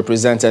have been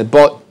represented.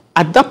 But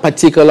at that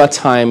particular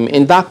time,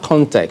 in that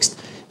context,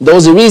 there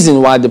was a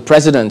reason why the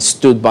president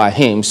stood by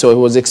him. So it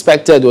was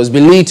expected, it was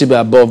believed to be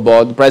above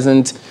board. The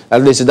president,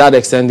 at least to that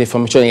extent, the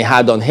information he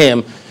had on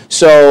him.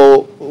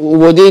 So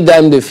would it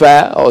then be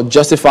fair or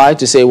justified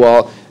to say,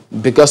 well,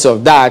 because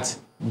of that,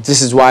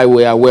 this is why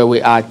we are where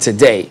we are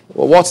today?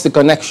 Well, what's the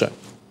connection?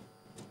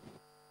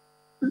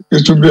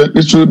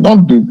 It should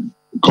not be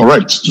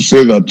correct to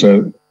say that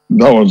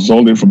that was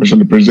all the information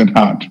the president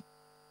had,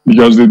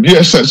 because the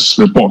DSS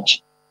report,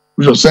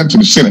 which was sent to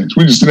the Senate,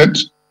 which the Senate,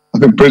 I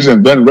think,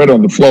 president then read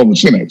on the floor of the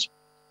Senate,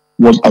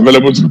 was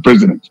available to the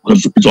president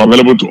because it was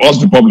available to us,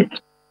 the public.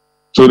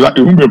 So that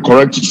it wouldn't be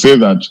correct to say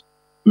that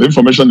the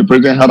information the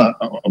president had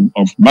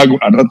of magu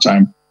at that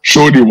time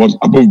showed he was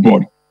above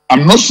board.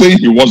 I'm not saying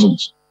he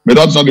wasn't, but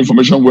that's not the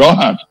information we all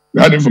had.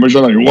 We had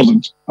information that he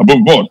wasn't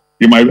above board.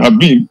 He might have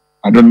been,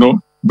 I don't know,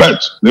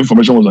 but the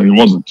information was that he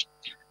wasn't.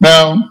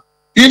 Now,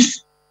 if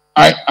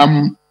I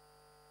am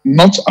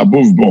not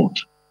above board,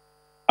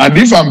 and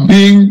if I'm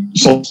being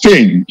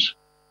sustained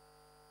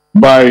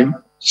by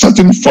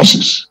certain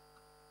forces,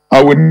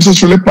 I would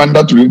necessarily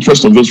pander to the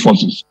interest of those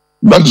forces.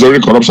 That is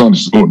already corruption on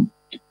its own.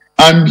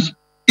 And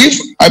if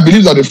I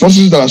believe that the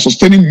forces that are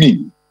sustaining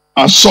me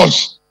are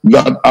such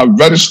that are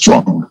very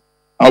strong,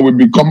 I will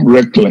become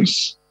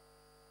reckless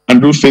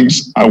and do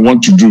things I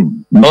want to do,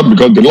 not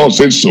because the law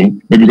says so,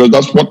 but because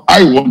that's what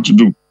I want to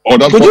do, or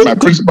that's what my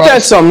principles.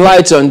 Shed some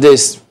light on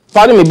this?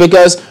 Pardon me,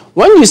 because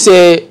when you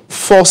say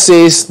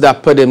forces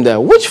that put him there,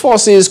 which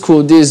forces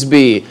could this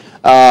be?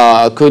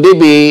 Could it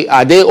be,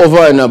 are they over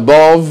and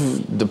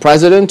above the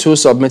president who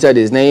submitted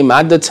his name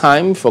at the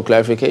time for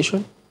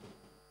clarification?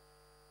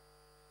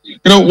 You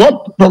know,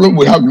 what problem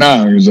we have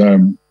now is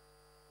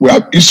we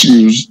have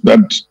issues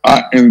that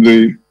are in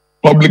the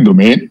public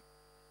domain,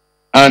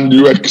 and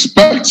you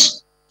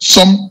expect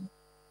some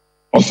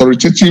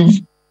authoritative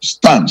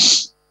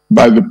stance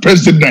by the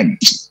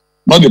president,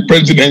 not the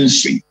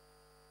presidency.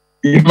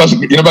 You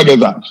never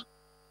get that.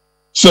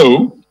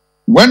 So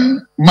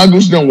when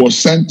Magu's name was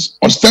sent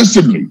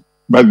ostensibly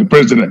by the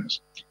president,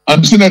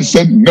 and the Senate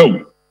said,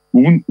 no,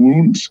 we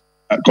won't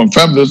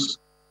confirm this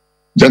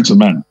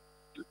gentleman,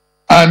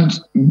 and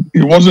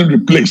he wasn't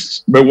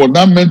replaced, but was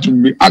not meant to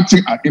be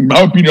acting, in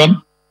my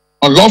opinion,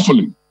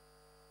 unlawfully,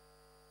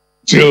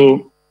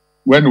 till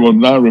when it was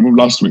now removed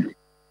last week.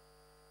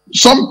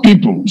 Some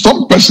people,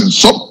 some persons,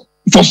 some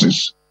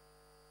forces,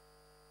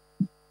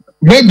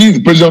 maybe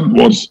the president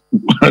was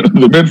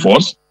the main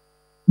force,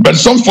 but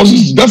some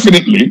forces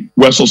definitely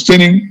were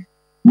sustaining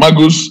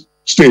Magu's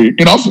stay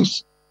in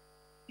office.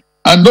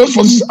 And those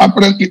forces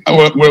apparently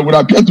would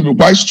appear to be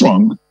quite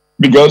strong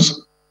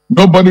because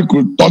nobody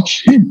could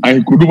touch him and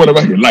he could do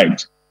whatever he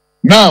liked.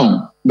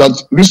 Now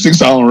that these things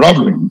are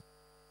unraveling,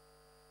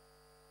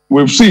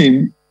 we've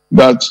seen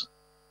that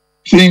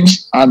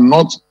things are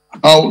not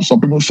how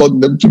some people thought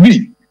them to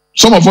be.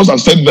 Some of us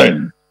have said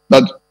then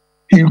that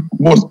he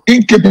was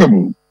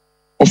incapable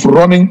of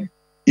running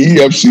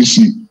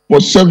EFCC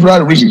for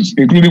several reasons,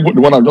 including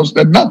the one I just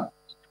said now.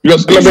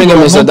 Because let me bring in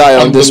Mr. Dyer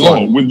on this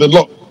one. With the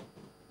law.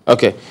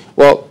 Okay.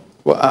 Well,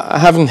 I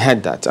haven't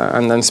heard that.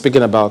 And then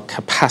speaking about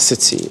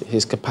capacity,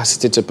 his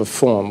capacity to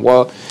perform.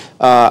 Well,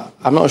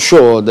 I'm not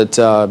sure that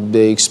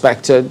they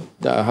expected,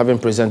 having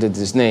presented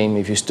his name,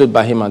 if you stood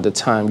by him at the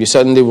time, you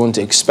certainly wouldn't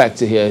expect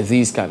to hear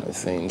these kind of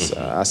things,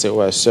 as it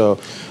were. So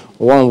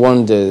one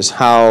wonders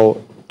how,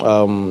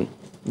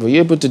 were you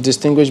able to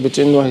distinguish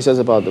between what he says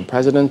about the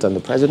president and the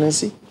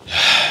presidency?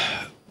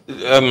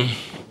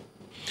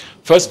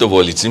 First of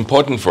all, it's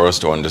important for us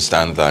to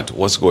understand that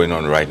what's going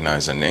on right now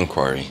is an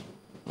inquiry.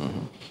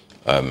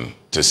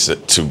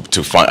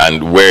 To find,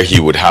 and where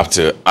he would have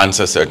to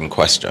answer certain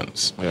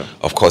questions. Yeah.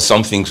 Of course,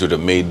 some things would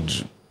have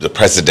made the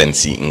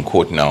presidency, in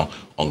quote now,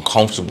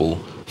 uncomfortable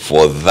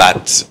for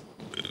that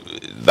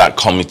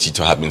committee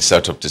to have been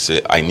set up to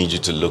say, I need you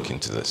to look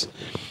into this.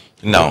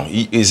 Now,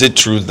 is it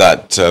true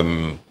that,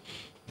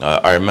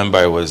 I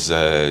remember it was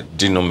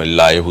Dino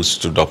Melaye who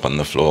stood up on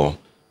the floor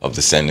of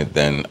the Senate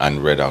then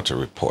and read out a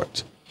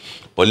report.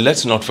 But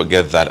let's not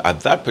forget that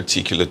at that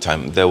particular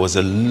time, there was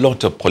a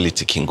lot of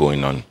politicking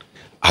going on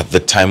at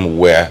the time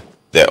where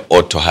there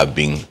ought to have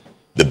been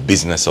the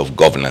business of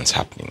governance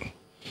happening.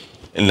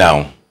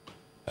 Now,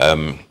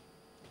 to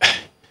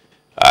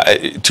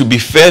be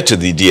fair to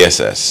the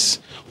DSS,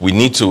 we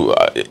need to,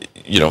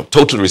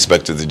 total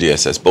respect to the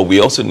DSS, but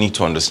we also need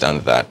to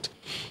understand that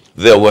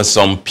there were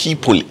some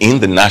people in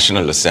the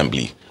National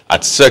Assembly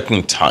at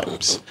certain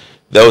times.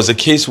 There was a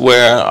case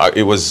where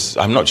it was,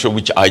 I'm not sure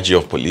which IG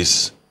of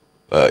police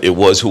it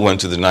was, who went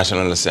to the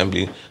National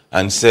Assembly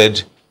and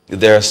said,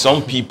 there are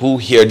some people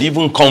here,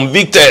 even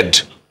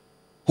convicted,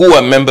 who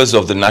are members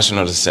of the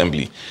National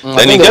Assembly.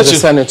 Then he gets a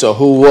senator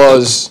who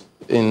was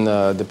in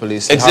the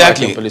police.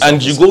 Exactly. Police and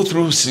office. You go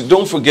through,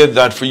 don't forget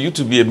that for you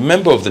to be a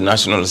member of the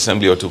National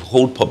Assembly or to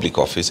hold public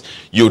office,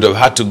 you would have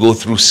had to go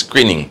through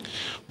screening.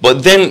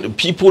 But then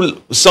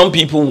some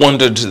people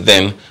wondered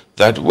then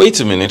that, wait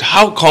a minute,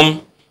 how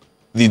come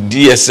the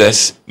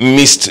DSS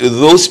missed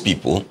those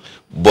people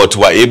but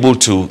were able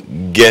to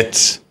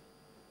get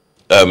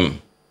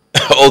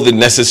all the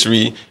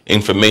necessary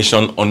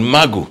information on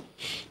Magu?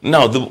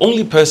 Now, the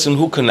only person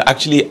who can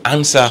actually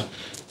answer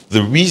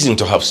the reason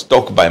to have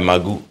stuck by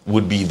Magu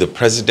would be the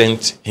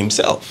president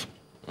himself.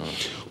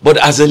 But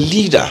as a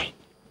leader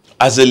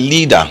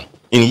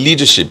in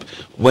leadership,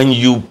 when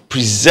you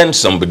present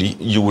somebody,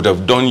 you would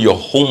have done your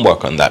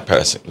homework on that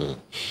person.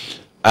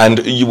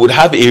 And you would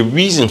have a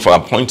reason for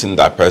appointing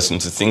that person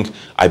to think,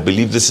 I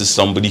believe this is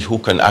somebody who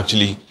can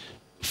actually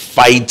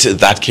fight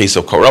that case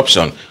of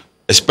corruption,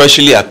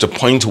 especially at the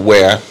point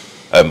where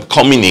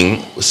coming in,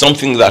 one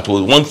thing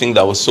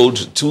that was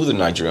sold to the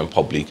Nigerian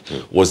public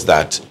was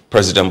that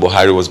President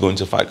Buhari was going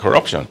to fight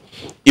corruption.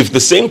 If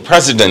the same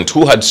president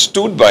who had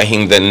stood by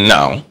him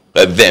now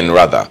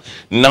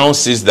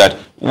says that,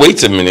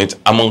 wait a minute,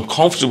 I'm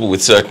uncomfortable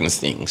with certain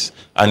things,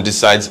 and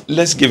decides,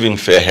 let's give him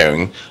fair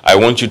hearing, I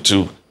want you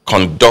to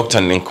conduct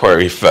an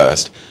inquiry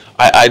first,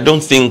 I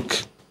don't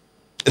think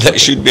there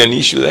should be an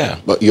issue there.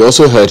 But you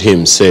also heard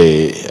him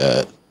say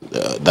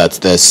that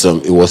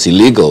it was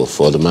illegal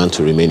for the man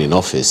to remain in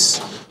office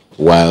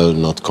while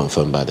not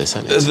confirmed by the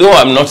Senate. Though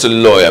I'm not a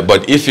lawyer,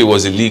 but if it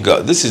was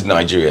illegal, this is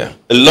Nigeria.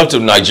 A lot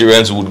of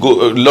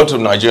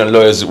Nigerian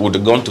lawyers would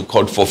have gone to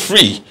court for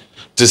free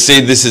to say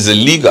this is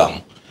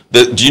illegal.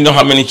 Do you know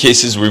how many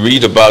cases we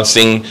read about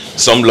saying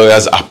some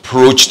lawyers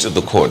approached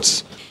the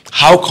courts?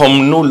 How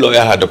come no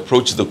lawyer had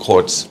approached the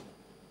courts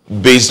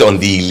based on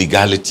the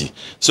illegality?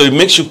 So it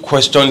makes you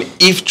question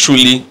if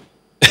truly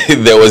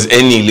there was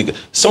any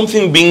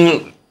something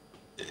being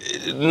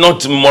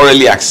not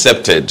morally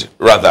accepted,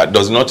 rather,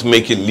 does not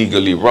make it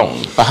legally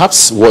wrong.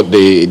 Perhaps what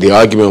the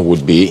argument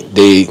would be,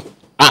 the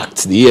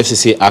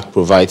EFCC Act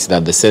provides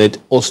that the Senate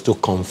ought to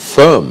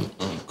confirm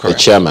the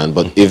chairman,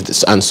 but if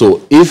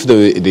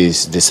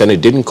the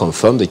Senate didn't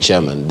confirm the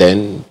chairman,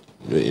 then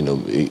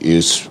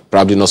it's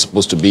probably not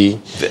supposed to be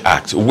the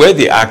act. Where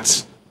the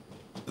act,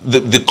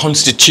 the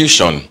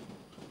Constitution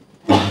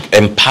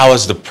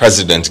empowers the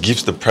president,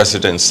 gives the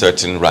president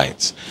certain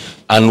rights,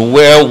 and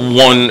where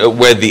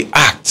the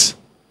act,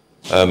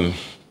 I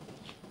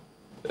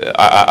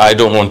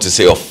don't want to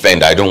say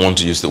offend, I don't want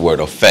to use the word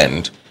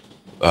offend,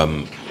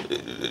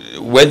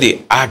 where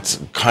the act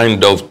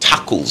kind of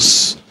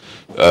tackles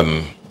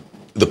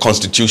the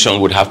Constitution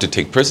would have to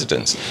take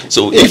precedence.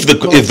 So if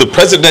the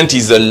president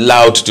is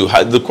allowed to,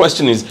 the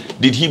question is,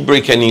 did he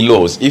break any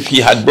laws? If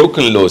he had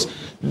broken laws,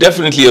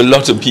 definitely a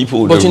lot of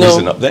people would have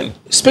risen up then.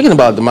 Speaking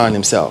about the man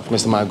himself,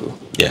 Mr. Magu,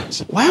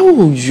 yes. Why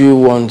would you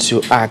want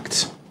to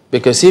act?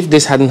 Because if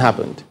this hadn't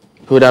happened,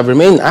 he would have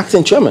remained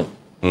acting chairman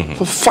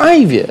for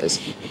 5 years.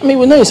 I mean,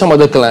 we know in some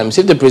other claims,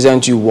 if they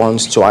present you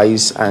once,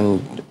 twice,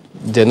 and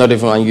they're not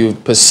even, and you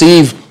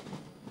perceive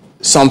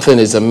something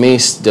is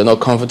amiss, they're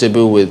not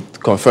comfortable with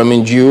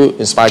confirming you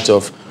in spite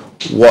of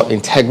what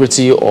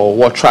integrity or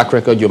what track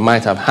record you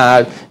might have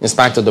had, in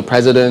spite of the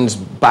president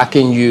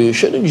backing you,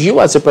 shouldn't you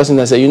as a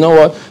president say, you know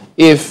what,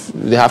 if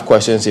they have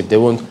questions, if they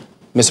won't,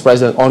 Mr.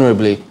 President,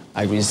 honorably,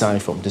 I resign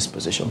from this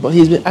position. But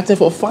he's been acting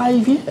for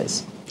 5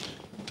 years.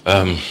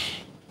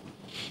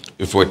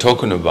 if we're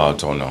talking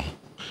about honor,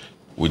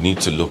 we need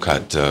to look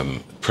at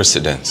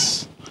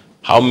precedence.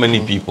 How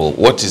many people,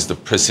 what is the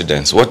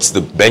precedence? What's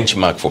the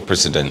benchmark for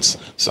precedence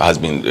has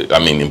been, I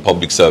mean, in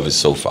public service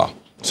so far?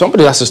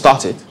 Somebody has to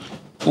start it.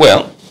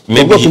 Well,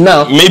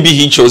 maybe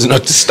he chose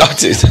not to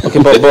start it.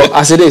 Okay, but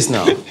as it is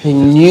now, he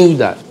knew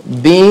that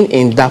being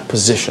in that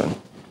position,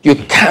 you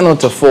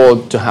cannot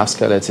afford to have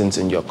skeletons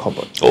in your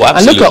cupboard. Oh,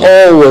 absolutely. And look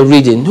at all we're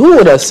reading. Who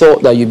would have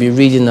thought that you'd be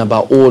reading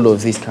about all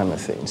of these kind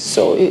of things?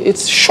 So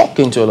it's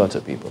shocking to a lot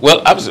of people.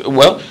 Well,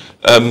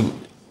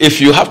 if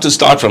you have to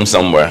start from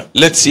somewhere,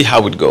 let's see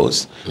how it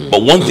goes.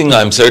 But one thing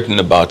I'm certain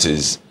about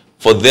is,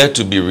 for there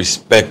to be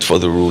respect for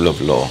the rule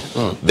of law,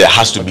 there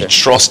has to be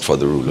trust for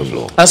the rule of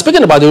law. And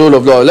speaking about the rule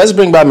of law, let's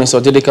bring back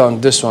Mr. Odidika on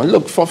this one.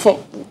 Look,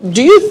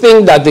 do you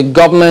think that the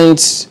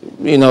government,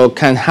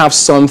 can have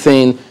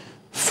something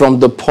from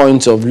the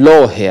point of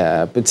law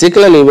here,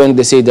 particularly when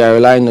they say they're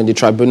relying on the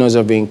Tribunals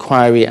of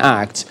Inquiry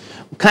Act?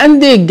 Can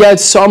they get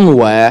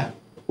somewhere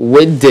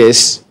with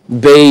this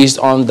based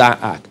on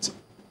that act?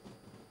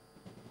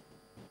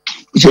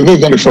 So this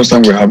is not the first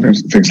time we're having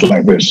things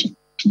like this.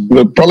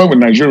 The problem with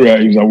Nigeria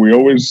is that we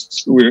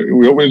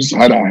always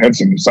had our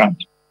heads in the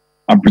sand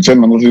and pretend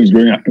nothing is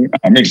going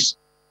amiss.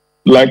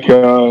 Like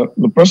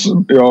the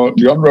person,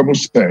 the honorable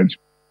said,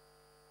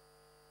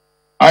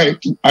 I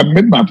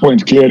made my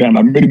point clearly, and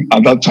I made it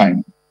at that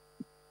time.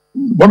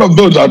 One of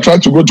those I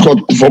tried to go to court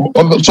for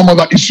some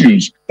other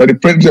issues that the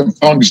president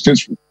found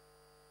distasteful.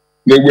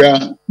 They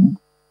were.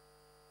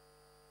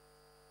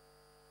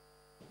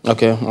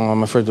 Okay,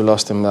 I'm afraid we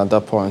lost him at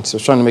that point. So I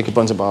was trying to make a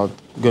point about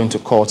going to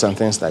court and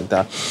things like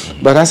that.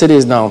 But as it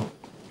is now,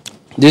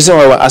 the reason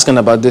why we're asking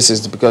about this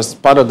is because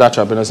part of that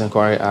Tribunals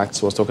Inquiry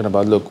Act was talking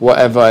about, look,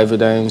 whatever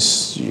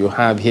evidence you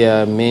have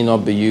here may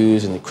not be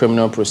used in the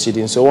criminal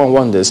proceedings. So one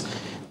wonders,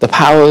 the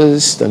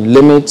powers, the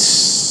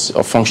limits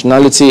of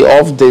functionality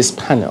of this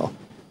panel,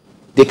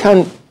 they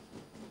can't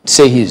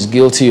say he's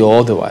guilty or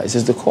otherwise.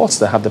 It's the courts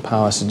that have the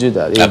powers to do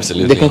that.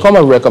 Absolutely. They can come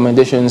up with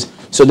recommendations.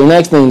 So the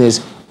next thing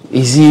is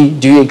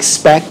do you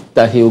expect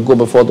that he will go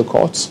before the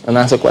courts and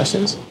answer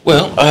questions?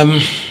 Well,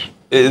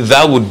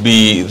 that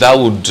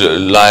would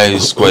lie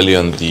squarely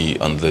on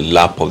the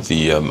lap of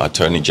the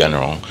Attorney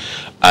General,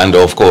 and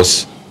of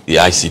course the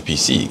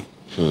ICPC.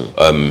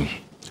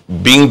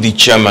 Being the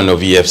chairman of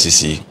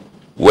EFCC,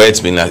 why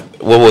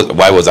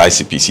was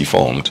ICPC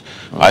formed?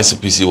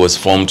 ICPC was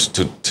formed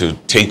to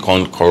take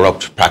on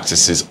corrupt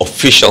practices,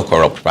 official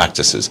corrupt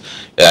practices,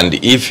 and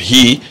if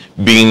he,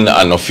 being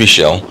an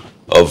official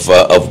of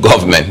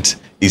government,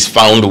 is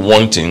found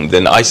wanting,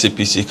 then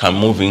ICPC can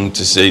move in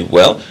to say,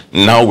 well,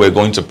 now we're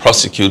going to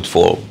prosecute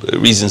for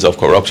reasons of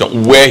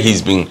corruption where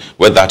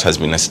that has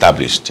been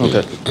established.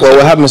 Okay. Well,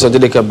 we'll have Mr.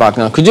 Odidika back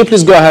now. Could you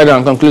please go ahead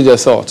and conclude your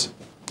thoughts?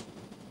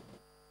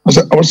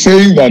 I was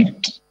saying that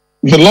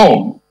the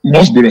law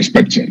must be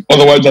respected.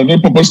 Otherwise, there's no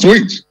purpose to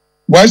it.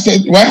 Why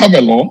have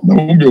a law that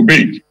won't be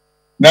obeyed?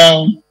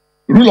 Now,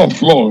 rule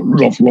of law. The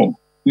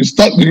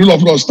rule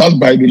of law starts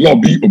by the law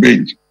being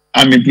obeyed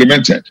and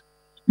implemented.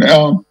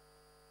 Now,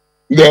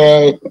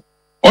 whether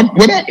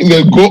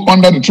they go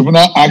under the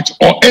Tribunal Act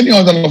or any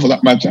other law for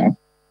that matter,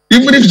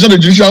 even if it's not a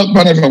judicial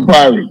panel of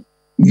inquiry,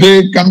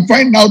 they can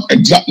find out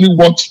exactly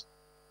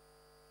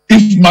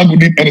if Magu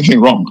did anything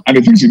wrong and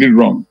the things he did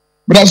wrong.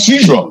 But as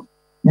usual,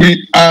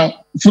 we are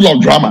full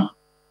of drama.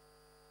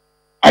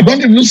 I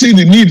don't even see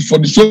the need for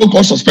the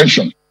so-called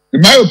suspension.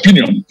 In my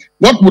opinion,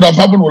 what would have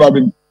happened would have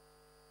been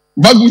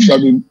Magu should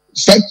have been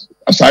set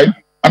aside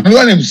and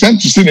another name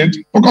sent to Senate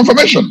for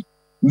confirmation.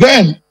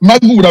 Then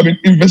Magu would have been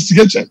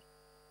investigated,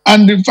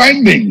 and the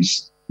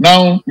findings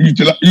now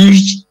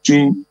used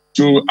to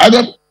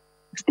either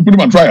put him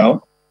on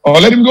trial or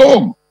let him go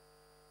home.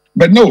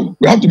 But no,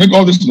 we have to make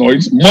all this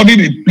noise, muddy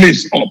the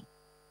place up.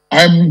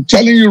 I'm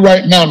telling you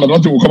right now that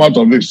nothing will come out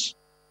of this.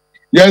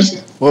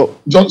 Yes, well,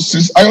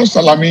 Justice Ayo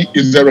Salami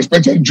is a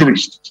respected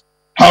jurist.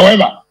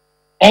 However,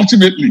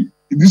 ultimately,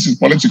 this is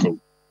political.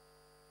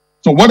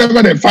 So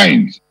whatever they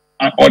find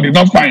or do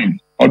not find,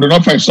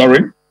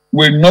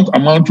 will not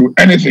amount to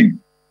anything.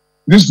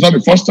 This is not the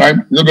first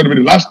time, it's not going to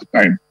be the last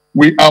time.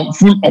 We are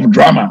full of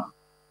drama.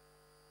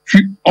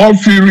 All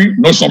theory,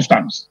 no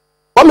substance.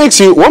 What makes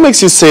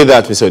you say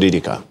that, Mr.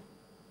 Odidika?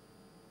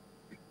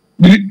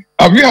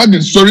 Have you heard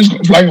the stories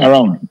flying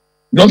around?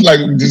 Just like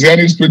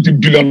Diziani's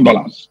 $20 billion.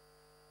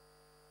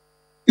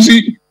 You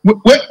see,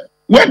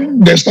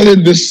 when they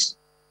started this,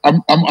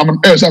 I'm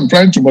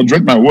trying to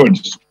moderate my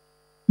words.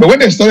 But when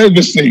they started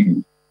this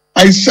thing,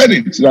 I said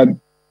it that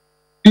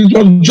it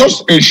was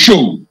just a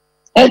show.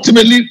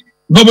 Ultimately,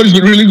 nobody's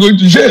really going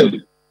to jail.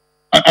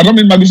 I don't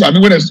mean Magu. I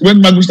mean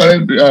when Magu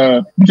started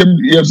became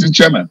the EFCC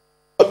chairman.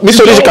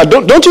 Mr. Odidika,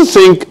 don't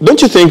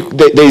you think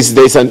that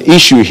there's an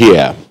issue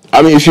here?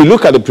 I mean, if you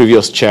look at the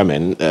previous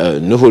chairman,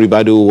 Nuhu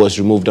Ribadu was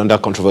removed under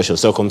controversial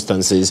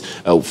circumstances.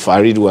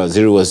 Farid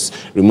Waziri was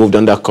removed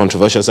under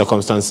controversial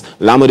circumstances.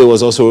 Lamode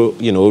was also,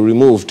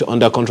 removed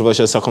under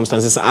controversial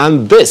circumstances.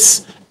 And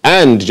this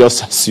And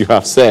just as you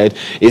have said,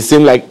 it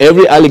seemed like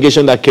every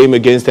allegation that came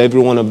against every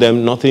one of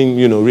them, nothing,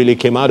 really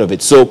came out of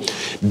it. So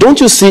don't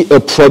you see a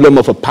problem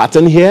of a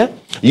pattern here?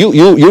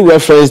 You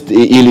referenced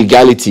the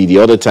illegality the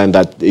other time,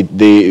 that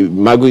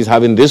Magu is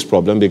having this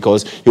problem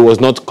because he was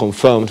not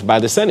confirmed by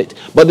the Senate.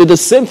 But the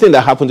same thing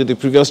that happened to the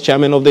previous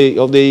chairman of the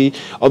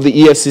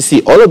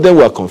EFCC. All of them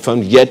were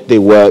confirmed, yet they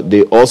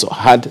also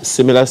had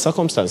similar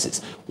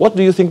circumstances. What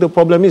do you think the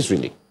problem is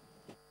really?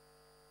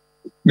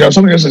 There are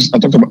something else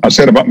I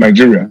said about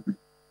Nigeria.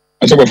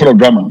 I said we're full of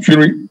drama,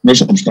 fury, no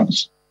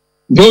substance.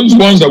 Those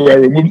ones that were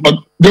removed,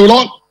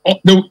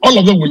 all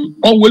of them will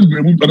always be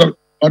removed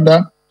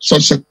under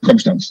such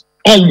circumstance.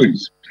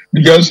 Always.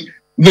 Because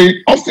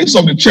the office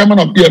of the chairman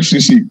of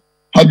EFCC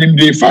has been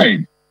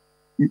deified.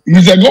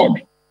 He's a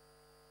god.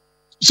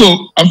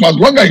 So, as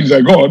long as he's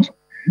a god,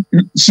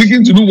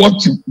 seeking to do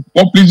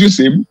what pleases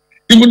him,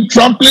 even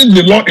trampling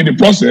the law in the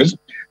process,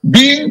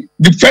 being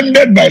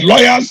defended by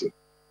lawyers,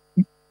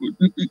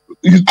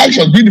 his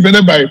actions being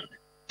defended by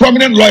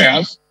prominent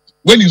lawyers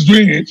when he's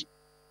doing it.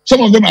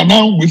 Some of them are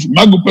now with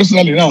Magu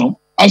personally now,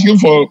 asking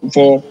for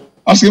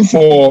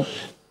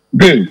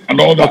bail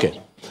and all that.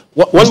 Okay.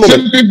 One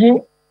moment.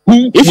 People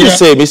if you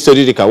say, Mr.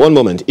 Didika, one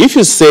moment. If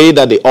you say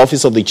that the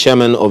office of the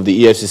chairman of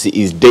the EFCC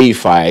is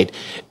deified,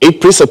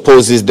 it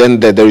presupposes then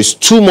that there is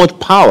too much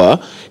power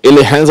in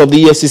the hands of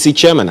the EFCC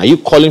chairman. Are you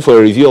calling for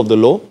a review of the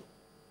law?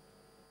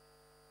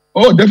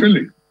 Oh,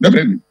 definitely.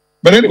 Definitely.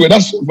 But anyway,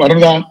 that's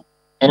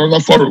another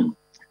forum.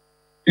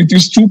 It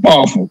is too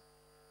powerful.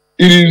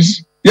 It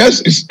is,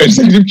 yes, it's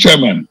executive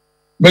chairman,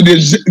 but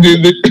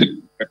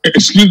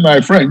excuse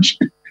my French,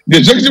 the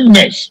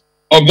executiveness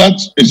of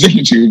that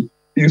executive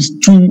is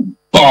too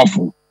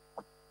powerful.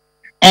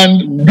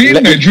 And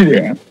being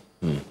Nigeria,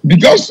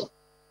 because,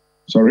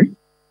 sorry?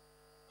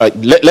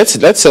 Let's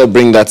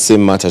bring that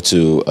same matter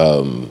to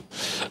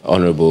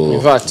Honorable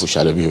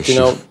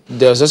Bushalabi.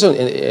 There's also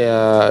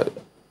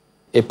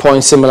a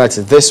point similar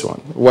to this one,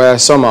 where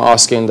some are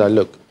asking that,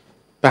 look,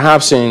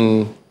 perhaps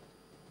in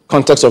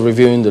context of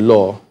reviewing the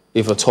law,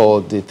 if at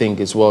all they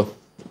think it's worth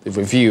the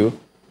review,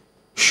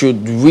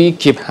 should we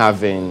keep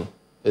having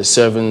a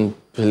serving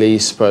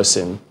police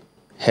person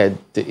head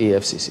the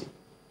EFCC?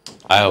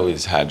 I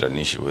always had an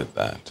issue with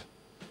that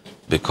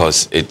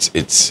because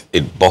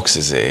it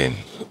boxes it in.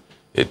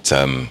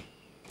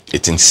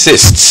 It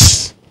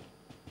insists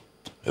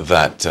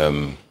that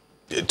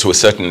to a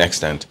certain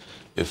extent,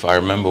 if I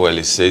remember well,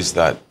 it says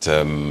that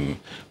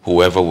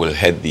whoever will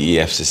head the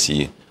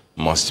EFCC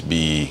must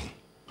be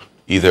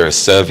either a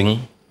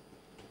serving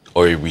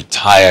or a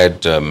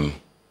retired,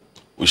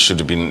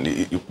 should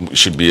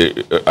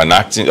be an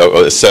acting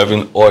or a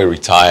serving or a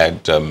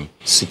retired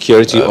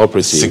security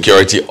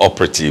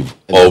operative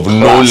of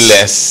no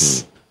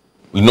less,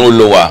 no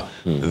lower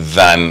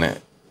than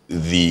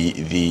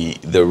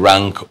the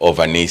rank of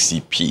an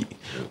ACP,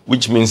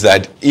 which means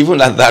that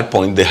even at that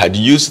point they had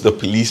used the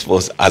police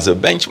force as a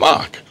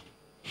benchmark.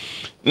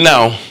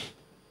 Now,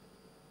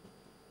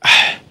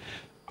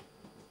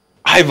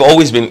 I've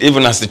always been,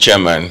 even as the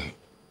chairman,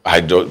 I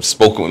had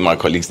spoken with my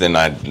colleagues then,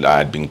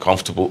 I'd been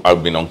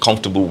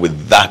uncomfortable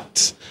with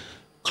that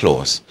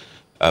clause.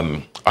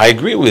 I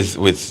agree with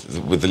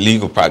the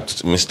legal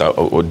practice,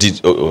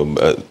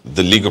 the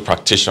legal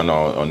practitioner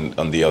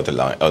on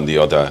the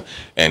other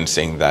end,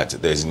 saying that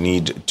there's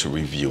need to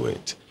review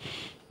it.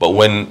 But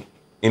when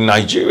in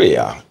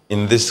Nigeria,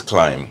 in this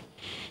climate,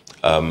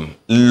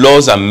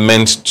 laws are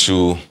meant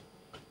to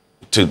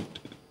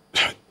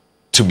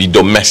be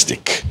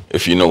domestic,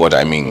 if you know what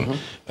I mean.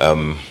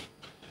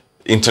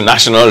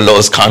 International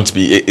laws can't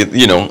be,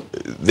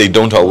 they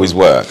don't always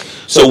work.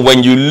 So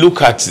when you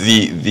look at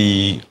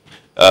the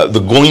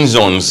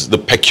goings-ons, the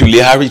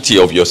peculiarity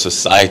of your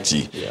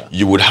society,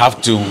 you would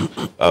have to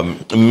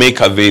make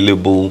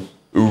available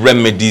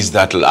remedies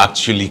that will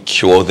actually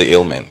cure the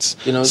ailments.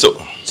 So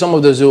some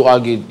of those who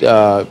argued,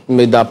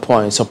 made that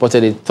point,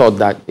 supported it, thought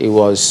that it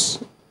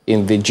was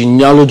in the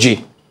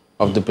genealogy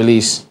of the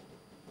police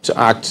to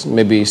act,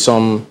 maybe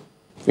some,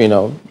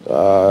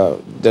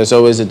 there's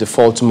always a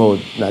default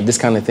mode that this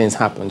kind of things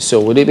happen.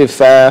 So would it be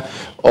fair,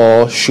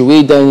 or should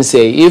we then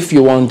say, if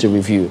you want to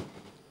review,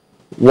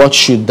 what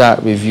should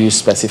that review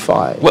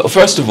specify? Well,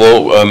 first of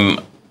all,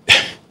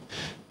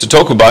 to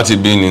talk about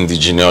it being in the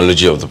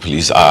genealogy of the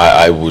police,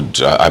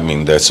 I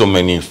mean, there's so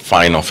many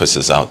fine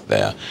officers out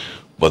there.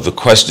 But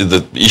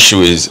the issue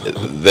is,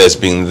 there's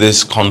been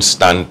this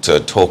constant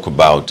talk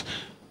about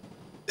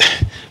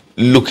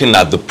looking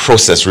at the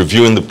process,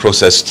 reviewing the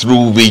process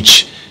through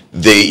which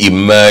they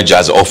emerge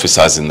as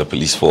officers in the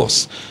police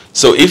force.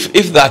 So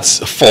if that's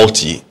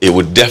faulty, it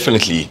would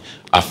definitely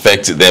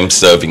affect them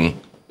serving,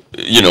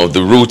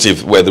 the route,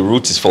 where the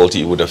route is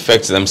faulty, it would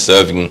affect them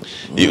serving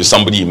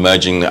somebody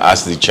emerging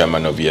as the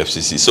chairman of the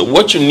EFCC. So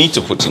what you need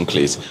to put in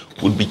place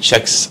would be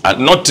checks,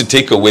 and not to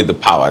take away the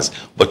powers,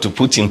 but to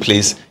put in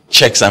place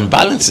checks and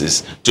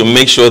balances to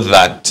make sure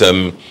that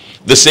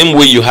the same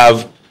way you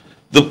have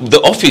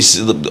the office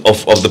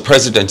of the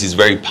president is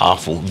very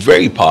powerful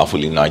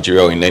in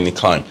Nigeria or in any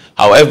clime.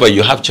 However,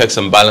 you have checks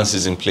and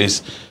balances in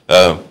place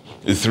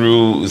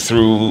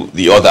through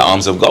the other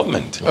arms of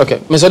government. Okay,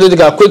 Mr.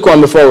 Odedika, a quick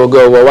one before we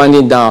go. We're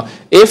winding down.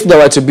 If there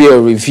were to be a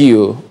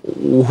review,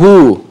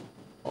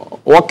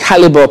 what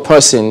caliber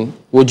person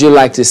would you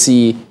like to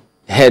see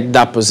head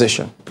that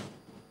position?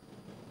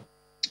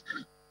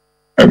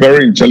 A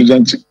very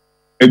intelligent,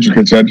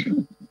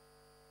 educated,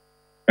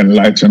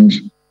 enlightened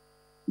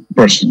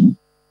person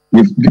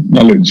with deep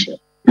knowledge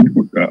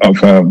of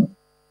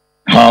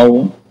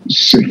how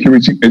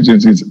security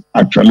agencies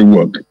actually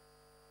work.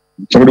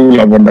 Somebody who will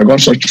have undergone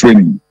such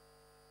training.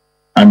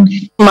 And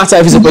matter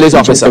if he's a police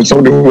officer.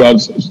 Somebody who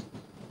doesn't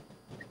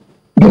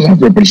have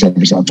to be a police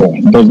officer at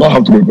all. Does not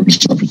have to be a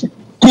police officer.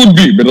 Could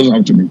be, but doesn't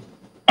have to be.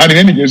 And in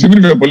any case, even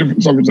if you're a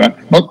police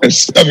officer, not a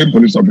serving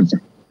police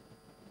officer.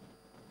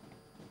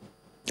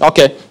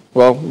 Okay.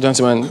 Well,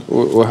 gentlemen,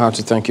 we'll have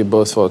to thank you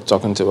both for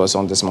talking to us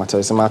on this matter.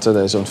 It's a matter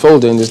that is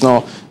unfolding. It's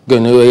not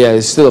going nowhere.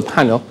 It's still a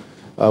panel.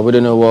 We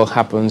don't know what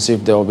happens,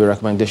 if there will be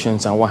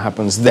recommendations and what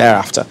happens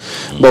thereafter.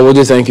 But we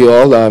do thank you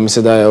all.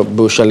 Mr. Dayo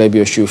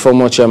Bushalebi-Oshu,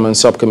 former chairman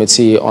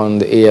subcommittee on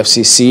the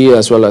AFCC,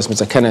 as well as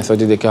Mr. Kenneth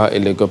Odedika, a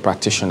legal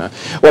practitioner.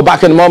 We're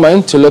back in a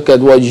moment to look at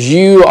what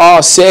you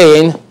are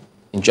saying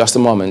in just a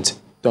moment.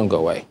 Don't go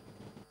away.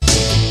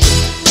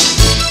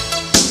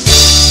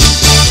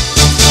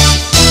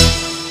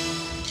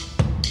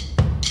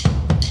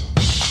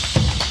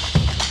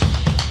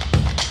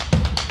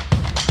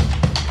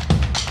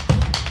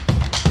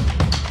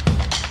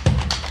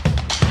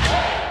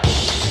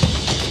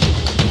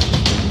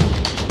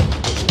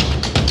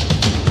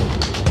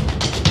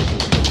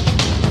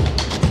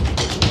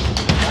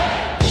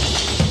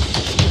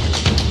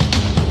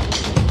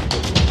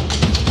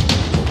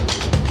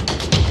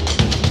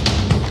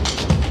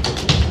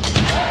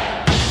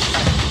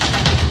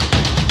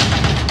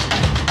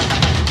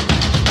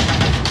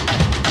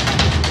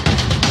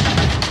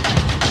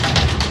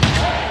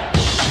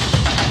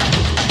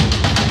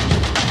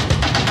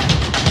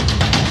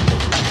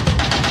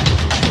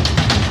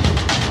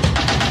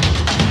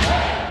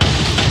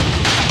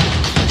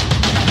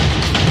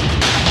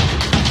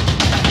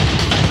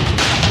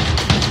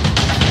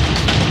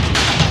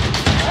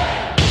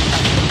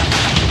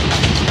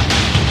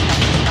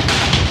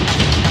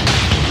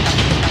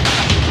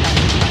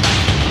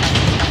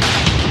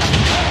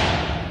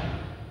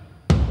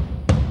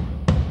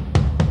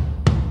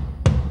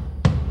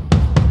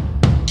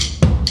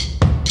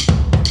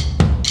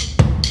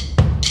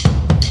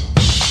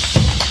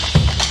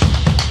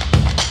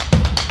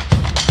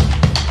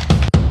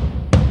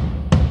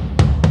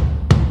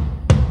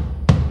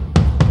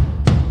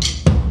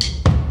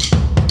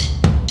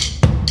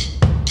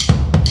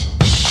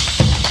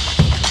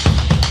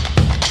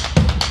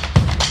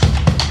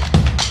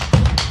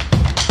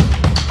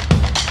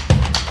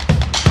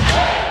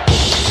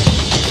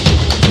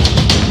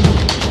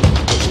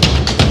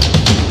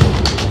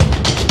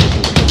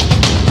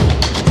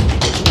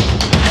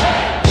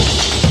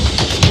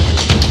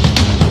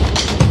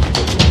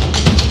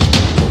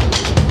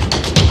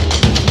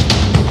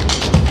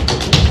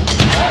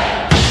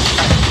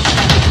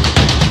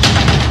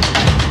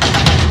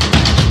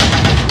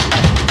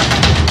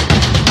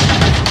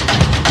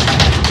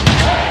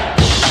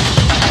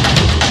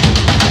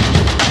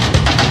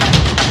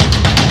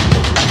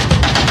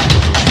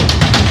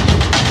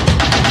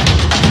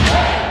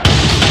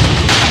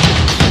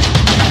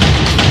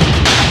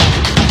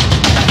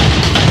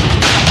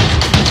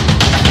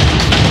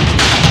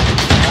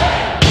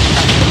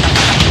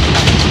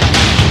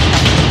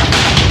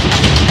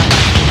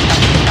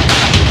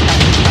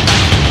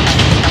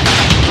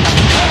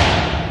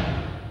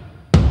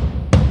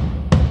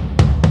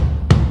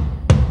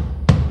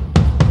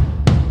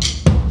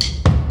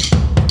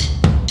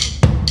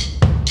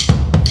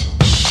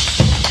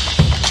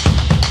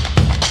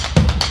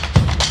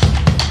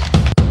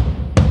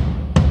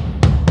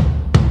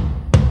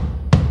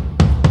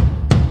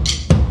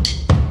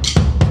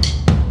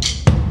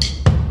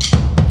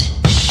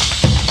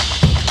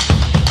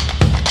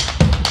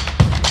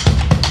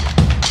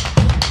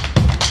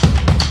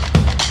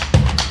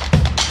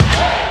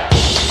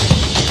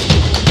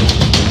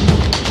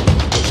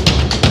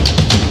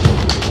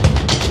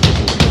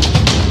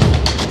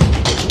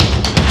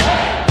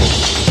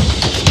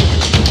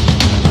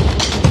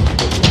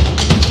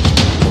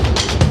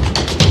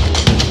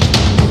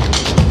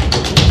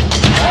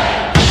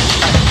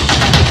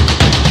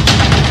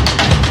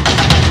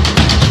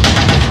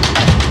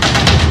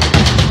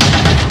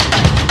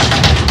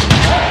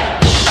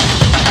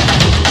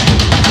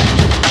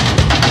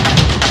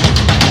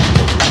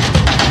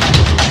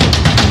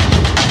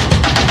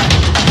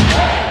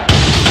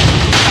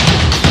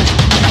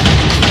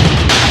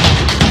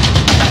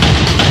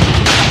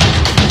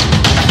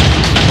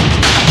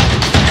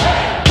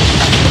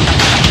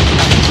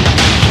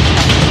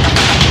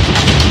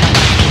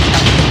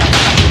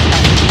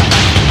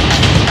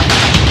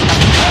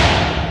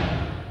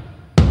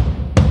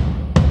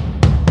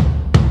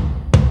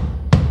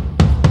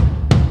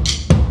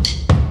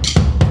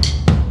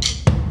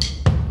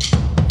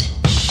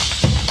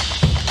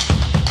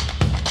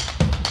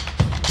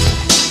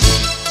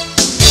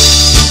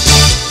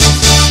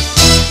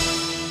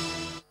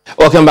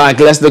 welcome back.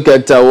 Let's look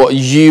at what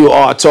you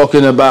are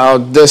talking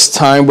about this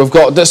time. We've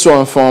got this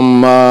one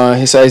from,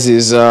 he says,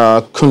 is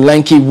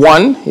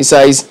Kunlenki1. He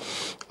says,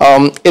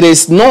 it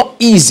is not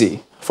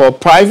easy for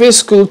private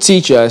school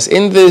teachers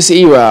in this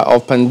era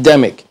of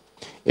pandemic.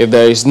 If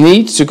there is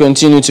need to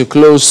continue to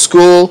close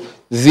school,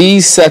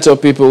 these set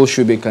of people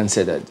should be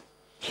considered.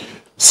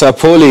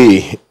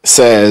 Sapoli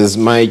says,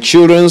 my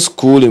children's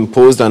school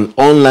imposed an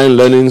online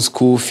learning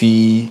school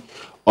fee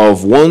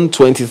of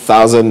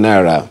 120,000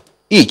 naira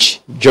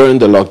each during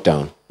the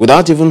lockdown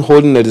without even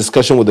holding a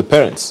discussion with the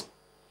parents.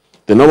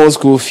 The normal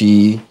school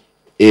fee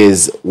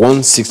is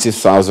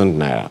 160,000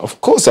 naira.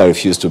 Of course, I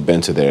refuse to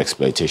bend to their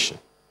exploitation.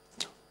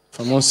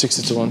 From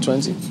 160 to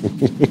 120?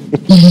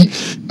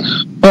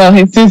 Well,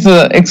 it is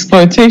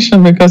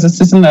exploitation because it's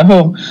sitting at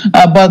home.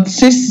 But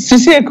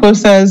Sisi Eko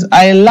says,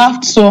 I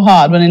laughed so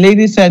hard when a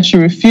lady said she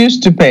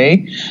refused to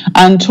pay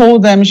and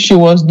told them she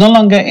was no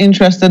longer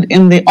interested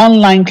in the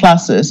online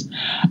classes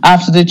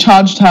after they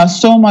charged her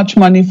so much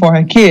money for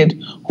her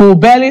kid who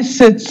barely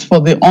sits for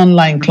the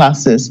online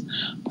classes.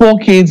 Poor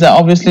kids are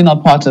obviously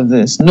not part of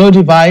this. No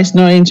device,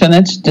 no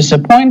internet,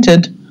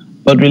 disappointed,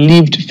 but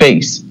relieved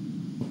face.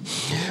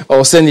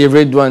 Oseni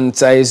Ridwan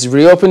says,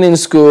 reopening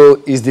school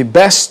is the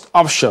best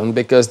option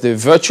because the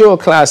virtual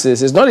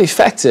classes is not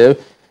effective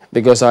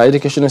because our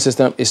educational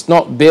system is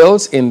not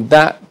built in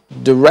that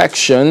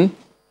direction,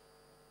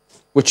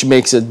 which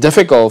makes it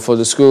difficult for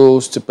the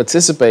schools to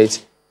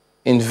participate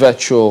in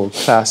virtual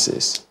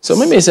classes. So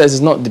maybe he says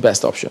it's not the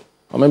best option.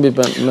 Or maybe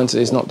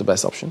it's not the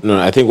best option.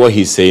 No, I think what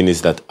he's saying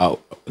is that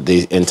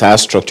the entire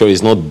structure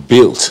is not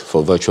built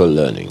for virtual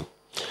learning.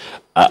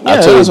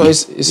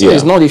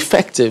 It's not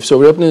effective. So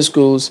reopening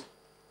schools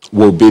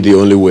will be the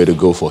only way to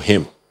go for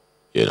him,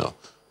 you know.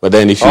 But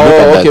then if you look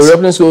at that,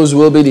 reopening schools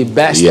will be the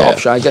best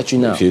option. I get you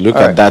now. If you look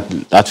at that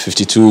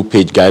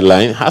 52-page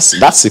guideline,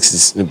 that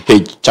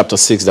 60-page chapter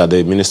 6 that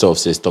the Minister of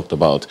State talked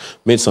about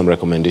made some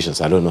recommendations.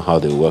 I don't know how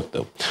they work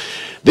though.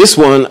 This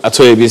one,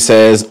 Atoyebi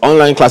says,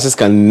 online classes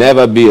can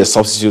never be a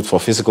substitute for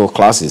physical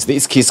classes.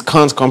 These kids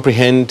can't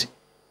comprehend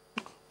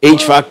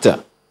age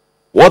factor.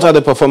 What are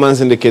the performance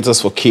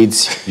indicators for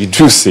kids you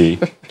do see?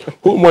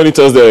 Who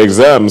monitors their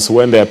exams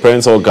when their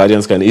parents or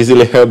guardians can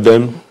easily help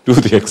them do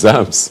the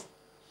exams?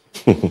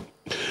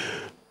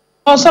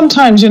 Well,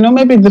 sometimes,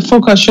 maybe the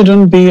focus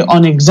shouldn't be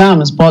on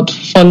exams, but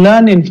for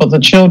learning for the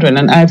children.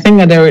 And I think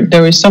that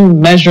there is some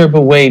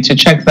measurable way to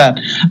check that.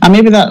 And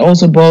maybe that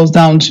also boils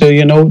down to,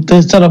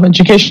 the sort of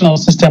educational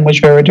system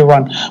which we already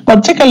run.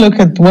 But take a look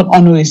at what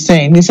Onu is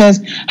saying. He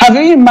says, have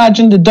you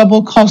imagined the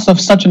double cost of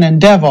such an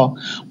endeavor?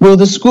 Will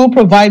the school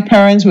provide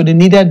parents with the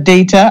needed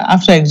data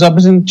after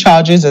exorbitant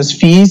charges as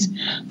fees?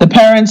 The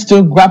parents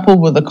still grapple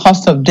with the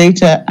cost of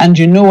data, and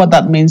you know what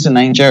that means in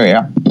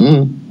Nigeria.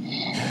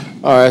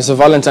 All right, so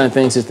Valentine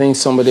thinks he thinks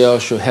somebody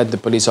else should head the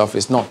police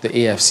office, not the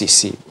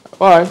AFCC.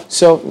 All right,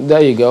 so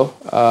there you go.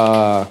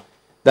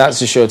 That's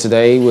the show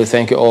today. We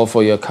thank you all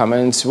for your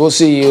comments. We'll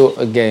see you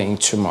again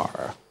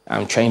tomorrow.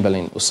 I'm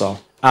Chamberlain Uso.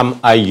 I'm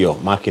Ayo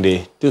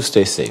Makinde. Do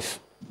stay safe.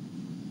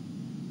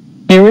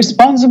 Be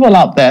responsible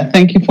out there.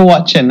 Thank you for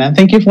watching and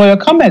thank you for your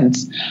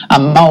comments.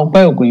 I'm Mao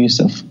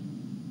Yusuf.